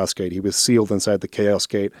Chaos Gate. He was sealed inside the Chaos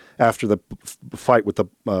Gate after the fight with the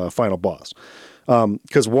final boss.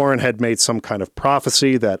 Because Warren had made some kind of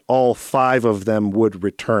prophecy that all 5 of them would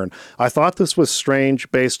return. I thought this was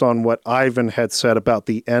strange based on what Ivan had said about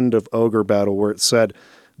the end of Ogre Battle, where it said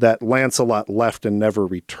that Lancelot left and never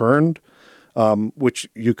returned, which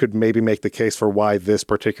you could maybe make the case for why this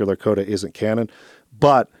particular coda isn't canon.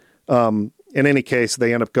 But in any case,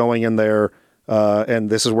 they end up going in there, and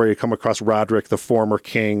this is where you come across Roderick, the former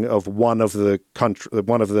king of one of the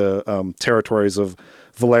territories of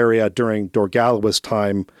Valeria during Dorgalua's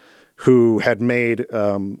time, who had made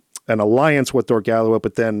an alliance with Dorgalua,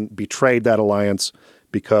 but then betrayed that alliance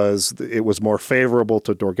because it was more favorable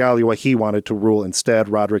to Dorgalua. He wanted to rule instead.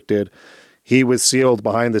 Roderick did. He was sealed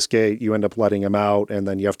behind this gate. You end up letting him out, and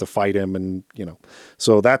then you have to fight him, and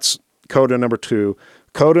So that's coda number 2.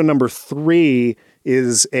 Coda number 3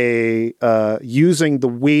 is a using the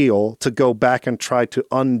wheel to go back and try to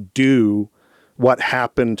undo what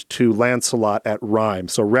happened to Lancelot at Rhyme.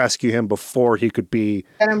 So rescue him before he could be...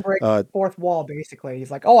 And him break the fourth wall, basically. He's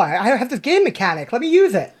like, oh, I have this game mechanic. Let me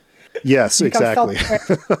use it. Yes, exactly.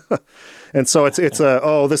 And so it's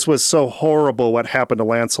this was so horrible what happened to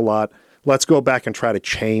Lancelot. let's go back and try to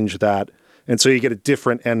change that. And so you get a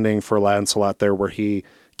different ending for Lancelot there, where he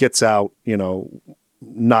gets out,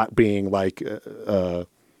 not being like, I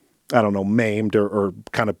don't know, maimed or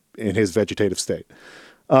kind of in his vegetative state.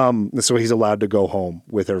 So he's allowed to go home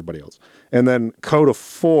with everybody else. And then Code of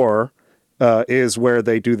Four is where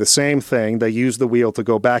they do the same thing. They use the wheel to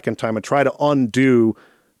go back in time and try to undo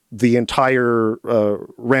the entire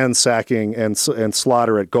ransacking and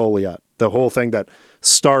slaughter at Goliath. The whole thing that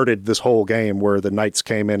started this whole game, where the knights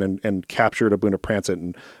came in and captured Abuna Prancet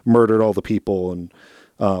and murdered all the people. And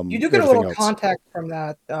you do get a little context from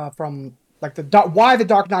that, from like why the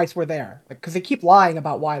Dark Knights were there, because they keep lying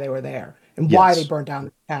about why they were there and why they burned down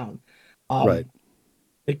the town. Right.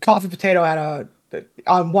 Coffee Potato had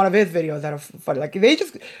on one of his videos had a funny, like,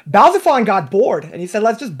 Balzaphon got bored and he said,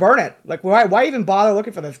 let's just burn it. Like, why even bother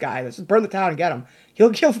looking for this guy? Let's just burn the town and get him.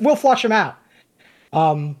 We'll flush him out.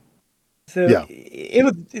 It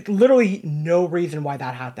was literally no reason why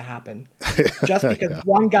that had to happen. Just because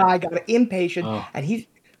one guy got impatient and he's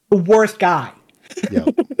the worst guy.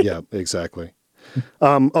 Yeah, exactly.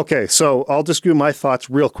 Okay, so I'll just do my thoughts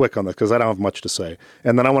real quick on this because I don't have much to say.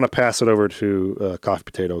 And then I want to pass it over to Coffee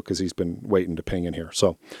Potato because he's been waiting to ping in here.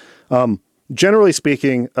 So generally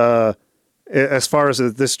speaking, as far as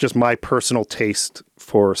this is just my personal taste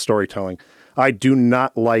for storytelling, I do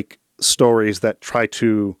not like stories that try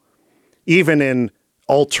to, even in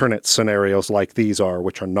alternate scenarios like these are,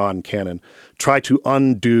 which are non-canon, try to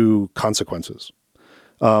undo consequences.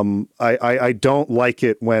 I don't like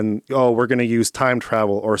it when, we're going to use time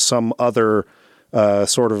travel or some other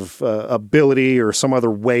sort of ability or some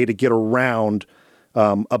other way to get around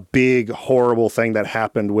a big, horrible thing that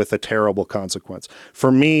happened with a terrible consequence.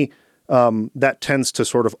 For me, that tends to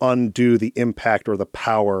sort of undo the impact or the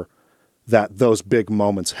power that those big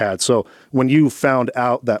moments had. So when you found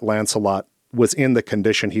out that Lancelot was in the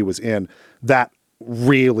condition he was in, that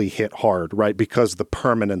really hit hard, right? Because the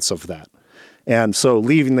permanence of that. And so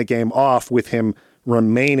leaving the game off with him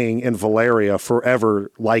remaining in Valeria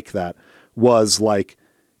forever like that was like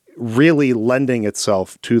really lending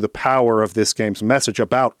itself to the power of this game's message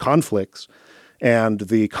about conflicts and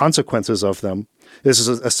the consequences of them. This is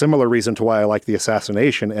a similar reason to why I like the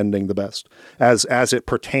assassination ending the best, as it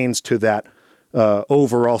pertains to that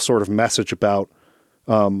overall sort of message about,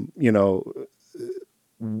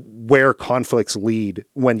 where conflicts lead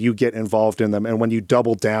when you get involved in them and when you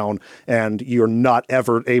double down and you're not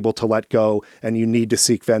ever able to let go and you need to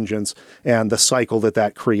seek vengeance and the cycle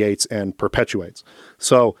that creates and perpetuates.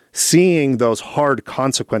 So seeing those hard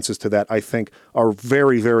consequences to that, I think, are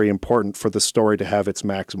very, very important for the story to have its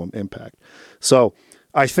maximum impact. So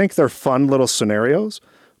I think they're fun little scenarios,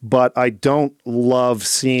 but I don't love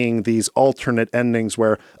seeing these alternate endings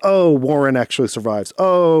where, Warren actually survives.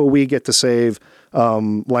 We get to save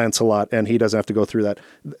Lancelot and he doesn't have to go through that.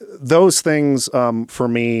 Those things, for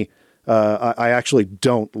me, I actually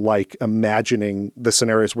don't like imagining the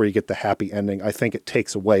scenarios where you get the happy ending. I think it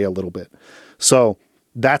takes away a little bit. So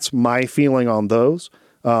that's my feeling on those.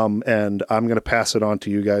 And I'm going to pass it on to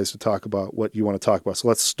you guys to talk about what you want to talk about. So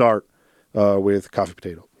let's start with Coffee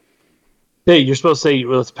Potato. Hey, you're supposed to say,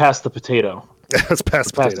 let's pass the potato. Let's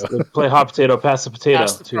pass the potato. Play hot potato, pass the potato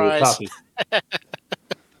to Coffee.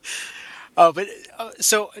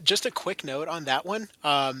 So just a quick note on that one.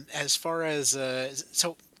 As far as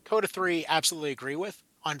so Coda 3, absolutely agree with.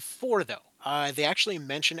 On 4, though, they actually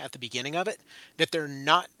mention at the beginning of it that they're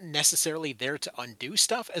not necessarily there to undo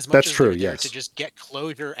stuff as much as they're there to just get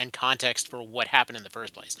closure and context for what happened in the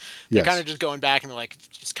first place. They're kind of just going back and they're like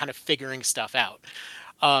just kind of figuring stuff out.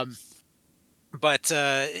 As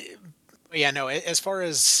far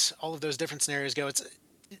as all of those different scenarios go,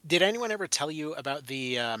 did anyone ever tell you about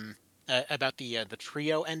the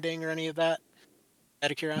trio ending or any of that, out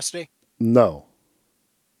of curiosity? No.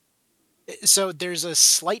 So there's a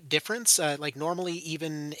slight difference. Like normally,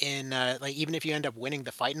 even in even if you end up winning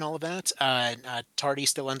the fight and all of that, Tardy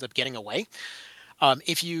still ends up getting away.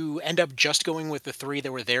 If you end up just going with the 3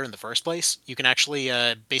 that were there in the first place, you can actually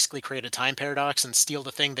basically create a time paradox and steal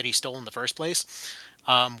the thing that he stole in the first place,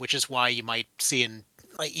 which is why you might see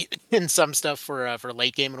in some stuff for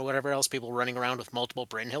late game and whatever else, people running around with multiple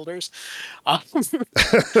Brynhilders.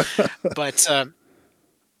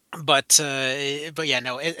 But yeah,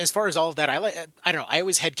 no. As far as all of that, I don't know. I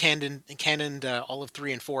always had canoned all of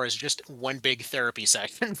 3 and 4 as just one big therapy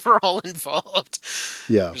session for all involved.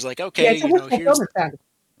 Yeah, it was like, okay, here's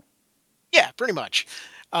pretty much.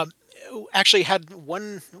 Actually, had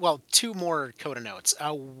two more coda notes.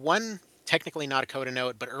 One technically not a coda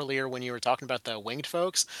note, but earlier when you were talking about the winged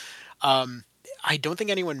folks, I don't think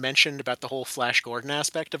anyone mentioned about the whole Flash Gordon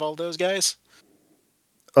aspect of all those guys.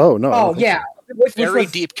 Oh no, I Oh don't think yeah, so. which Very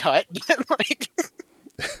was deep cut. Like,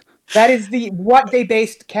 that is what they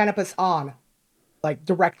based Canopus on, like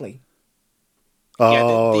directly. yeah,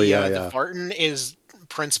 Oh yeah, the yeah. Vartan is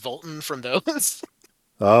Prince Voltan from those.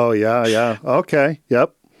 Oh yeah, yeah. Okay,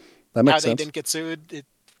 yep, that How makes they sense. didn't get sued,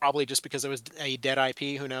 probably just because it was a dead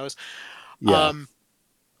IP. Who knows? Yeah, Um,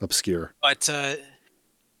 obscure. but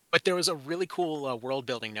but there was a really cool world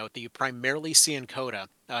building note that you primarily see in Coda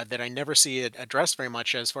that I never see it addressed very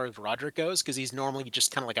much as far as Roderick goes, because he's normally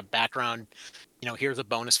just kind of like a background, here's a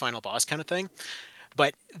bonus final boss kind of thing.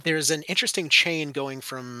 But there's an interesting chain going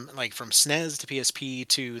from SNES to PSP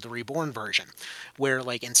to the Reborn version, where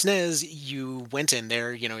like in SNES you went in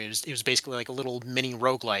there, it was basically like a little mini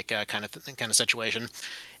roguelike kind of situation.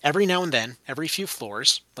 Every now and then, every few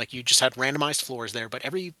floors, like you just had randomized floors there, but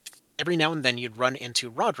every now and then you'd run into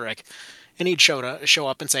Roderick, and he'd show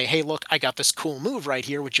up and say, "Hey, look, I got this cool move right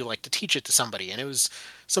here. Would you like to teach it to somebody?" And it was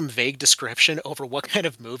some vague description over what kind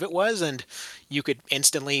of move it was, and you could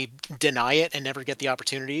instantly deny it and never get the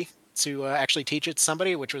opportunity to actually teach it to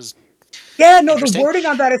somebody, which was Yeah, no, the interesting. wording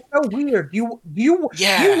on that is so weird. Do you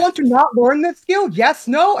Yeah, want to not learn this skill? Yes,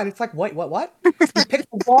 no, and it's like, wait, what? You pick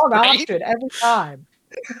the wrong right. option every time.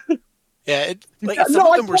 Yeah, like some No,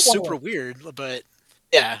 of I them were don't want to super learn. weird, but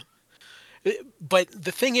yeah. But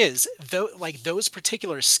the thing is, though, like those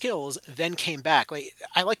particular skills then came back. Like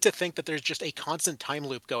I like to think that there's just a constant time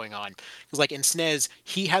loop going on because, like in SNES,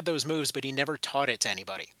 he had those moves, but he never taught it to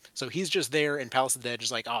anybody. So he's just there in Palace of the Dead,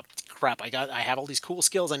 just like, oh crap, I have all these cool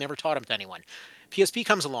skills, I never taught them to anyone. PSP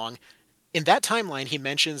comes along, in that timeline, he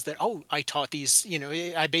mentions that, oh, I taught these,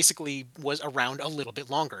 I basically was around a little bit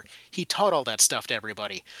longer. He taught all that stuff to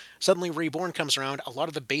everybody. Suddenly, Reborn comes around, a lot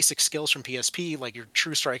of the basic skills from PSP, like your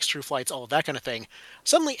true strikes, true flights, all of that kind of thing,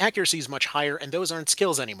 suddenly accuracy is much higher, and those aren't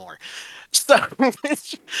skills anymore. So,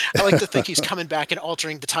 I like to think he's coming back and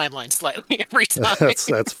altering the timeline slightly every time.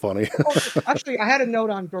 That's funny. Oh, actually, I had a note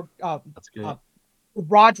on That's good.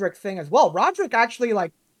 Roderick thing as well. Roderick actually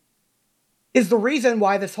like is the reason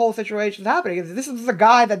why this whole situation is happening. This is the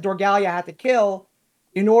guy that Dorgalia had to kill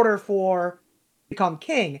in order for become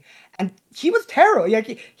king, and he was terrible.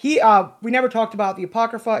 Like we never talked about the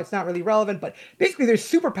Apocrypha. It's not really relevant, but basically, there's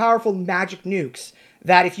super powerful magic nukes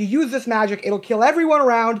that if you use this magic, it'll kill everyone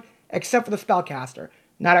around except for the spellcaster.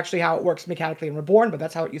 Not actually how it works mechanically in Reborn, but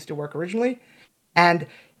that's how it used to work originally. And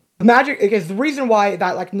the magic is the reason why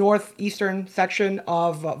that like northeastern section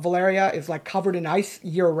of Valeria is like covered in ice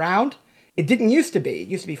year round. It didn't used to be. It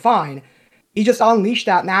used to be fine. He just unleashed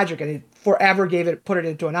that magic and it forever put it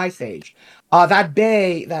into an ice age. That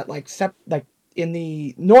bay that like in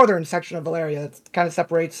the northern section of Valeria that kind of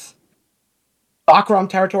separates Akram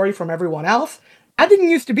territory from everyone else. That didn't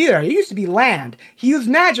used to be there. It used to be land. He used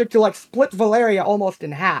magic to like split Valeria almost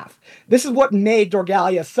in half. This is what made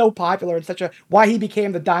Dorgalia so popular and why he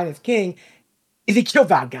became the Dyna's king, is he killed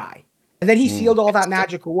that guy. And then he sealed all that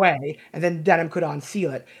magic away, and then Denim could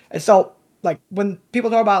unseal it. And so, like, when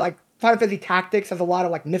people talk about, like, Final Fantasy Tactics has a lot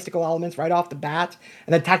of, like, mystical elements right off the bat,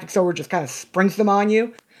 and then Tactics Ogre just kind of springs them on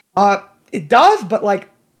you. It does, but, like,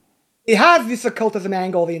 it has this occultism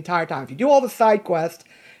angle the entire time. If you do all the side quests,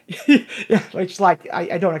 which, like,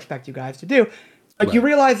 I don't expect you guys to do, like, you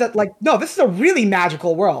realize that, like, no, this is a really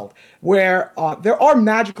magical world where there are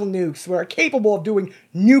magical nukes that are capable of doing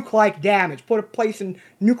nuke-like damage, put a place in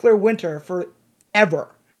nuclear winter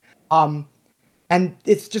forever. And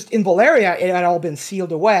it's just in Valeria, it had all been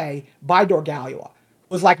sealed away by Dorgalia. It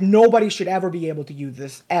was like nobody should ever be able to use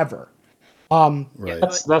this ever. Right.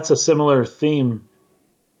 That's a similar theme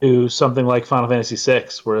to something like Final Fantasy VI,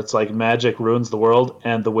 where it's like magic ruins the world,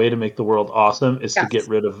 and the way to make the world awesome is to get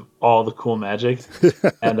rid of all the cool magic.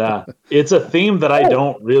 And it's a theme that I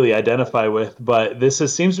don't really identify with, but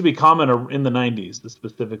seems to be common in the 90s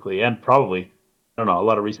specifically, and probably, I don't know, a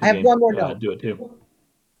lot of recent I have games one more note. do it too.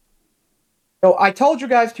 So I told you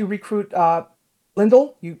guys to recruit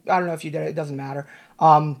Lindell. I don't know if you did it. It doesn't matter.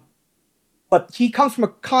 But he comes from a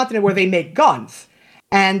continent where they make guns.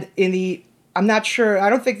 And I'm not sure, I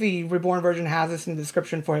don't think the Reborn version has this in the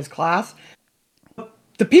description for his class.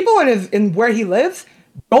 The people in where he lives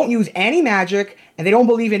don't use any magic, and they don't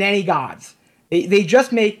believe in any gods. They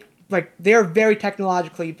just make, like, they're very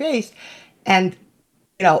technologically based, and,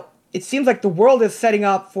 it seems like the world is setting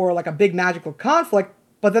up for, like, a big magical conflict,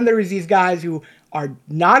 but then there is these guys who are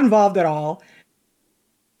not involved at all.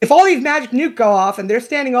 If all these magic nukes go off and they're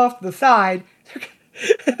standing off to the side,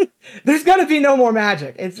 there's gonna be no more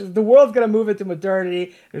magic. The world's gonna move into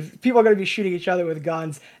modernity. People are gonna be shooting each other with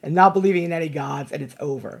guns and not believing in any gods, and it's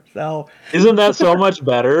over. So isn't that so much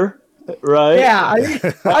better? Right? Yeah,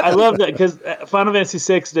 I love that because Final Fantasy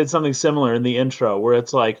VI did something similar in the intro, where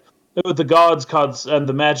it's like, "Oh, the gods caused and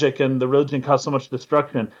the magic and the religion caused so much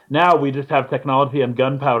destruction. Now we just have technology and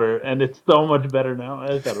gunpowder, and it's so much better now."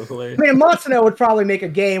 I thought it was hilarious. I mean, Matsuno would probably make a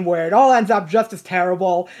game where it all ends up just as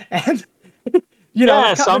terrible, and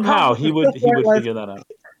Yeah, the somehow concept is still he would pointless. figure that out.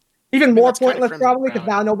 Even more that's kinda pointless, Crimson probably, because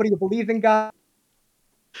Crown. now nobody believes in God.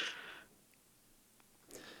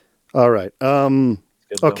 All right. Good,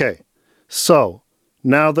 though. Okay. So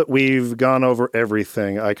now that we've gone over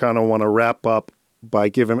everything, I kind of want to wrap up by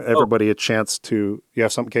giving everybody a chance to. You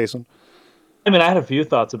have something, Kason? I mean, I had a few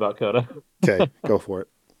thoughts about Coda. Okay, go for it.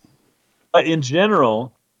 But in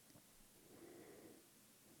general,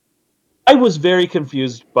 I was very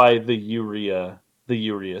confused by the urea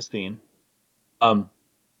scene.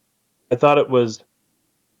 I thought it was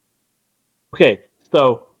okay.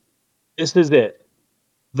 So this is it.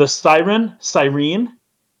 The Cyrene,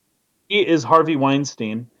 he is Harvey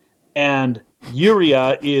Weinstein, and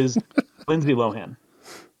Urea is Lindsay Lohan.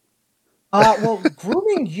 Well,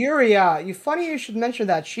 grooming Yuria, funny you should mention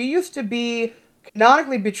that. She used to be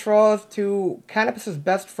canonically betrothed to Canopus's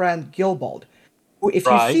best friend, Gilbald, who, if you've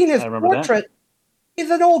Right, seen his I remember that. portrait, he's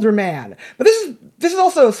an older man. But this is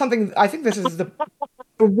also something, I think this is the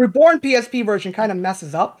reborn PSP version kind of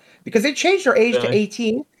messes up, because they changed her age to Really?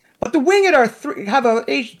 18, but the Winged have a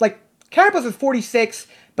age, like, Canopus is 46,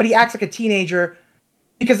 but he acts like a teenager,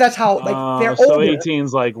 because that's how, like, they're So older.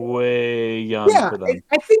 18's like way young Yeah, for them.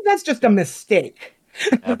 I think that's just a mistake.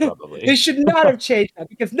 Yeah, probably. They should not have changed that,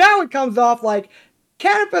 because now it comes off like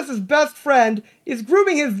Canopus's best friend is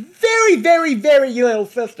grooming his very, very, very little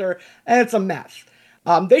sister, and it's a mess.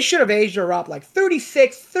 They should have aged her up like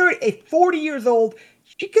 36, 30, 40 years old.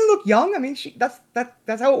 She can look young. I mean,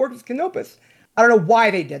 that's how it works with Canopus. I don't know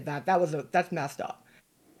why they did that. That's messed up.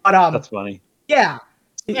 But That's funny. yeah,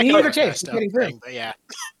 in That either kinda case, messed it's up getting through. thing, but yeah.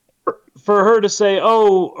 For her to say,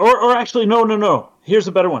 "Oh," or actually, no. Here's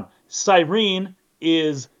a better one. Cyrene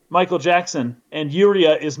is Michael Jackson, and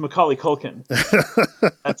Urea is Macaulay Culkin.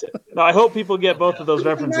 That's it. Now, I hope people get both of those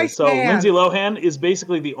references. Nice So man. Lindsay Lohan is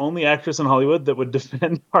basically the only actress in Hollywood that would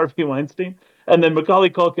defend Harvey Weinstein, and then Macaulay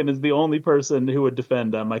Culkin is the only person who would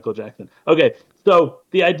defend Michael Jackson. Okay, so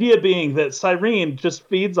the idea being that Cyrene just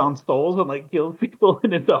feeds on souls and like kills people,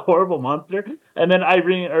 and it's a horrible monster, and then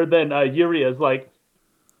Urea is like,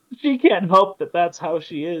 she can't help that that's how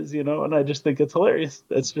she is, and I just think it's hilarious.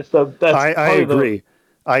 That's just I agree.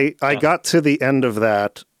 I got to the end of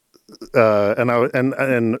that,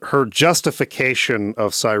 and her justification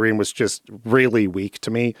of Cyrene was just really weak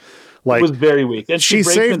to me. Like, it was very weak. And she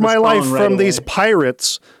breaks saved into my song life right from away. these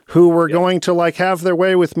pirates who were going to like have their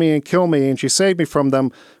way with me and kill me, and she saved me from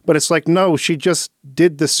them. But it's like, no, she just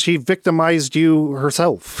did this. She victimized you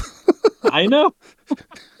herself. I know.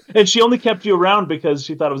 And she only kept you around because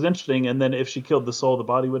she thought it was interesting, and then if she killed the soul, the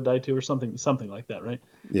body would die too, or something like that, right?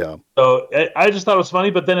 Yeah. So I just thought it was funny,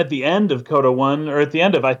 but then at the end of Coda 1, or at the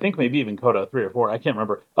end of, I think maybe even Coda 3 or 4, I can't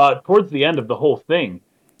remember, towards the end of the whole thing,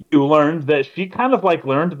 you learned that she kind of like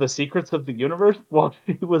learned the secrets of the universe while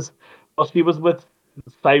she was with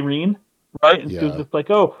Cyrene, right? And she was just like,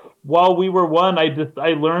 "Oh, while we were one,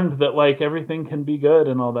 I learned that like everything can be good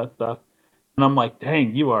and all that stuff." And I'm like,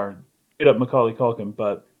 "Dang, you are straight up Macaulay Culkin,"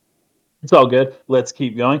 but it's all good. Let's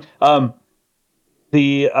keep going.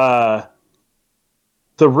 The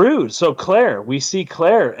Rood. So Claire, we see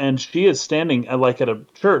Claire, and she is standing like at a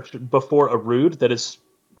church before a Rood that is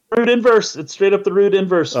Rood inverse. It's straight up the Rood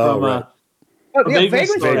inverse from right.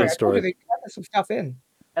 Vagrant Story. I told you they added some stuff in.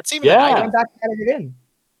 That's even I yeah. went back and added it in.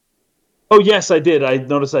 Oh yes, I did. I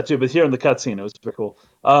noticed that too. But here in the cutscene, it was very cool.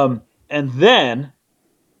 And then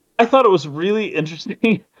I thought it was really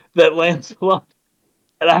interesting that Lancelot,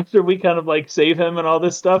 and after we kind of like save him and all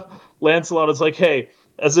this stuff, Lancelot is like, "Hey,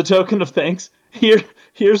 as a token of thanks,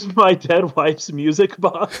 here's my dead wife's music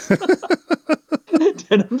box."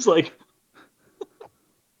 Denham's like,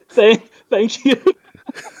 thank you.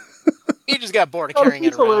 He just got bored of carrying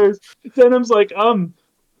it around. Hilarious. Denham's like, I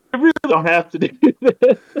really don't have to do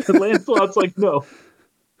this. And Lancelot's like, "No,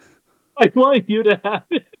 I want you to have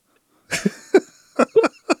it."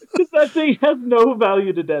 Because that thing has no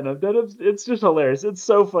value to Denham. It's just hilarious. It's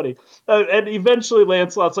so funny. And eventually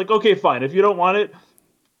Lancelot's like, "Okay, fine. If you don't want it,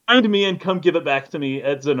 find me and come give it back to me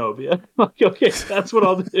at Zenobia." I'm like, okay, that's what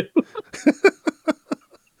I'll do.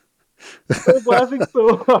 I was laughing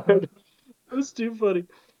so hard. It was too funny.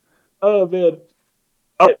 Oh, man.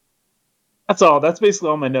 Oh, that's all. That's basically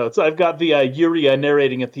all my notes. I've got the Yuria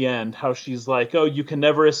narrating at the end, how she's like, "Oh, you can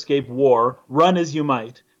never escape war. Run as you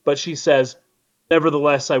might." But she says,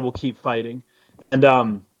 "Nevertheless, I will keep fighting." And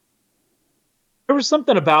there there was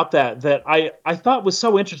something about that I thought was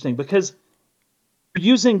so interesting, because you're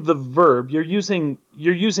using the verb, you're using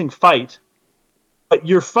fight, but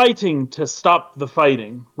you're fighting to stop the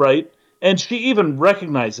fighting, right? And she even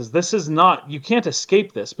recognizes this is not, you can't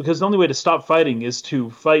escape this, because the only way to stop fighting is to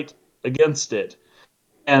fight against it.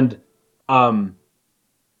 And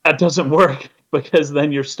that doesn't work, because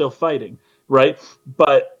then you're still fighting, right?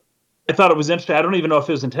 But I thought it was interesting. I don't even know if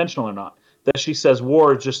it was intentional or not, that she says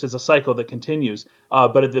war just is a cycle that continues.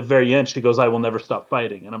 But at the very end, she goes, I will never stop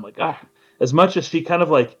fighting. And I'm like, as much as she kind of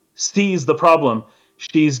like sees the problem,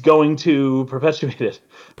 she's going to perpetuate it,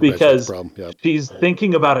 because she's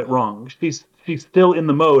thinking about it wrong. She's still in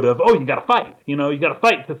the mode of, oh, you got to fight. You got to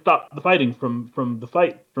fight to stop the fighting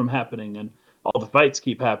from happening. And all the fights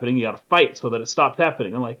keep happening. You got to fight so that it stops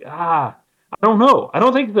happening. I'm like, I don't know. I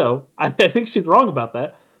don't think so. I think she's wrong about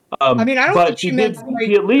that. I mean, I don't think she meant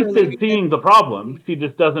She at least is seeing the problem. She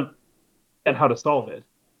just doesn't get how to solve it.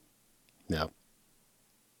 Yeah.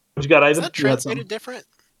 What you got, Ivan? Is that translated different?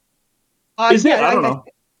 Is it? I don't know.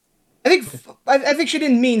 I think she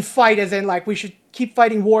didn't mean fight as in like we should keep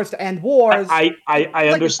fighting wars to end wars. I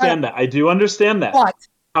understand that. I do understand that. But,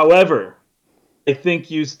 however, I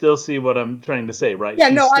think you still see what I'm trying to say, right? Yeah,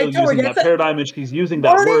 she's no, I still totally using get that it. paradigm, and she's using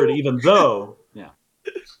that word, even though,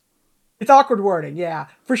 it's awkward wording, yeah,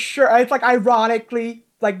 for sure. It's like ironically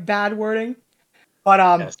like bad wording, but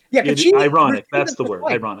ironic. That's the word,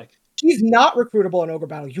 ironic. She's not recruitable in Ogre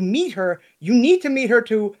Battle. You meet her, you need to meet her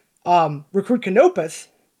to recruit Canopus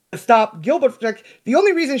to stop Gilbert. Like, the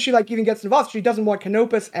only reason she like even gets involved, she doesn't want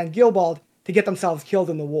Canopus and Gilbald to get themselves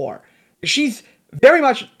killed in the war. She's very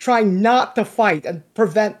much trying not to fight and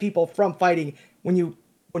prevent people from fighting the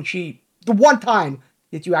one time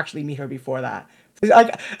that you actually meet her before that.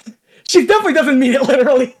 Like, she definitely doesn't mean it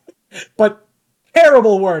literally, but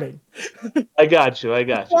terrible wording. I got you. I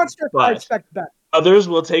expect that. Others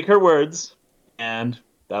will take her words, and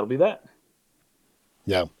that'll be that.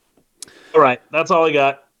 Yeah. All right, that's all I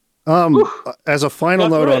got. As a final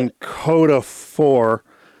note on Coda 4,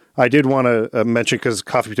 I did want to mention, because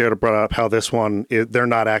Coffee Potato brought up how this one, they're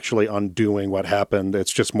not actually undoing what happened.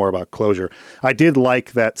 It's just more about closure. I did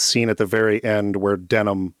like that scene at the very end where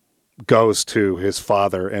Denham goes to his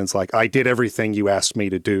father and it's like, I did everything you asked me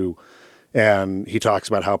to do. And he talks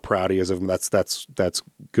about how proud he is of him. That's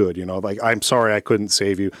good. Like, I'm sorry I couldn't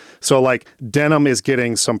save you. So like Denham is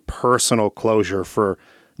getting some personal closure for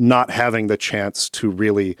not having the chance to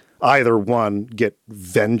really either one, get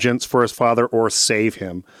vengeance for his father or save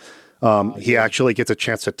him. He actually gets a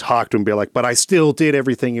chance to talk to him and be like, but I still did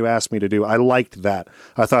everything you asked me to do. I liked that.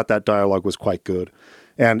 I thought that dialogue was quite good.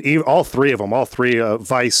 And all three of them,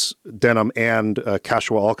 Vice, Denham, and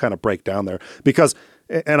Kashua all kind of break down there. Because,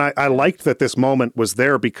 and I liked that this moment was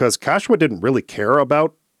there because Kashua didn't really care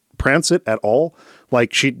about Prancet at all.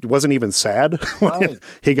 Like, she wasn't even sad when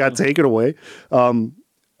he got taken away.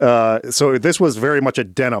 So this was very much a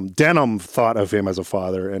Denham. Denham thought of him as a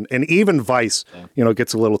father, and even Vice,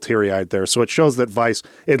 gets a little teary-eyed there. So it shows that Vice,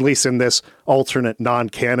 at least in this alternate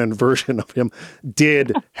non-canon version of him,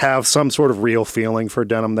 did have some sort of real feeling for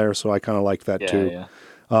Denham there. So I kind of liked that too. Yeah.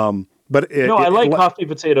 I like Coffee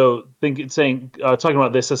Potato talking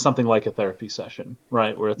about this as something like a therapy session,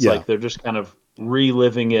 right? Where it's like they're just kind of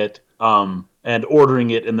reliving it and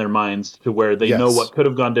ordering it in their minds to where they know what could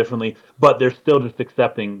have gone differently, but they're still just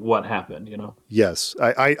accepting what happened, Yes,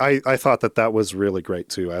 I thought that was really great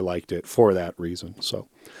too. I liked it for that reason. So,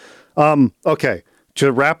 okay,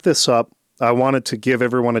 to wrap this up, I wanted to give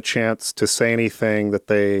everyone a chance to say anything that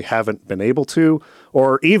they haven't been able to,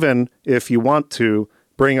 or even if you want to,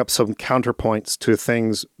 bring up some counterpoints to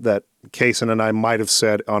things that Kaysen and I might have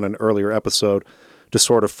said on an earlier episode to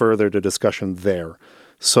sort of further the discussion there.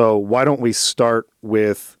 So why don't we start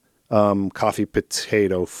with Coffee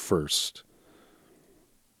Potato first?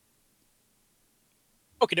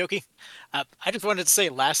 Okie dokie. I just wanted to say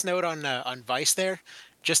last note on Vice there,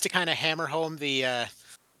 just to kind of hammer home the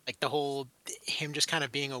the whole him just kind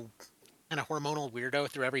of being a kind of hormonal weirdo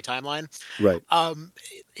through every timeline. Right.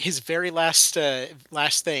 His very last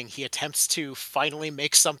thing, he attempts to finally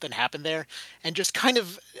make something happen there, and just kind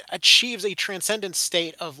of achieves a transcendent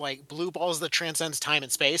state of like blue balls that transcends time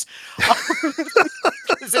and space,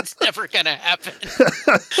 because it's never gonna happen.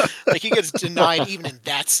 Like, he gets denied even in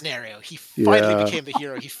that scenario. He finally became the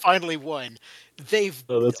hero. He finally won. They've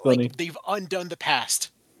they've undone the past.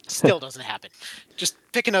 Still doesn't happen. Just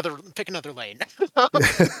pick another lane.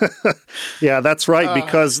 Yeah, that's right.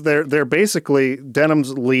 Because they're basically,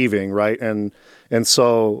 Denham's leaving, right, and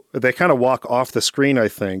so they kind of walk off the screen, I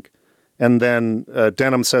think, and then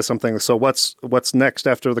Denham says something. So what's next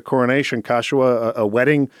after the coronation, Kashua? A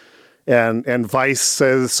wedding? and Vice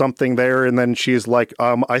says something there, and then she's like,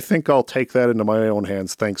 I think I'll take that into my own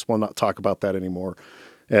hands. Thanks. We'll not talk about that anymore.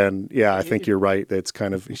 And yeah, I think you're right. It's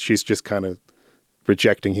kind of, she's just kind of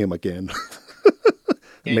rejecting him again.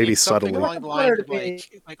 Maybe It's something subtly. along the lines of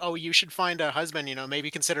like, oh, you should find a husband,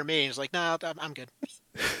 maybe consider me. And he's like, no, I'm good.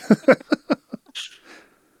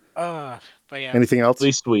 But yeah. Anything else? At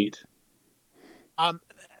least sweet.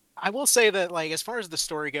 I will say that, like, as far as the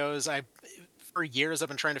story goes, for years I've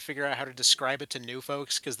been trying to figure out how to describe it to new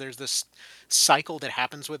folks, because there's this cycle that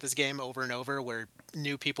happens with this game over and over where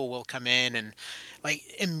new people will come in and like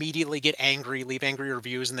immediately get angry, leave angry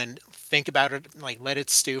reviews, and then think about it, like let it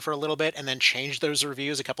stew for a little bit, and then change those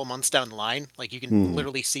reviews a couple months down the line. Like you can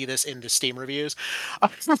literally see this in the Steam reviews.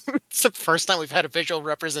 It's the first time we've had a visual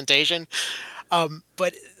representation.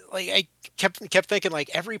 But like I kept thinking, like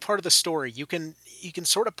every part of the story you can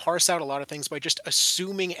sort of parse out a lot of things by just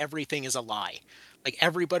assuming everything is a lie. Like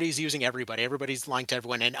everybody's using everybody's lying to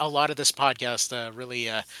everyone, and a lot of this podcast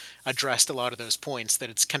really addressed a lot of those points. That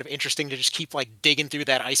it's kind of interesting to just keep like digging through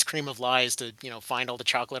that ice cream of lies to find all the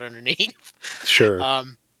chocolate underneath. Sure.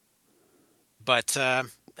 But yeah,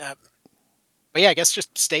 I guess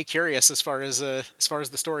just stay curious as far as the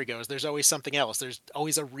story goes. There's always something else. There's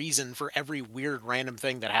always a reason for every weird random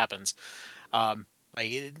thing that happens. I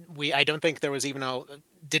don't think there was even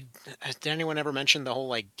did anyone ever mention the whole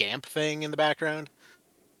like Gamp thing in the background?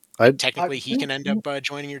 Technically, he can end up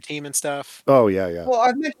joining your team and stuff. Oh yeah. Well,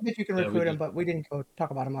 I've mentioned that you can recruit him, but we didn't go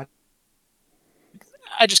talk about him much.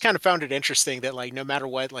 I just kind of found it interesting that like no matter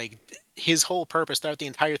what, like his whole purpose throughout the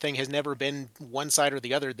entire thing has never been one side or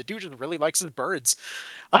the other. The dude just really likes his birds.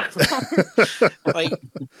 Like, he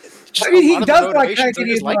does like kind of give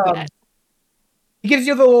you that. He gives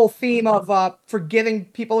you the little theme of forgiving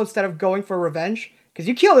people instead of going for revenge. Because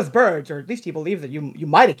you killed his birds, or at least he believes that you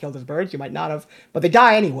might have killed his birds, you might not have, but they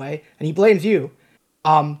die anyway, and he blames you.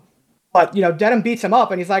 But Denham beats him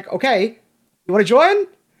up, and he's like, "Okay, you want to join?"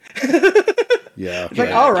 Yeah. He's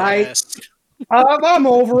like, "All right, I'm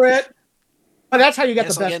over it." But that's how you get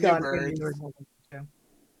the best gun.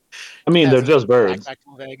 I mean, they're just birds.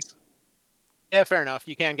 Yeah, fair enough.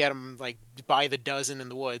 You can't get them like by the dozen in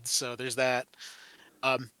the woods, so there's that.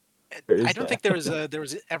 I don't think there was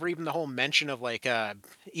ever even the whole mention of like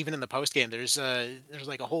even in the post game there's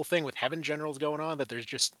like a whole thing with heaven generals going on, that there's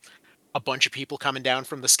just a bunch of people coming down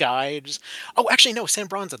from the sky. Actually no, San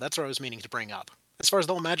Bronza, that's what I was meaning to bring up. As far as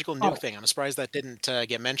the whole magical nuke thing, I'm surprised that didn't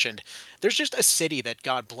get mentioned. There's just a city that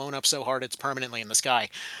got blown up so hard it's permanently in the sky.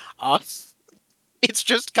 It's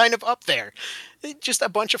just kind of up there. Just a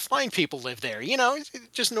bunch of flying people live there.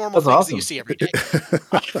 Just normal things that you see every day.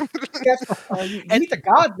 You meet the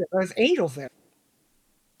gods there. There's angels there.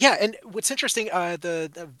 Yeah, and what's interesting,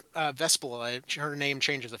 the Vespel, her name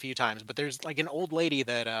changes a few times, but there's like an old lady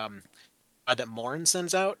that that Morin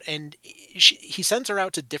sends out, and he sends her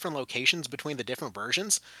out to different locations between the different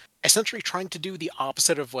versions, essentially trying to do the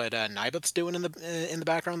opposite of what Nibeth's doing in the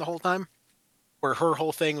background the whole time. Where her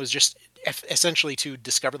whole thing was just essentially to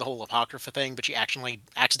discover the whole Apocrypha thing, but she actually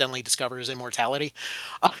accidentally discovers immortality.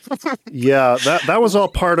 Yeah, that was all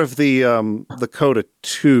part of the Coda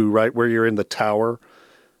 2, right? Where you're in the tower,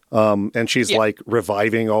 and she's like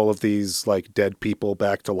reviving all of these like dead people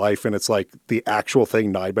back to life, and it's like the actual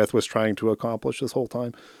thing Nibeth was trying to accomplish this whole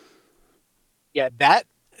time. Yeah,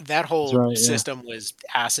 that whole system was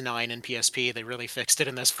asinine in PSP. They really fixed it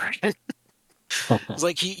in this version. It's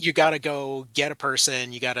like you gotta go get a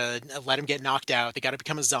person, you gotta let him get knocked out, they gotta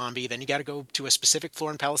become a zombie, then you gotta go to a specific floor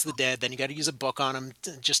in Palace of the Dead, then you gotta use a book on them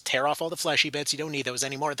to just tear off all the fleshy bits. You don't need those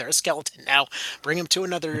anymore. They're a skeleton now. Bring them to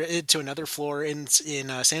another floor in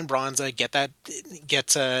San Bronza, get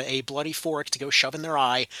a bloody fork to go shove in their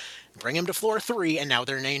eye, bring them to floor 3, and now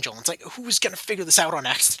they're an angel. And it's like, who's gonna figure this out on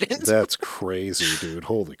accident? That's crazy, dude.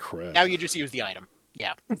 Holy crap. Now you just use the item.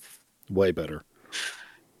 Yeah. Way better.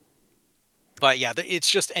 But yeah, it's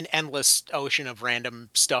just an endless ocean of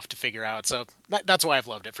random stuff to figure out. So that's why I've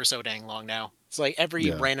loved it for so dang long now. It's like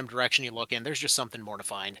every random direction you look in, there's just something more to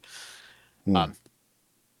find. Yeah.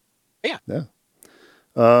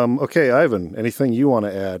 Okay, Ivan, anything you want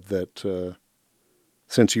to add that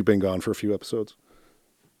since you've been gone for a few episodes?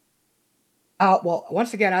 Well,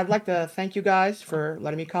 once again, I'd like to thank you guys for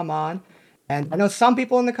letting me come on. And I know some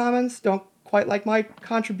people in the comments don't quite like my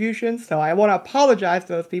contributions, so I want to apologize to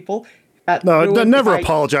those people. No, never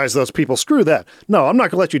apologize to those people. Screw that. No, I'm not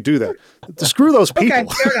going to let you do that. Screw those people. Okay,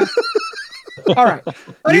 fair enough. All right.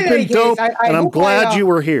 But You've been dope, and I'm glad you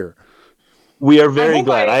were here. We are very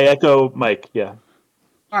glad. I echo Mike, yeah.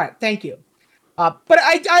 All right, thank you. But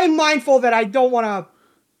I'm mindful that I don't want to,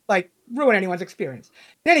 ruin anyone's experience.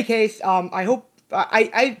 In any case, I hope...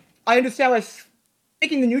 I I understand why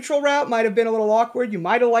taking the neutral route might have been a little awkward. You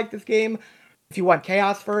might have liked this game if you went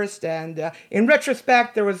chaos first. And in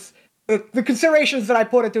retrospect, there was the considerations that I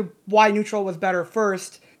put into why neutral was better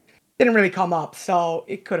first didn't really come up, so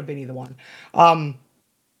it could have been either one.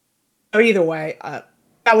 So either way,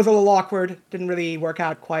 that was a little awkward. Didn't really work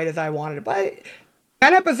out quite as I wanted it, but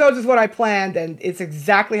 10 episodes is what I planned, and it's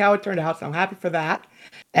exactly how it turned out, so I'm happy for that.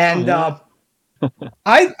 And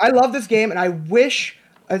I love this game, and I wish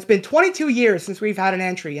it's been 22 years since we've had an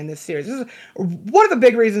entry in this series. This is one of the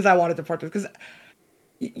big reasons I wanted to part this, because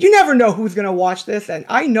you never know who's going to watch this, and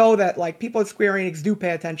I know that like people at Square Enix do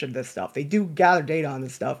pay attention to this stuff. They do gather data on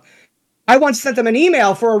this stuff. I once sent them an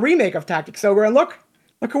email for a remake of Tactics Ogre, and look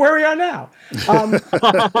where we are now.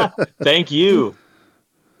 Thank you.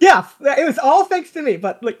 Yeah, it was all thanks to me.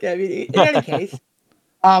 But look, I mean, in any case,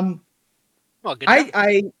 Well, good job.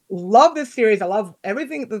 I love this series. I love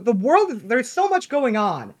everything. The world, there's so much going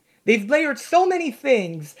on. They've layered so many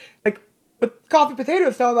things. Like with Coffee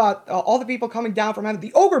Potatoes, talking about all the people coming down from heaven.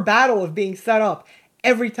 The ogre battle is being set up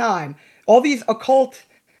every time. All these occult,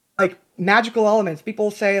 like magical elements.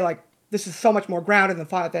 People say like this is so much more grounded than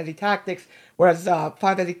Final Fantasy Tactics, whereas Final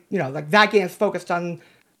Fantasy, like that game is focused on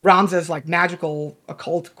Ramza's like magical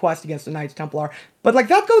occult quest against the Knights Templar. But like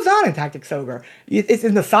that goes on in Tactics Ogre. It's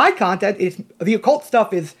in the side content. It's the occult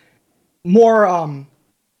stuff is more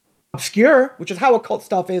obscure, which is how occult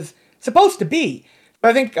stuff is supposed to be. But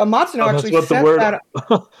I think Matsuno actually that's what set the word that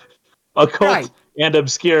occult right. and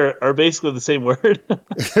obscure are basically the same word.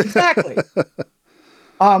 Exactly.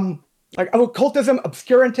 Like occultism,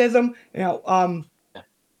 obscurantism,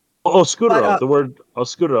 Oscuro, the word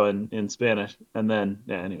oscuro in Spanish, and then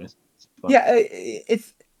anyways. Yeah,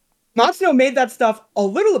 it's Matsuno made that stuff a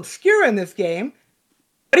little obscure in this game,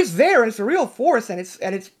 but it's there and it's a real force and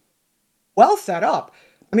it's well set up.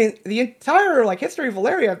 I mean, the entire like history of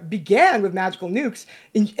Valeria began with magical nukes,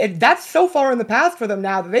 and that's so far in the past for them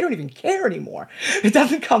now that they don't even care anymore. It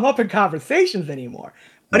doesn't come up in conversations anymore,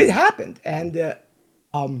 but it happened. And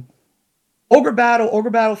Ogre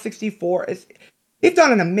Battle 64 they've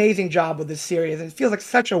done an amazing job with this series, and it feels like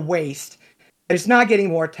such a waste that it's not getting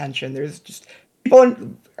more attention. There's just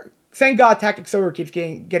people. Thank God Tactics Ogre keeps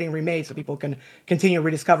getting remade so people can continue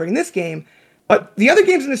rediscovering this game. But the other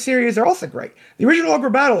games in the series are also great. The original Ogre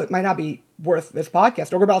Battle, it might not be worth this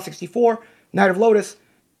podcast. Ogre Battle 64, Night of Lotus.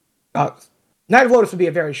 Night of Lotus would be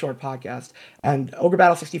a very short podcast, and Ogre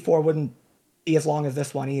Battle 64 wouldn't be as long as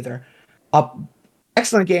this one either.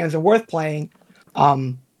 Excellent games and worth playing.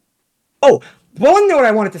 One note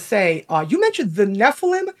I wanted to say, you mentioned the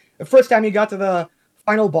Nephilim the first time you got to the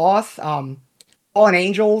final boss, Fallen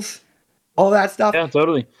Angels, all that stuff. Yeah,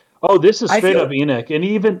 totally. Oh, this is straight up Enoch. And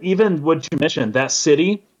even what you mentioned, that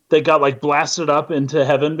city that got like blasted up into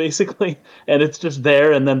heaven basically, and it's just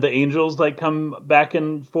there, and then the angels like come back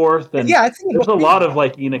and forth, and yeah, there's a lot of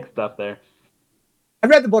like Enoch stuff there. I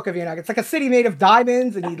read the book of Enoch. It's like a city made of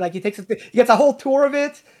diamonds, and he gets a whole tour of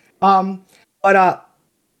it. Very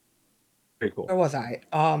cool. Where was I?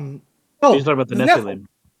 You're talking about the Nephilim.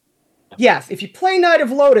 Yes, if you play Night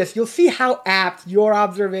of Lotus, you'll see how apt your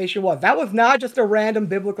observation was. That was not just a random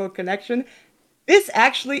biblical connection. This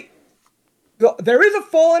actually, there is a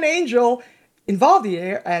fallen angel involved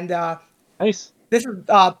here, and nice. This is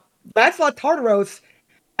Lancelot Tartaros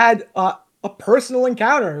had a personal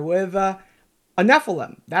encounter with a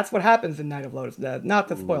Nephilim. That's what happens in Night of Lotus. Not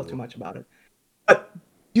to spoil too much about it, but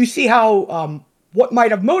you see how what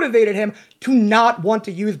might have motivated him to not want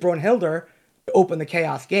to use Brunhilde to open the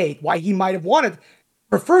Chaos Gate. Why he might have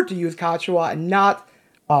preferred to use Kachua and not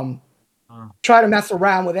try to mess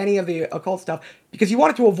around with any of the occult stuff, because he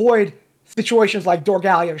wanted to avoid situations like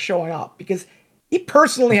Dorgalia showing up, because he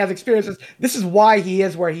personally has experiences. This is why he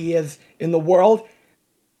is where he is in the world,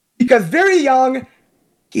 because very young,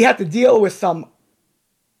 he had to deal with some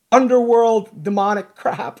underworld demonic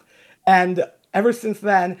crap, and ever since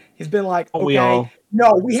then, he's been like, we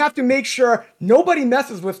have to make sure nobody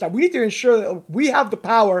messes with stuff. We need to ensure that we have the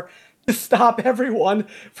power to stop everyone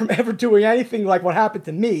from ever doing anything like what happened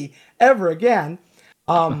to me ever again.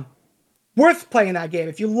 Worth playing that game.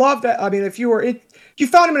 If you love that, I mean, if you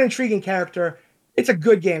found him an intriguing character, it's a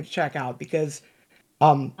good game to check out, because,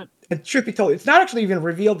 and truth be told, it's not actually even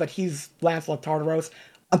revealed that he's Lancelot Tartaros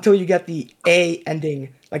until you get the A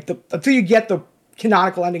ending, until you get the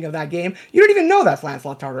canonical ending of that game. You don't even know that's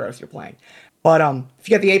Lancelot Tartaros you're playing. But if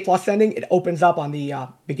you get the A+ ending, it opens up on the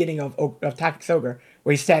beginning of Tactics Ogre,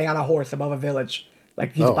 where he's standing on a horse above a village,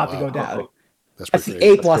 like he's about to go down. That's the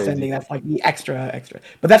A+ ending. That's like the extra.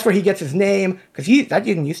 But that's where he gets his name, because that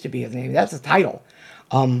didn't used to be his name. That's his title.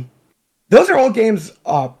 Those are all games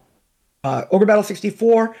Ogre Battle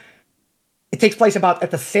 64, it takes place about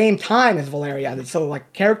at the same time as Valeria. So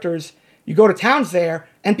like characters, you go to towns there,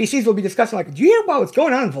 NPCs will be discussing like, do you hear about what's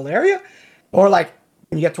going on in Valeria? Or like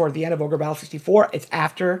when you get toward the end of Ogre Battle 64, it's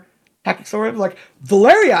after Tactics Ogre. Like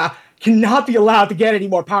Valeria cannot be allowed to get any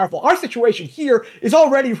more powerful. Our situation here is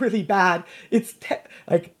already really bad. It's the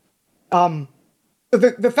fact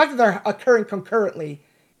that they're occurring concurrently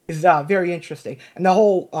is very interesting, and the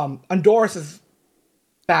whole Andoras's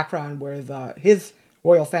background, where his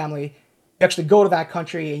royal family, you actually go to that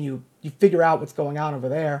country and you figure out what's going on over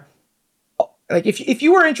there. Like if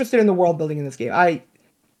you were interested in the world building in this game, I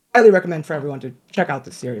highly recommend for everyone to check out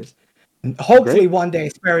this series. And hopefully one day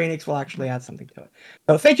Square Enix will actually add something to it.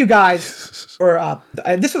 So thank you guys for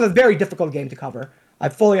this was a very difficult game to cover. I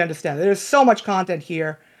fully understand. There's so much content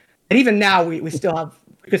here, and even now we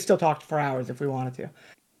could still talk for hours if we wanted to.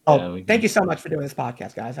 Thank you so much for doing this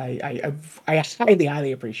podcast, guys. I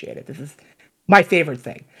highly appreciate it. This is my favorite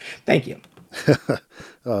thing. Thank you.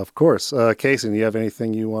 Of course. Casey, do you have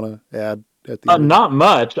anything you want to add at the end? Not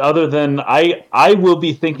much, other than I will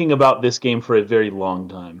be thinking about this game for a very long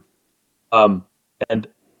time. And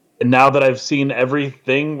now that I've seen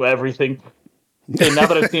everything, and now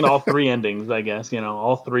that I've seen all three endings, I guess,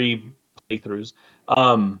 all three playthroughs,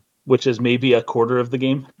 which is maybe a quarter of the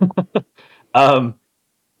game.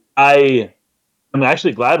 I'm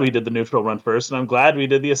actually glad we did the neutral run first, and I'm glad we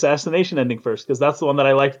did the assassination ending first, because that's the one that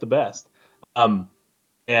I liked the best.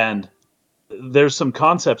 And there's some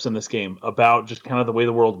concepts in this game about just kind of the way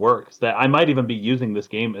the world works that I might even be using this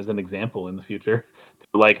game as an example in the future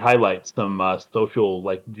to like highlight some social,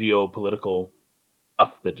 like geopolitical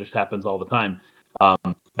stuff that just happens all the time.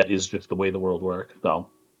 That is just the way the world works. So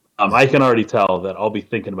I can already tell that I'll be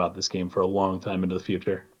thinking about this game for a long time into the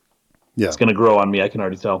future. Yeah. It's going to grow on me. I can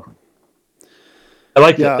already tell. I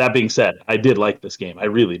liked it. That being said, I did like this game. I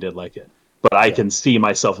really did like it. But I can see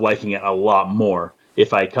myself liking it a lot more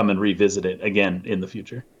if I come and revisit it again in the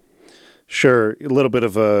future. Sure. A little bit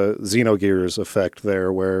of a Xenogears effect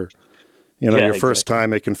there where, your first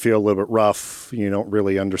time it can feel a little bit rough. You don't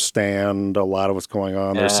really understand a lot of what's going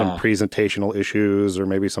on. There's some presentational issues or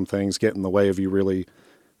maybe some things get in the way of you really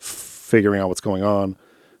figuring out what's going on.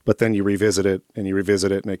 But then you revisit it and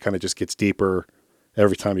it kind of just gets deeper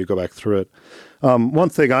every time you go back through it. One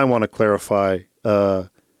thing I want to clarify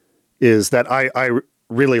is that I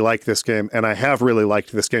really like this game, and I have really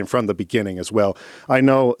liked this game from the beginning as well. I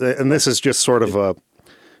know, and this is just sort of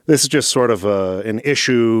an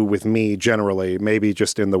issue with me generally, maybe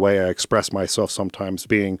just in the way I express myself sometimes,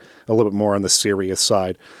 being a little bit more on the serious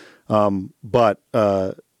side. But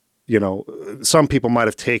some people might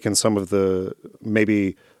have taken some of the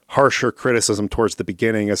maybe harsher criticism towards the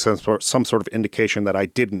beginning as some sort of indication that I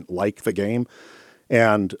didn't like the game.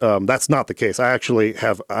 And that's not the case. I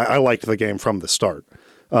liked the game from the start.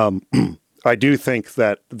 I do think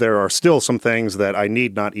that there are still some things that I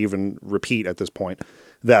need not even repeat at this point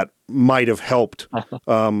that might have helped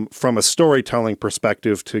from a storytelling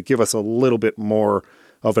perspective to give us a little bit more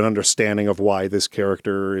of an understanding of why this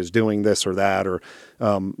character is doing this or that, or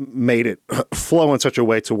made it flow in such a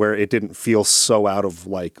way to where it didn't feel so out of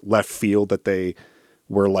like left field that they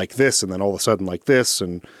were like this and then all of a sudden like this.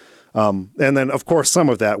 And then of course some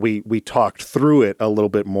of that we talked through it a little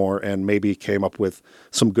bit more and maybe came up with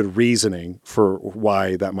some good reasoning for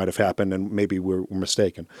why that might have happened, and maybe we're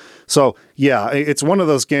mistaken. So yeah, it's one of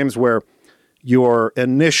those games where your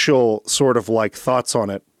initial sort of like thoughts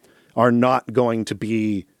on it are not going to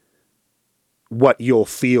be what you'll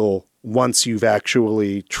feel once you've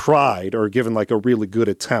actually tried or given like a really good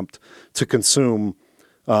attempt to consume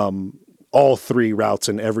all three routes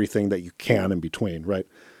and everything that you can in between, right?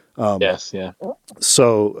 Yes, yeah.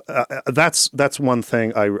 So that's one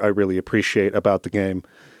thing I really appreciate about the game,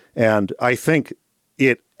 and I think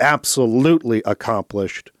it absolutely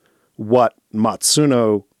accomplished what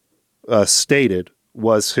Matsuno stated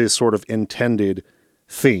was his sort of intended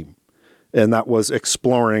theme, and that was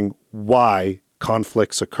exploring why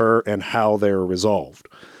conflicts occur and how they're resolved,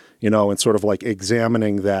 and sort of like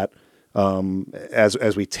examining that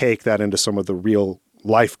as we take that into some of the real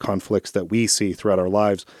life conflicts that we see throughout our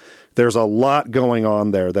lives. There's a lot going on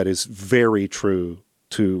there that is very true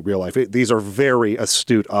to real life. These are very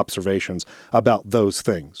astute observations about those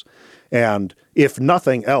things. And if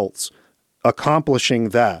nothing else, accomplishing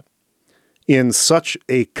that in such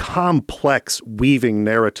a complex weaving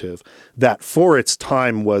narrative that for its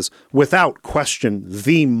time was without question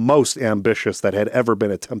the most ambitious that had ever been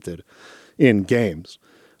attempted in games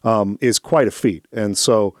is quite a feat. And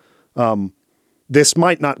so this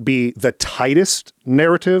might not be the tightest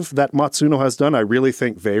narrative that Matsuno has done. I really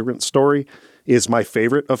think Vagrant's story is my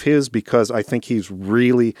favorite of his, because I think he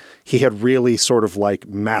had really sort of like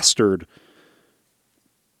mastered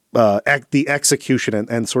the execution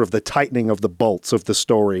and sort of the tightening of the bolts of the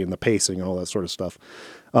story and the pacing and all that sort of stuff.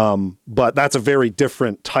 But that's a very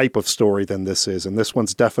different type of story than this is. And this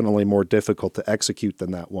one's definitely more difficult to execute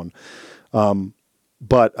than that one.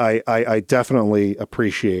 But I definitely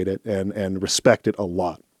appreciate it and respect it a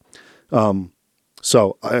lot.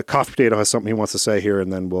 So Coffee Potato has something he wants to say here,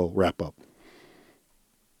 and then we'll wrap up.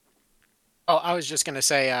 Oh, I was just going to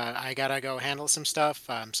say, I got to go handle some stuff.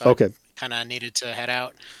 So Okay. I kind of needed to head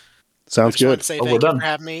out. Sounds I just wanted good. to say Oh, thank we're you done. for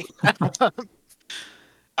having me.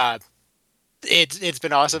 It's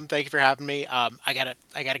been awesome. Thank you for having me. I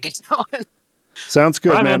gotta get going. Sounds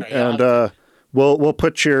good, All right, man. man. Yeah. And we'll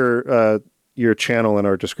put your channel in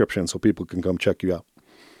our description so people can come check you out.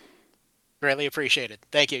 Greatly appreciated.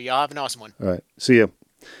 Thank you. Y'all have an awesome one. All right. See you.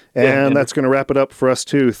 Yeah, And Andrew. that's going to wrap it up for us,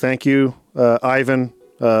 too. Thank you, Ivan,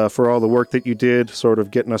 for all the work that you did, sort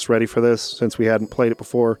of getting us ready for this since we hadn't played it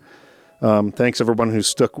before. Thanks, everyone who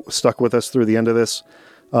stuck with us through the end of this.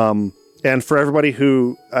 And for everybody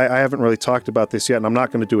who, I haven't really talked about this yet, and I'm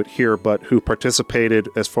not going to do it here, but who participated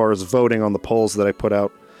as far as voting on the polls that I put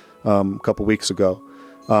out a couple weeks ago.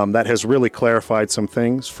 That has really clarified some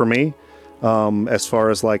things for me as far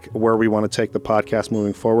as like where we want to take the podcast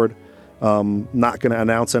moving forward. Not going to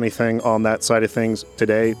announce anything on that side of things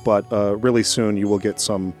today, but really soon you will get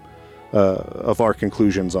some of our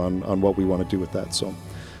conclusions on what we want to do with that. So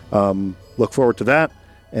look forward to that,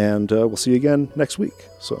 and we'll see you again next week.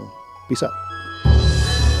 So peace out.